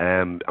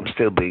 I'm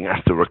still being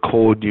asked to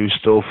record new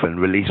stuff and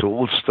release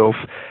old stuff.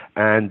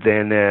 And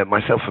then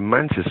myself and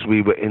Mantis,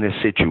 we were in a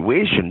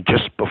situation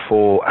just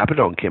before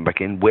Abaddon came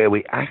back in, where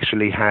we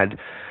actually had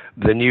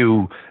the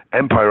new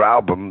Empire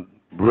album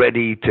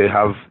ready to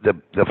have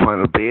the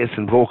final bass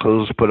and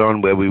vocals put on,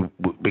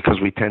 because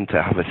we tend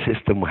to have a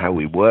system how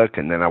we work,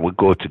 and then I would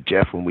go to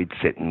Jeff and we'd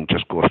sit and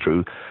just go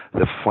through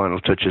the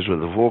final touches with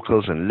the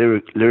vocals and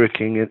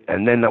lyricking it,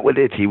 and then that was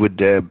it. He would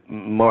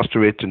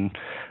master it and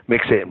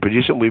mix it and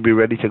produce it, and we'd be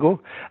ready to go.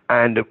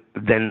 And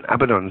then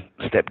Abaddon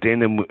stepped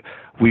in and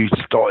we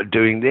started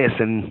doing this,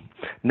 and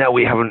now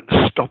we haven't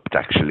stopped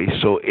actually.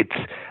 So it's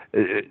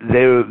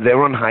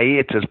they're on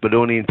hiatus, but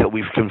only until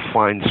we can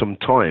find some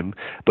time.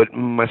 But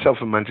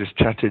myself and Mantis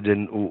chatted,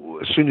 and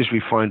as soon as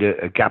we find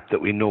a gap that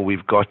we know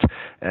we've got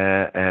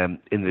in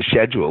the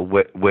schedule,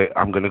 where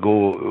I'm going to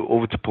go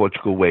over to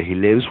Portugal, where he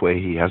lives, where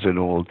he has his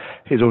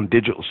own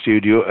digital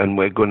studio, and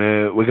we're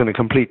gonna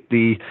complete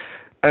the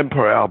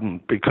Empire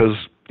album,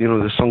 because you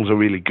know the songs are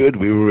really good.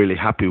 We were really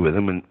happy with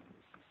them, and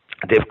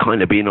they've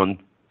kind of been on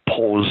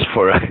pause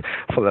for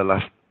the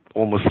last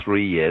almost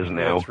 3 years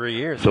now. 3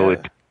 years. So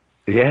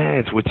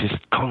which has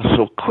gone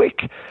so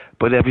quick,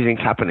 but everything's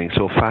happening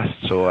so fast.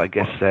 So I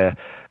guess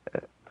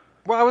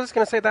Well, I was just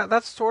going to say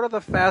that's sort of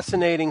the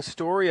fascinating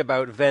story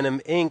about Venom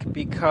Inc.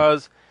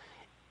 because,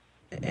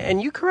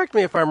 and you correct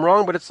me if I'm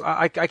wrong, but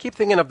I keep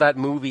thinking of that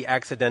movie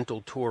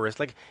Accidental Tourist.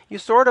 Like, you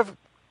sort of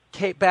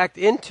backed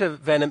into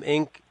Venom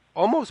Inc.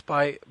 almost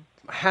by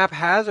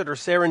haphazard or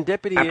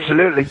serendipity.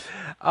 Absolutely.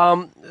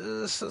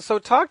 So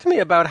talk to me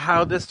about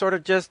how this sort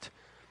of just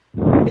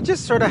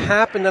sort of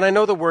happened, and I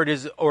know the word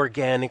is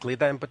organically,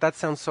 but that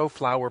sounds so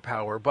flower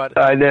power. But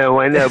I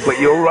know, but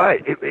you're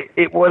right.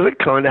 It was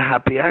a kind of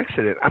happy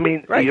accident. I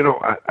mean, right.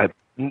 I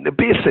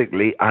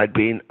basically I'd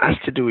been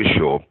asked to do a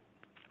show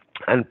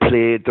and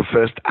played the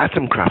first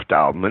Atomkraft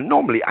album. And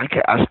normally I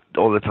get asked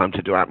all the time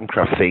to do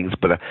Atomkraft things,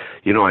 but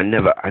I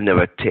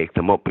never take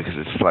them up because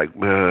it's like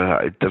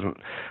it doesn't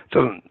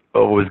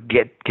always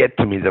get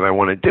to me that I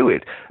want to do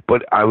it.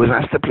 But I was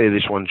asked to play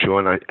this one show,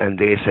 and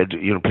they said,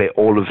 play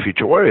all of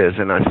Future Warriors,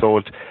 and I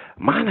thought,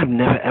 man, I've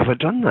never ever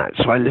done that.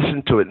 So I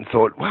listened to it and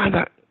thought, wow,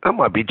 that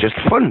might be just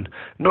fun,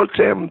 not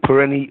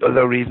for any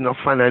other reason, not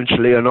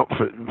financially or not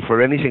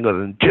for anything other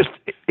than just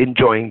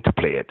enjoying to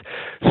play it.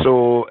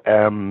 So,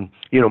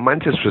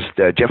 Mantis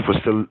Jeff was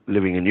still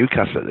living in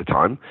Newcastle at the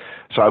time,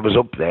 so I was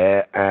up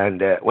there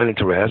and went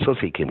into rehearsals.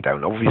 He came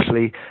down,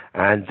 obviously,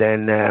 and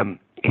then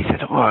he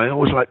said, oh, I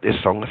always like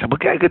this song. I said, well,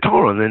 get a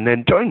guitar on and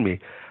then join me.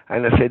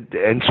 And I said,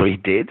 and so he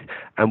did.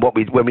 And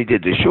when we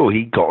did the show,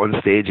 he got on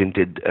stage and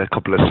did a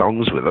couple of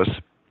songs with us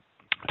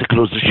to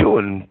close the show,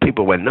 and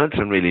people went nuts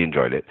and really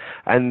enjoyed it.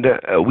 And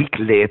a week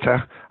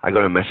later, I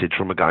got a message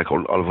from a guy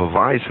called Oliver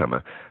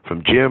Weishammer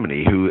from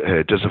Germany who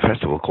does a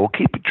festival called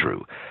Keep It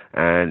True.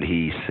 And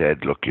he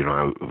said, look, it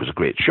was a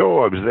great show.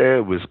 I was there.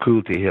 It was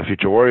cool to hear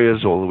Future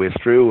Warriors all the way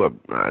through.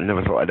 I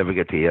never thought I'd ever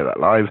get to hear that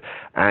live.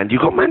 And you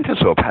got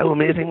Mantis up. How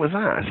amazing was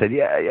that? I said,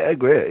 yeah,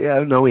 great.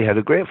 Yeah, no, we had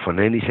a great fun.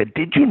 And he said,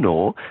 did you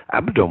know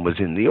Abaddon was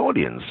in the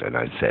audience? And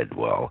I said,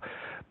 well,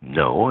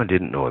 no, I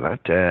didn't know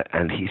that.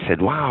 And he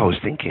said, wow, I was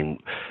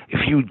thinking,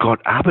 if you'd got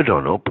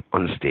Abaddon up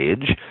on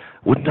stage,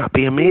 wouldn't that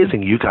be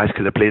amazing? You guys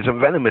could have played some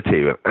Venom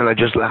material. And I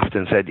just laughed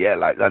and said, yeah,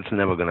 that's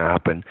never going to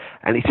happen.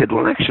 And he said,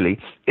 well, actually,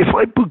 if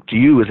I booked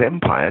you as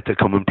Empire to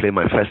come and play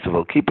my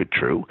festival, Keep It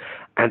True,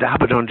 and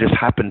Abaddon just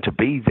happened to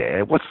be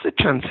there, what's the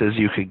chances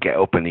you could get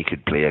up and he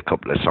could play a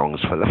couple of songs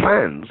for the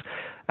fans?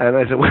 And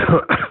I said,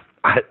 well,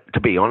 to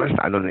be honest,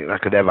 I don't think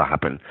that could ever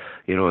happen.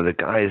 The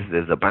guys,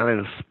 there's a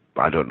balance,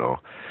 I don't know.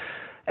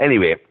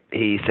 Anyway,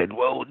 he said,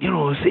 well,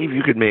 see if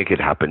you could make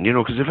it happen,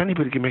 because if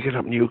anybody can make it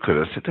happen, you could.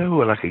 I said, oh,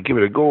 well, I could give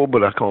it a go,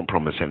 but I can't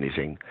promise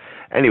anything.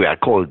 Anyway, I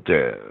called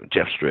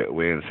Jeff straight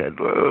away and said,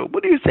 well,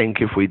 what do you think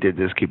if we did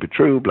this, Keep It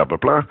True, blah, blah,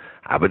 blah,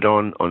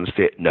 Abaddon on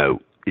stage?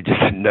 No. He just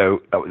said no,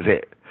 that was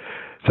it.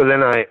 So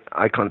then I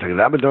contacted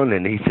Abaddon,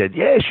 and he said,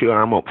 yeah, sure,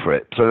 I'm up for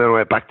it. So then I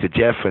went back to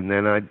Jeff, and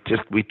then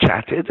we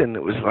chatted, and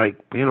it was like,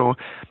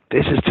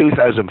 this is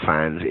 2,000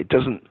 fans. It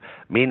doesn't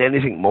mean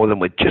anything more than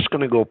we're just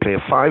going to go play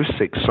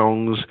 5-6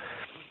 songs,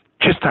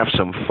 just have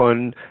some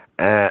fun.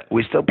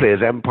 We still play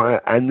as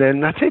Empire, and then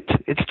that's it.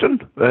 It's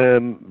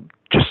done.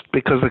 Just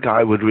because the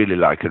guy would really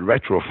like a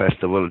retro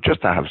festival,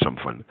 just to have some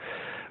fun.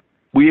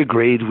 We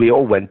agreed. We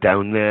all went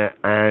down there,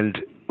 and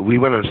we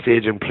went on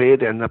stage and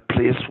played, and the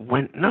place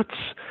went nuts.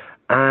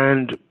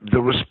 And the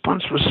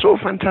response was so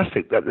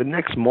fantastic that the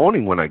next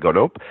morning when I got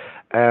up,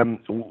 my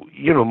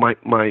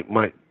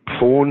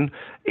phone,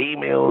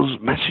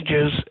 emails,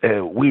 messages,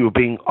 we were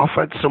being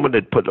offered. Someone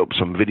had put up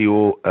some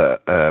video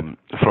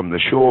from the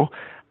show,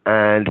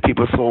 and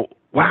people thought,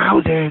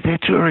 wow, they're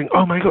touring.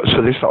 Oh, my God.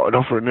 So they started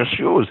offering us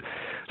shows.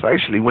 So I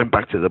actually went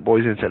back to the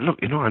boys and said, look,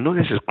 I know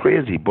this is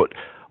crazy, but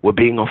we're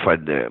being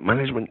offered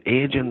management,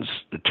 agents,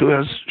 the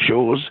tours,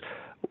 shows.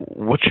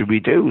 What should we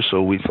do?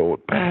 So we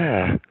thought,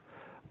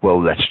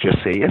 well, let's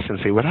just say yes and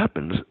see what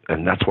happens.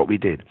 And that's what we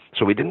did.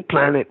 So we didn't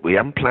plan it. We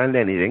haven't planned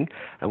anything.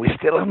 And we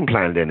still haven't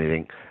planned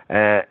anything.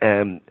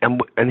 And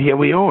here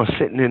we are, I'm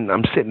sitting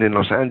in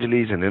Los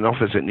Angeles in an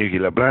office at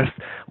Nuclear Blast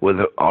with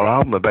our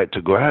album about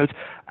to go out.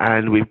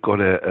 And we've got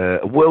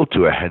a world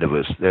tour ahead of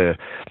us.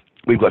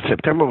 We've got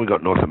September, we've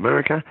got North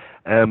America.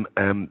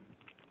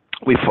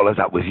 We followed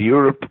that with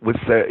Europe with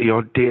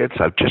dates.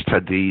 I've just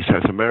had the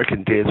South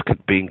American dates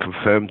being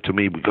confirmed to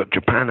me. We've got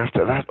Japan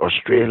after that,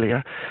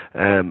 Australia.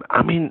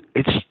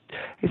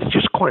 It's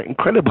just quite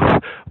incredible.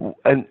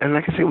 And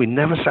like I say, we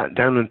never sat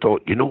down and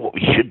thought, what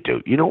we should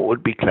do? What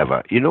would be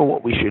clever?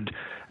 What we should...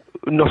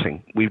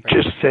 Nothing. We've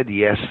just said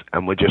yes,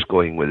 and we're just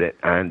going with it.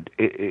 And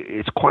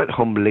it's quite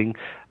humbling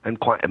and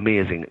quite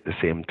amazing at the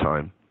same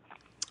time.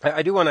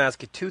 I do want to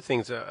ask you two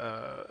things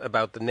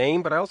about the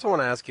name, but I also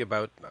want to ask you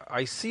about,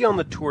 I see on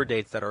the tour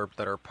dates that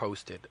are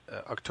posted,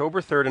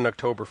 October 3rd and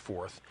October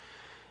 4th,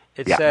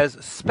 it says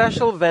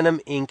Special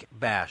Venom Inc.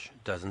 Bash.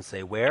 Doesn't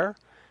say where,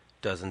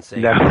 doesn't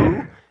say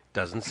who,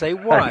 doesn't say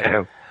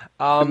why.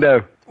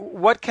 No.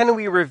 What can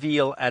we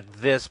reveal at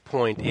this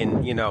point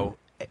in,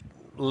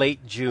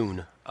 late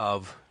June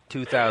of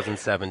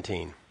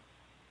 2017?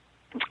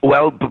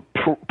 Well,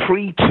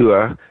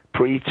 pre-tour,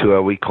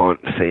 we can't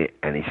say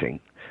anything.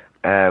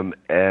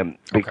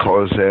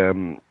 Because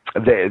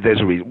there's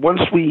a reason.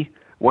 Once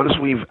once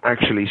we've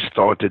actually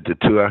started the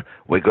tour,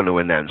 we're going to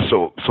announce.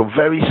 So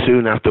very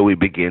soon after we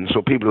begin,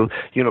 so people,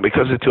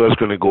 because the tour is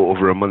going to go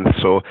over a month,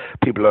 so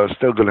people are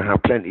still going to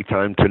have plenty of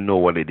time to know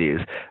what it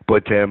is.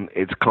 But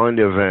it's kind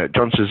of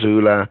John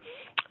Zazula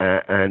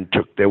and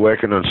Chuck, they're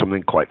working on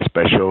something quite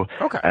special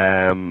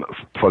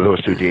for those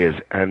 2 days.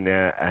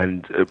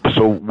 And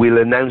so we'll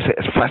announce it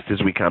as fast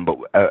as we can, but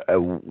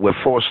we're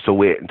forced to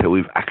wait until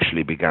we've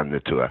actually begun the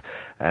tour.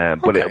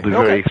 But it'll be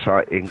very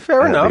exciting.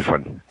 Fair enough.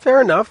 Fun.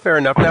 Fair enough.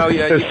 Now,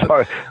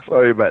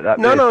 sorry about that.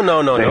 No.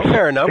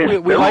 Fair enough.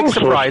 We like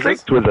surprises. So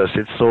strict with us.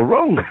 It's so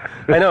wrong.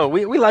 I know.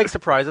 We like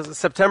surprises.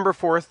 September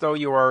 4th, though,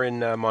 you are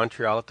in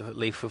Montreal at the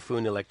Les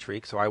Foufounes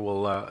Electrique, so I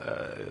will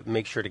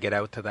make sure to get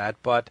out to that.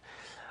 But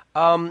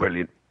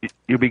well,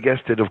 you'll be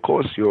guested, of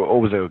course. You're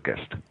always our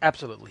guest.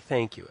 Absolutely,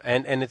 thank you.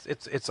 And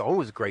it's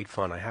always great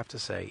fun, I have to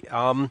say.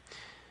 That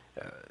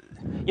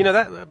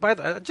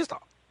just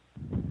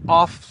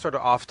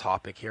off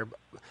topic here.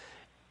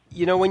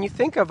 When you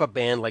think of a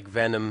band like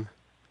Venom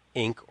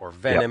Inc. or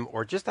Venom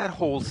or just that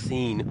whole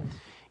scene,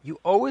 you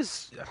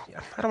always,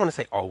 I don't want to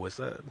say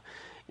always,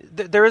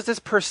 there is this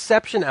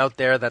perception out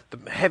there that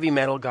the heavy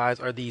metal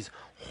guys are these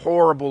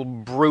horrible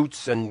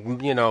brutes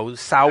and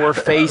sour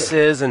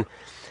faces and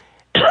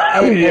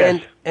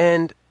the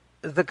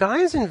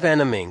guys in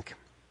Venom Inc.,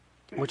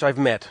 which I've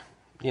met,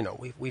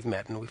 we've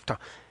met and we've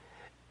talked.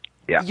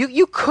 Yeah.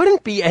 You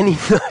couldn't be any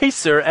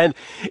nicer, and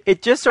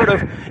it just sort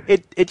of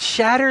it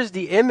shatters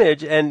the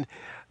image.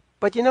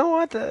 But you know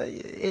what?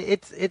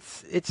 It's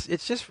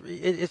just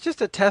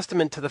a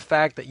testament to the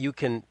fact that you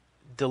can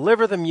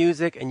deliver the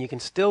music and you can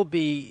still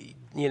be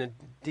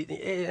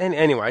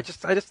Anyway, I just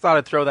thought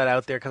I'd throw that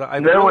out there because I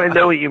know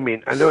what you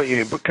mean.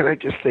 But can I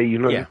just say,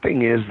 the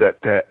thing is that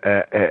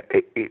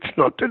it's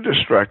not to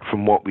distract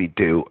from what we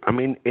do. I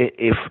mean,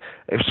 if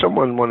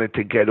someone wanted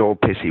to get all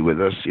pissy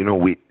with us,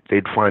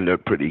 they'd find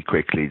out pretty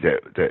quickly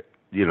that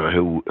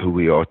who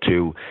we are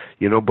too.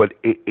 But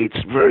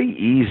it's very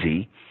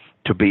easy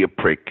to be a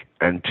prick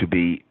and to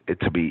be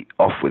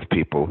off with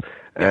people.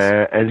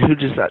 Yes. And who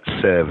does that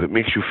serve? It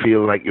makes you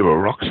feel like you're a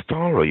rock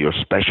star or you're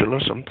special or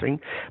something.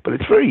 But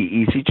it's very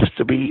easy just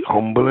to be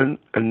humble and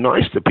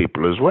nice to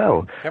people as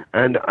well. Yep.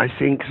 And I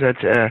think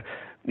that,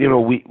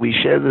 we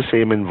share the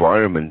same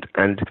environment.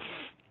 And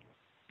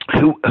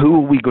who are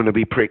we going to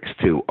be pricks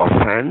to? Our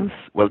fans?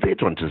 Well, they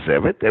don't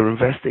deserve it. They're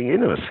investing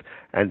in us.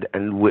 And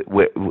we're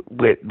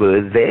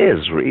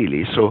theirs,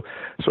 really. So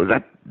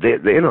that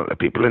they're not the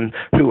people. And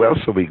who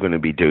else are we going to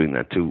be doing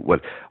that to? Well,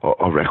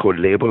 a record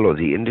label or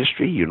the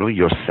industry?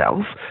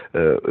 Yourself?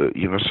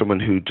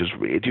 Someone who does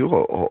radio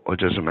or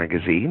does a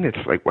magazine?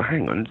 It's like, well,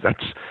 hang on.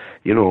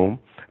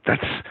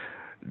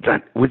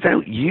 That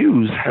without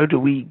yous, how do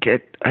we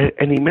get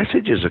any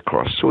messages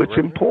across? So it's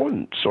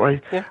important. So I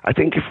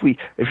think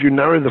if you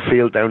narrow the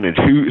field down and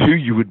who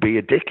you would be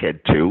a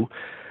dickhead to,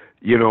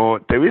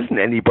 there isn't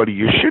anybody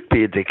you should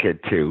be a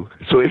dickhead to.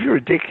 So if you're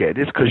a dickhead,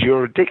 it's because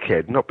you're a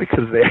dickhead, not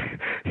because they're,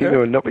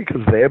 not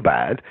because they're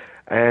bad.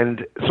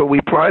 And so we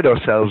pride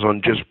ourselves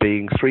on just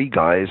being three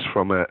guys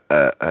from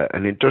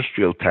an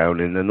industrial town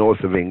in the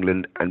north of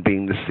England and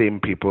being the same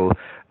people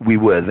we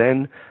were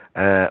then.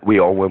 We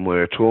are when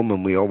we're at home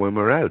and we are when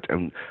we're out.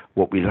 And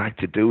what we like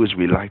to do is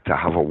we like to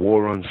have a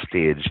war on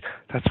stage.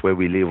 That's where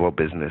we leave our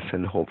business,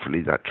 and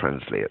hopefully that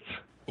translates.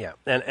 Yeah,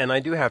 and I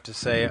do have to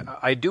say,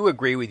 I do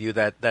agree with you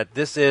that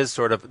this is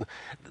sort of,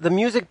 the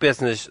music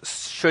business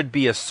should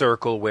be a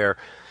circle where,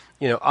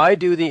 I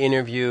do the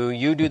interview,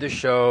 you do the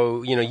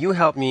show, you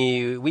help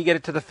me, we get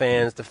it to the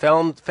fans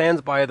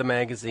buy the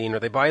magazine or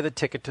they buy the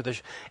ticket to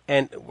the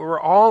and we're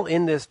all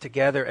in this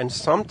together, and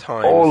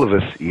sometimes... All of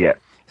us, yeah.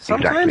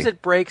 Sometimes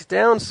it breaks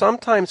down.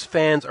 Sometimes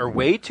fans are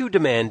way too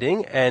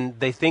demanding, and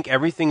they think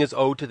everything is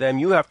owed to them.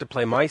 You have to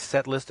play my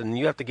set list, and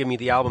you have to give me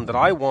the album that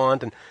I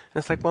want. And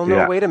it's like, well,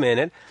 no, wait a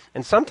minute.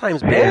 And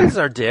sometimes bands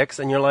are dicks,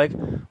 and you're like,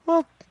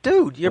 well,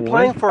 dude, you're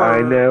playing for,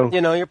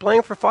 you're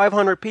playing for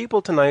 500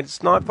 people tonight.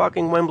 It's not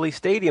fucking Wembley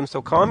Stadium,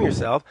 so calm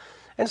yourself.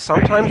 And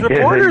sometimes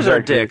reporters are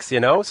dicks,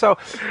 So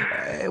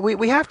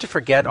we have to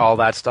forget all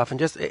that stuff and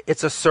just,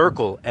 it's a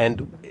circle,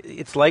 and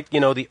it's like,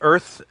 the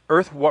earth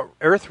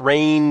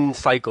rain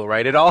cycle,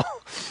 right? It all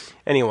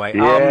anyway.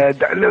 Yeah,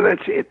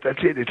 that's it.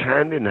 It's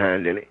hand in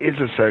hand, and it is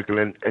a circle,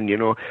 and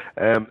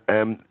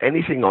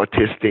anything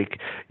artistic,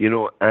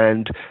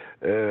 and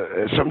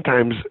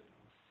sometimes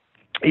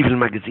even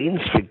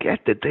magazines forget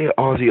that they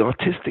are the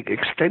artistic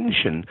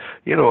extension.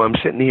 I'm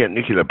sitting here at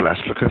Nuclear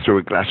Blast looking through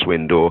a glass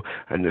window,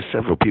 and there's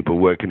several people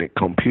working at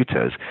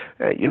computers.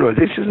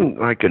 This isn't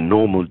like a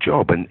normal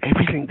job, and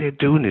everything they're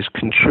doing is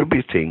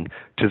contributing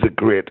to the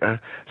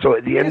greater. So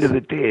at the end of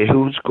the day,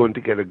 who's going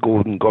to get a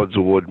Golden Gods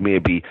Award?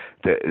 Maybe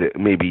Dave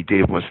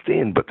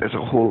Mustaine, but there's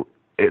a whole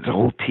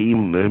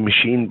team, a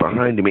machine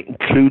behind him,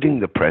 including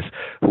the press,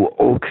 who are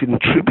all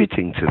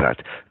contributing to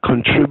that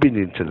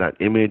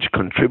image,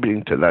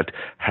 contributing to that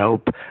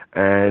help,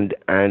 and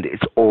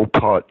it's all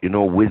part,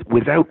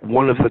 without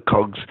one of the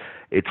cogs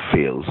it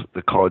fails.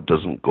 The car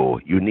doesn't go.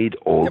 You need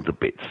all the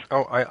bits.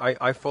 Oh,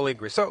 I fully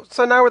agree. So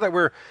now that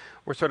we're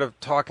sort of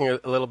talking a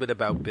little bit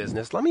about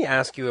business, let me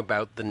ask you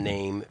about the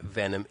name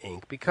Venom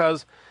Inc.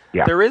 Because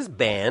there is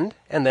band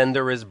and then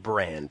there is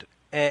brand.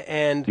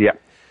 And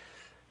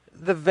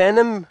the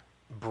Venom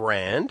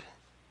brand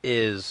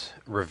is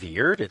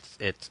revered.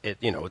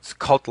 It's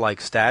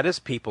cult-like status.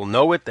 People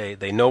know it.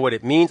 They know what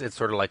it means. It's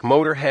sort of like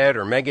Motorhead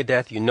or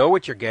Megadeth. You know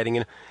what you're getting.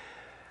 And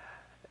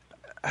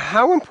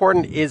how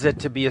important is it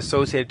to be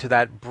associated to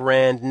that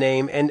brand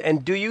name?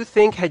 And do you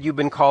think, had you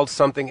been called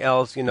something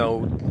else,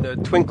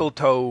 Twinkle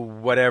Toe,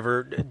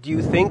 whatever, do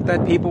you think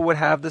that people would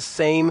have the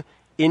same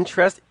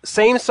interest?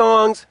 Same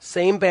songs,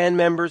 same band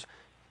members,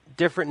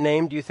 different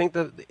name. Do you think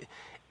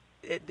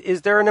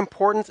is there an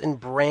importance in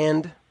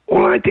brand?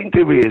 Well, I think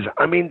there is.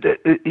 I mean,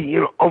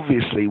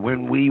 obviously,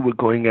 when we were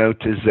going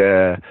out as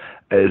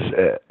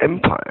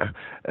Empire,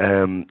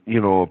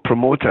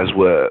 promoters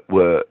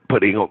were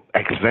putting up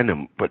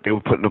X-Venom, but they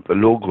were putting up the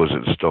logos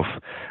and stuff.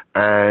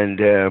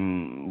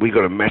 And we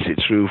got a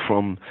message through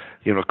from,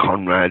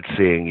 Conrad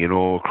saying,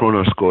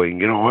 Kronos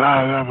going,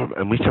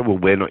 and we said, well,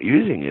 we're not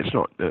using it. It's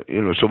not,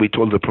 so we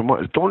told the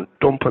promoters, don't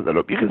put that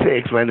up. You can say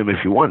X-Venom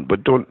if you want,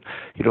 but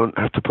you don't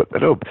have to put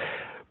that up.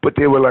 But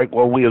they were like,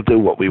 well, we'll do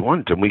what we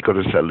want, and we got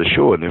to sell the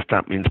show. And if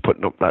that means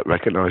putting up that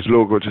recognized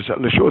logo to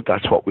sell the show,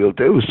 that's what we'll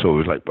do. So it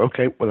was like,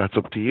 okay, well, that's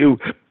up to you.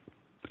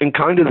 And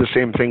kind of the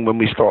same thing when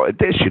we started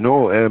this, we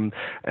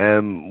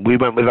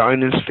went with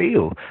Iron and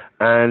Steel.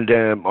 And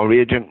our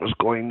agent was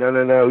going,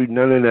 no,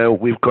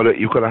 you've got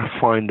to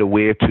find a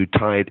way to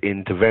tie it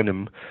into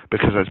Venom,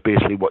 because that's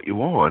basically what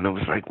you are. And I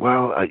was like,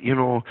 well, I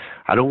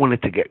don't want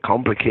it to get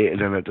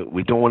complicated, and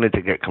we don't want it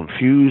to get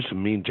confused.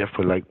 And me and Jeff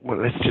were like, well,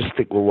 let's just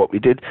stick with what we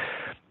did.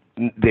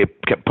 They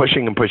kept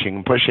pushing and pushing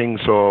and pushing,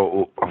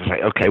 so I was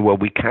like, okay, well,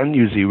 we can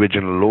use the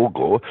original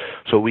logo,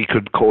 so we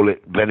could call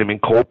it Venom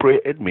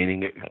Incorporated,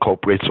 meaning it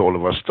incorporates all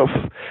of our stuff,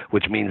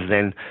 which means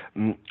then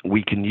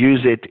we can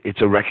use it.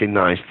 It's a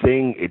recognized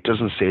thing. It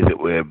doesn't say that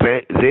we're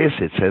this,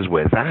 it says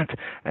we're that.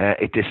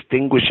 It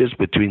distinguishes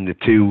between the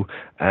two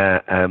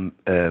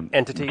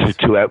entities,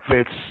 two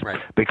outfits, right,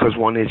 because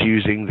one is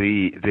using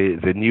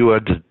the newer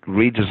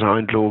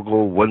redesigned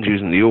logo, one's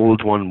using the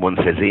old one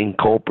says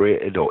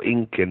Incorporated or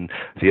Inc., and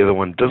the other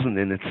one doesn't,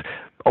 and it's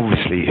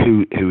obviously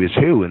who is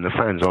who, and the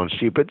fans aren't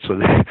stupid, so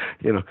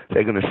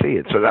they're going to see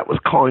it. So that was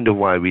kind of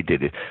why we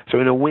did it. So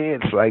in a way,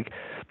 it's like,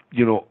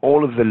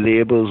 all of the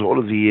labels, all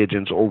of the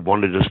agents all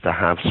wanted us to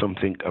have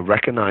something, a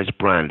recognized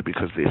brand,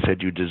 because they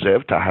said you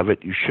deserve to have it,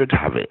 you should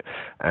have it,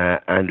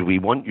 and we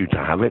want you to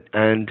have it,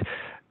 and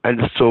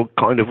so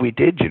kind of we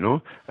did,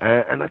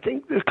 and I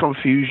think the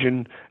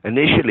confusion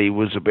initially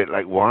was a bit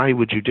like, why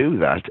would you do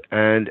that?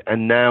 And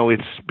now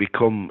it's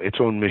become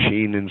its own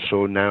machine, and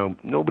so now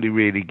nobody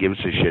really gives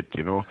a shit,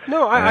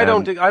 No, I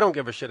don't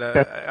give a shit,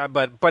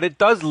 but it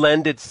does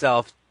lend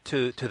itself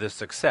to the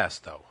success,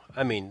 though.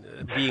 I mean,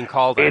 being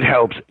called... It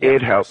helps,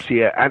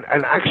 yeah.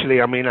 And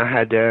actually, I mean, I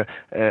had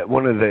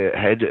one of the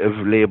head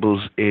of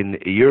labels in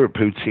Europe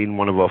who'd seen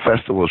one of our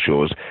festival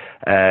shows.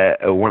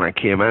 When I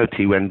came out,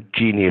 he went,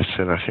 genius,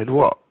 and I said,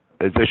 what?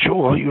 The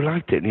show? Oh, you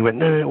liked it? And he went,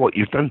 no, what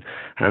you've done?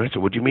 And I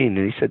said, what do you mean?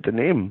 And he said, the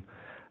name.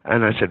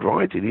 And I said,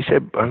 right. And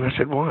I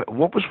said, why?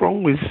 What was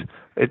wrong with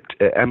it?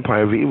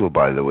 Empire of Evil,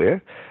 by the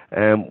way.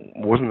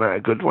 Wasn't that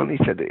a good one?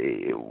 He said,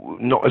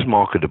 not as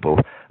marketable,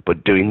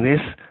 but doing this,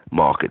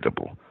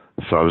 marketable.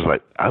 So I was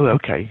like, oh,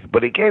 okay.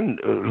 But again,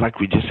 like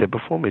we just said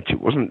before, Mitch,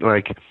 it wasn't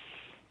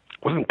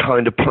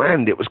kind of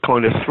planned. It was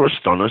kind of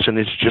thrust on us, and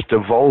it's just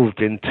evolved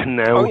into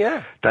now. Oh,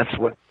 yeah. That's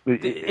what...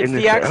 It's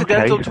the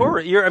accidental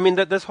tour.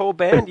 This whole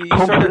band... You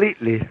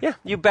completely.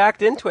 You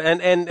backed into it.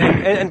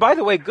 And by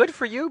the way, good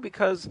for you,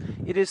 because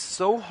it is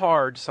so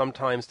hard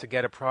sometimes to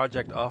get a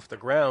project off the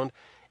ground,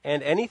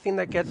 and anything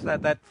that gets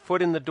that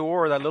foot in the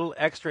door, or that little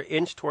extra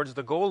inch towards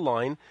the goal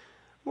line,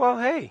 well,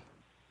 hey,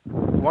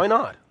 why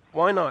not?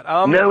 Why not?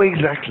 No,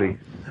 exactly.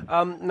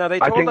 Now they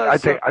told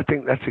us. I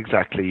think that's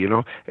exactly.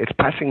 It's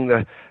passing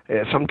the.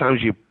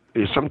 Sometimes you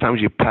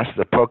pass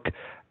the puck,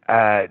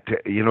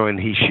 and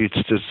he shoots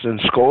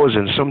and scores,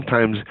 and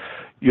sometimes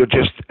you're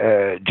just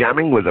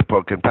jamming with the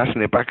puck and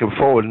passing it back and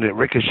forward, and it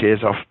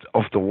ricochets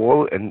off the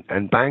wall,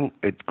 and bang,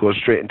 it goes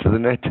straight into the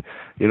net.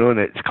 And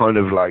it's kind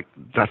of like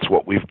that's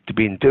what we've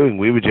been doing.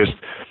 We were just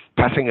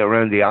passing it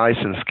around the ice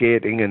and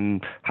skating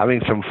and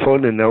having some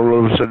fun, and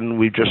all of a sudden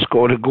we just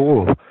scored a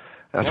goal.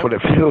 That's what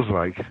it feels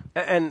like.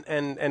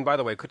 And by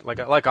the way,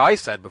 like I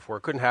said before,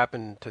 it couldn't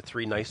happen to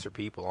three nicer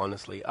people,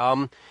 honestly.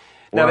 Now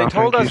they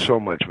told us. Thank you so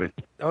much, man.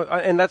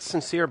 And that's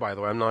sincere, by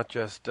the way. I'm not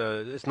just.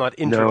 It's not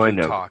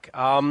interview talk.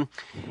 Now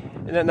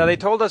they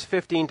told us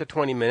 15 to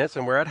 20 minutes,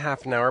 and we're at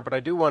half an hour. But I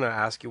do want to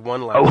ask you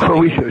one last.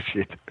 thing.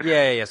 Shit.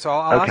 Yeah. So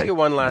I'll ask you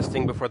one last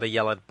thing before they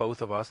yell at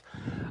both of us.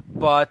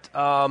 But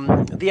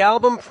the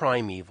album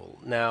Primeval.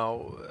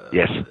 Now.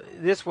 Yes.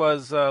 This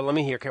was, let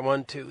me hear,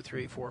 1, 2,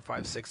 3, 4,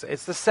 5, 6.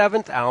 It's the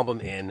 7th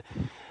album in.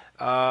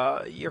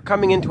 You're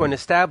coming into an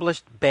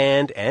established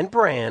band and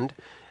brand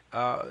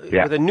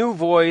with a new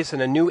voice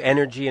and a new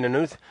energy and a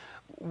new...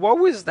 What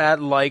was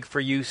that like for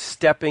you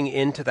stepping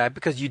into that?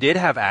 Because you did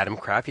have Adam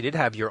Kraft, you did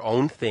have your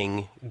own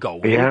thing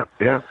going. Yeah.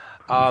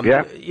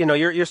 You know,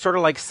 you're sort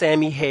of like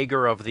Sammy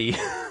Hagar of the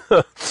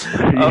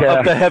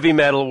of the heavy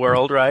metal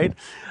world, right?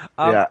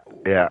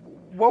 Yeah.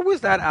 What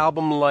was that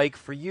album like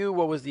for you?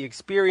 What was the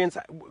experience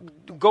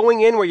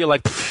going in where you're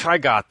like, I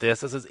got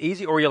this is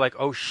easy, or you're like,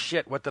 oh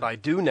shit, what did I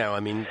do now?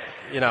 I mean,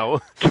 you know.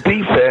 To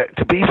be fair,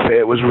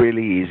 it was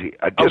really easy.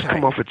 I'd just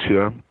come off a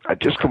tour,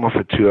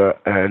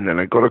 and then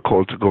I got a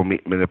call to go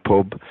meet him in a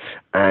pub,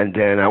 and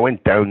then I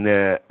went down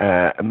there,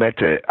 I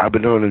met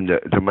Abaddon and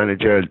the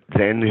manager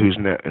then, who's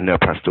now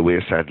passed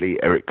away, sadly,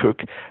 Eric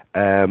Cook,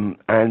 and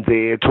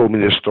they told me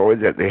the story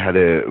that they had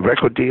a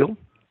record deal,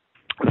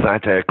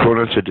 that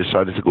Kronos had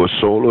decided to go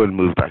solo and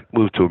move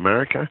to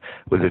America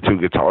with the two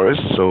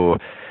guitarists, so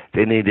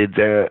they needed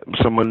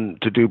someone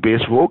to do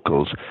bass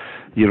vocals.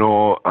 You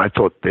know, I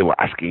thought they were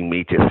asking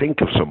me to think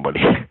of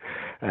somebody,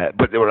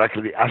 but they were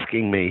actually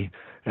asking me,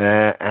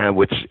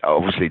 which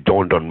obviously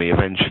dawned on me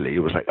eventually. It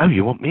was like, oh,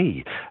 you want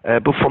me?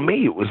 But for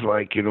me, it was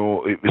like, you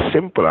know, it was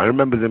simple. I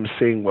remember them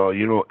saying, well,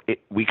 you know,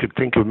 we could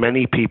think of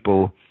many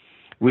people.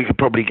 We could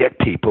probably get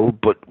people,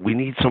 but we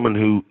need someone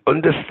who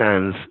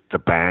understands the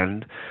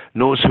band,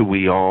 knows who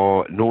we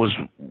are, knows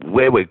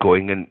where we're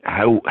going and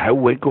how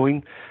we're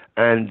going.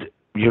 And,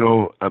 you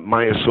know,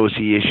 my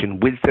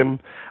association with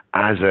them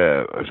as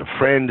a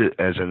friend,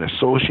 as an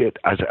associate,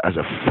 as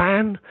a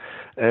fan,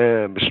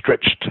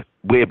 stretched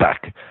way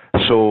back.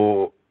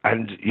 So,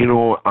 and, you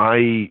know,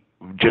 I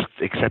just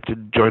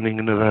accepted joining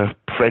another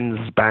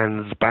friend's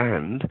band's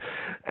band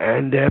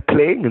and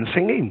playing and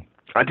singing.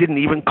 I didn't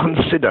even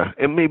consider,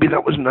 and maybe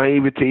that was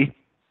naivety,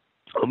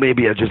 or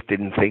maybe I just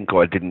didn't think,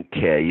 or I didn't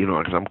care, you know,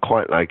 because I'm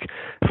quite like,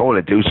 if I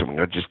want to do something,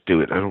 I just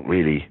do it. I don't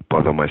really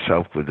bother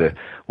myself with the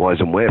whys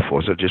and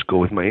wherefores. I just go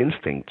with my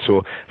instinct.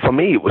 So for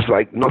me, it was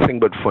like nothing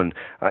but fun.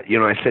 You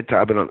know, I said to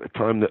Abin at the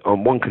time that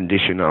on one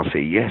condition I'll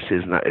say yes,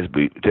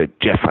 that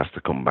Jeff has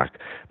to come back,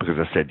 because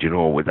I said, you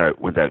know,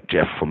 without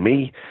Jeff, for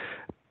me,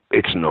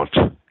 it's not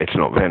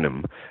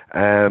Venom.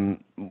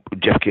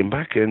 Jeff came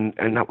back and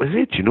that was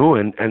it, you know,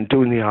 and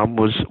doing the album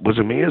was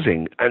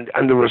amazing.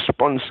 And the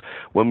response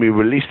when we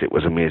released it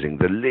was amazing.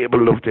 The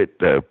label loved it,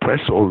 the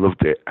press all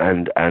loved it,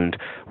 and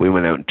we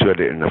went out and toured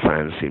it and the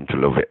fans seemed to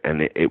love it.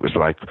 And it was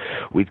like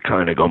we'd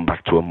kind of gone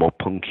back to a more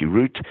punky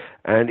route,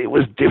 and it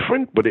was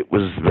different, but it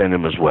was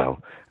Venom as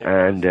well.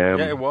 And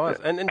it was.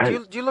 And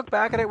do you look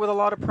back at it with a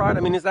lot of pride?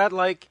 I mean, is that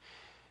like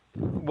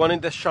one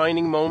of the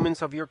shining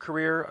moments of your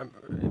career?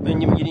 I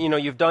mean, you know,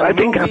 you've done. I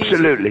think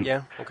absolutely.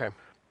 Yeah. Okay.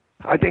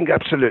 I think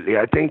absolutely.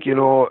 I think, you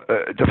know,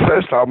 the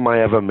first album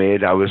I ever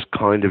made, I was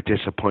kind of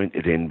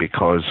disappointed in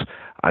because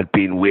I'd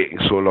been waiting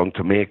so long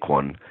to make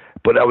one.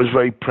 But I was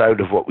very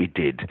proud of what we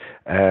did.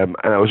 And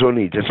I was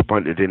only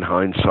disappointed in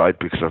hindsight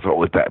because I thought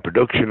with better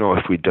production, or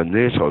if we'd done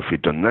this, or if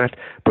we'd done that.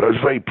 But I was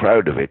very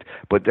proud of it.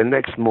 But the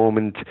next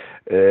moment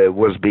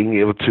was being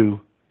able to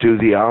do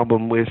the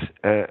album with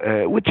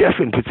Jeff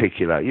in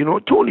particular. You know,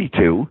 Tony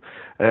too,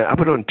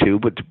 Abaddon too,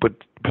 but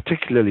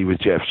particularly with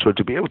Jeff. So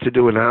to be able to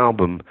do an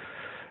album,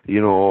 you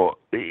know,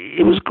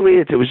 it was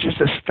great. It was just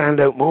a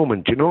standout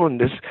moment, you know,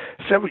 and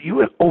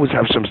you always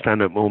have some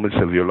standout moments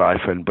of your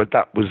life, but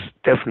that was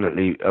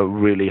definitely a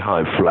really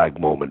high flag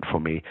moment for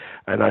me.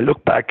 And I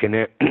look back in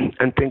it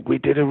and think we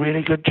did a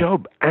really good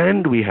job,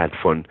 and we had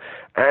fun,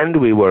 and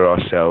we were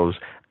ourselves,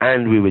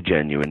 and we were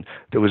genuine.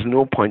 There was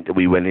no point that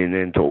we went in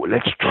and thought,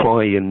 let's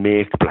try and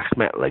make black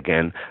metal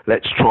again.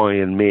 Let's try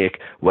and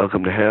make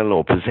Welcome to Hell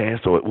or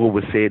Possessed or what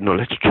we're saying. No,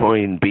 let's try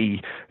and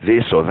be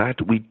this or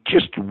that. We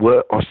just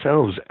were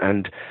ourselves.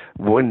 And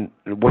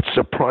what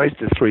surprised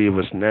the three of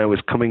us now is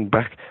coming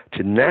back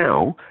to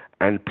now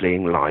and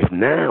playing live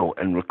now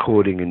and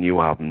recording a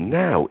new album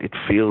now. It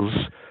feels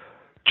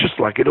just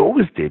like it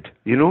always did.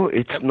 You know,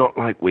 it's not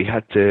like we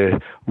had to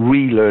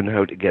relearn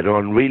how to get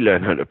on,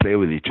 relearn how to play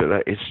with each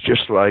other. It's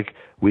just like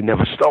we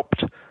never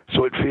stopped.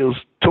 So it feels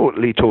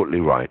totally,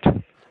 totally right.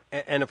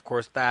 And of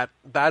course,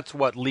 that's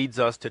what leads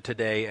us to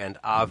today and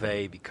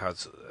Ave,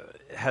 because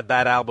had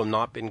that album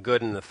not been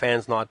good and the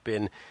fans not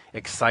been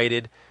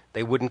excited,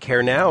 they wouldn't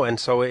care now. And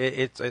so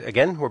it's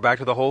again, we're back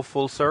to the whole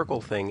full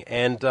circle thing.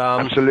 And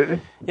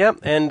absolutely. Yeah,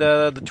 and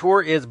the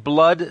tour is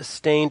Blood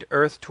Stained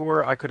Earth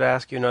Tour. I could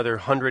ask you another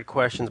 100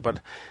 questions, but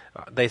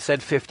they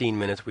said 15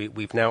 minutes.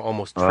 We've now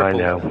almost tripled. I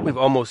know. We've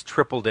almost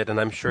tripled it, and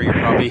I'm sure you're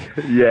probably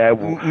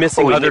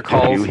missing we other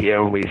calls. A few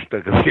here and we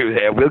stuck a few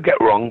there. We'll get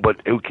wrong,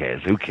 but who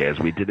cares? Who cares?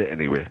 We did it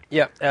anyway.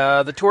 Yeah,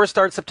 the tour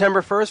starts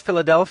September 1st,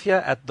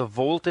 Philadelphia at the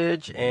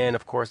Voltage, and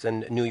of course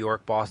in New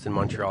York, Boston,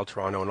 Montreal,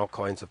 Toronto, and all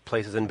kinds of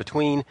places in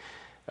between.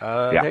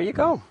 There you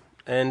go.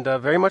 And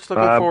very much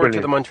looking forward to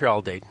the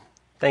Montreal date.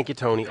 Thank you,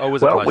 Tony.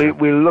 Always a Well, pleasure.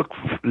 we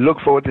look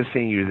forward to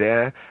seeing you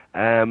there.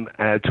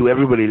 To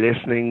everybody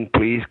listening,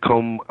 please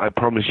come. I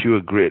promise you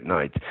a great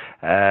night.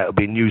 It'll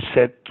be a new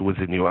set with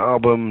a new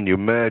album, new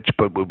merch,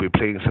 but we'll be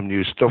playing some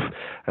new stuff.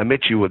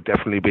 Mitch, you will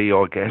definitely be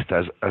our guest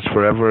as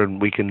forever, and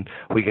we can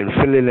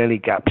fill in any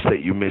gaps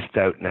that you missed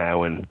out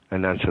now and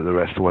answer the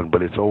rest of one.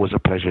 But it's always a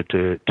pleasure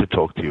to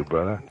talk to you,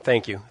 brother.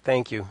 Thank you,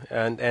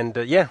 and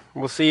yeah,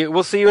 we'll see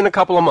you in a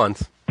couple of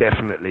months.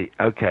 Definitely.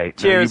 Okay.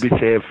 Cheers. Now you be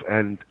safe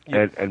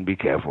and be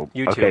careful.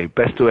 You too. Okay.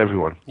 Best to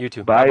everyone. You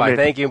too. Bye. Bye.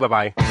 Thank you. Bye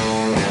bye.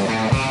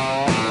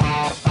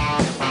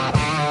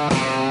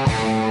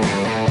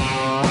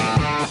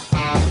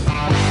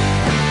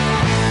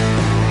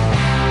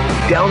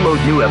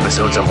 Download new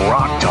episodes of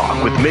Rock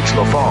Talk with Mitch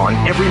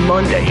LaFon every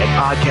Monday at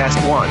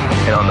Podcast One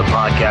and on the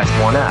Podcast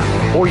One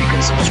app, or you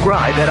can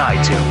subscribe at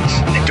iTunes.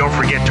 And don't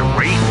forget to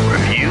rate,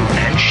 review,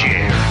 and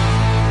share.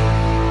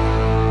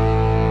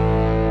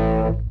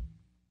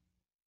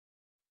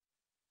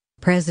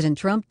 President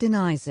Trump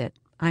denies it.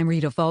 I'm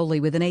Rita Foley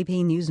with an AP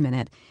News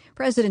Minute.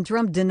 President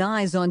Trump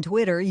denies on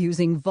Twitter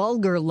using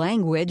vulgar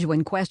language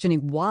when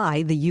questioning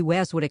why the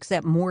U.S. would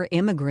accept more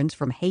immigrants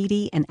from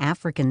Haiti and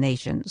African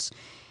nations.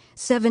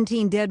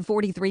 17 dead,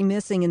 43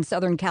 missing in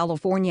Southern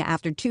California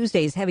after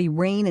Tuesday's heavy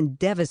rain and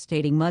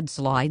devastating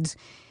mudslides.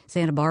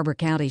 Santa Barbara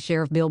County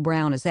Sheriff Bill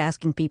Brown is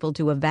asking people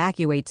to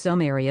evacuate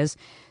some areas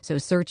so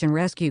search and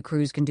rescue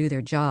crews can do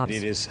their jobs.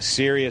 It is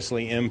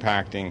seriously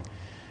impacting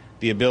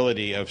the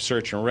ability of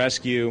search and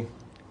rescue,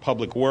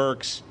 public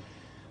works,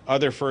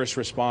 other first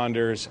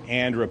responders,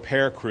 and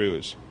repair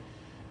crews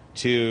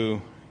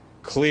to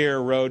clear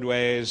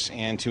roadways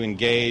and to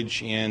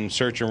engage in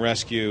search and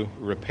rescue,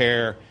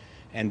 repair,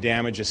 and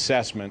damage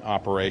assessment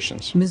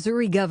operations.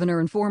 Missouri Governor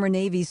and former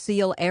Navy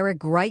SEAL Eric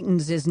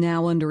Greitens is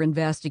now under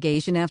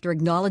investigation after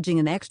acknowledging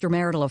an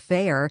extramarital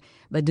affair,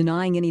 but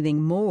denying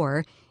anything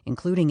more,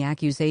 including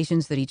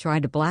accusations that he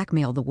tried to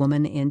blackmail the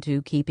woman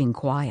into keeping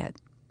quiet.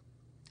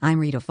 I'm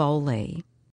Rita Foley.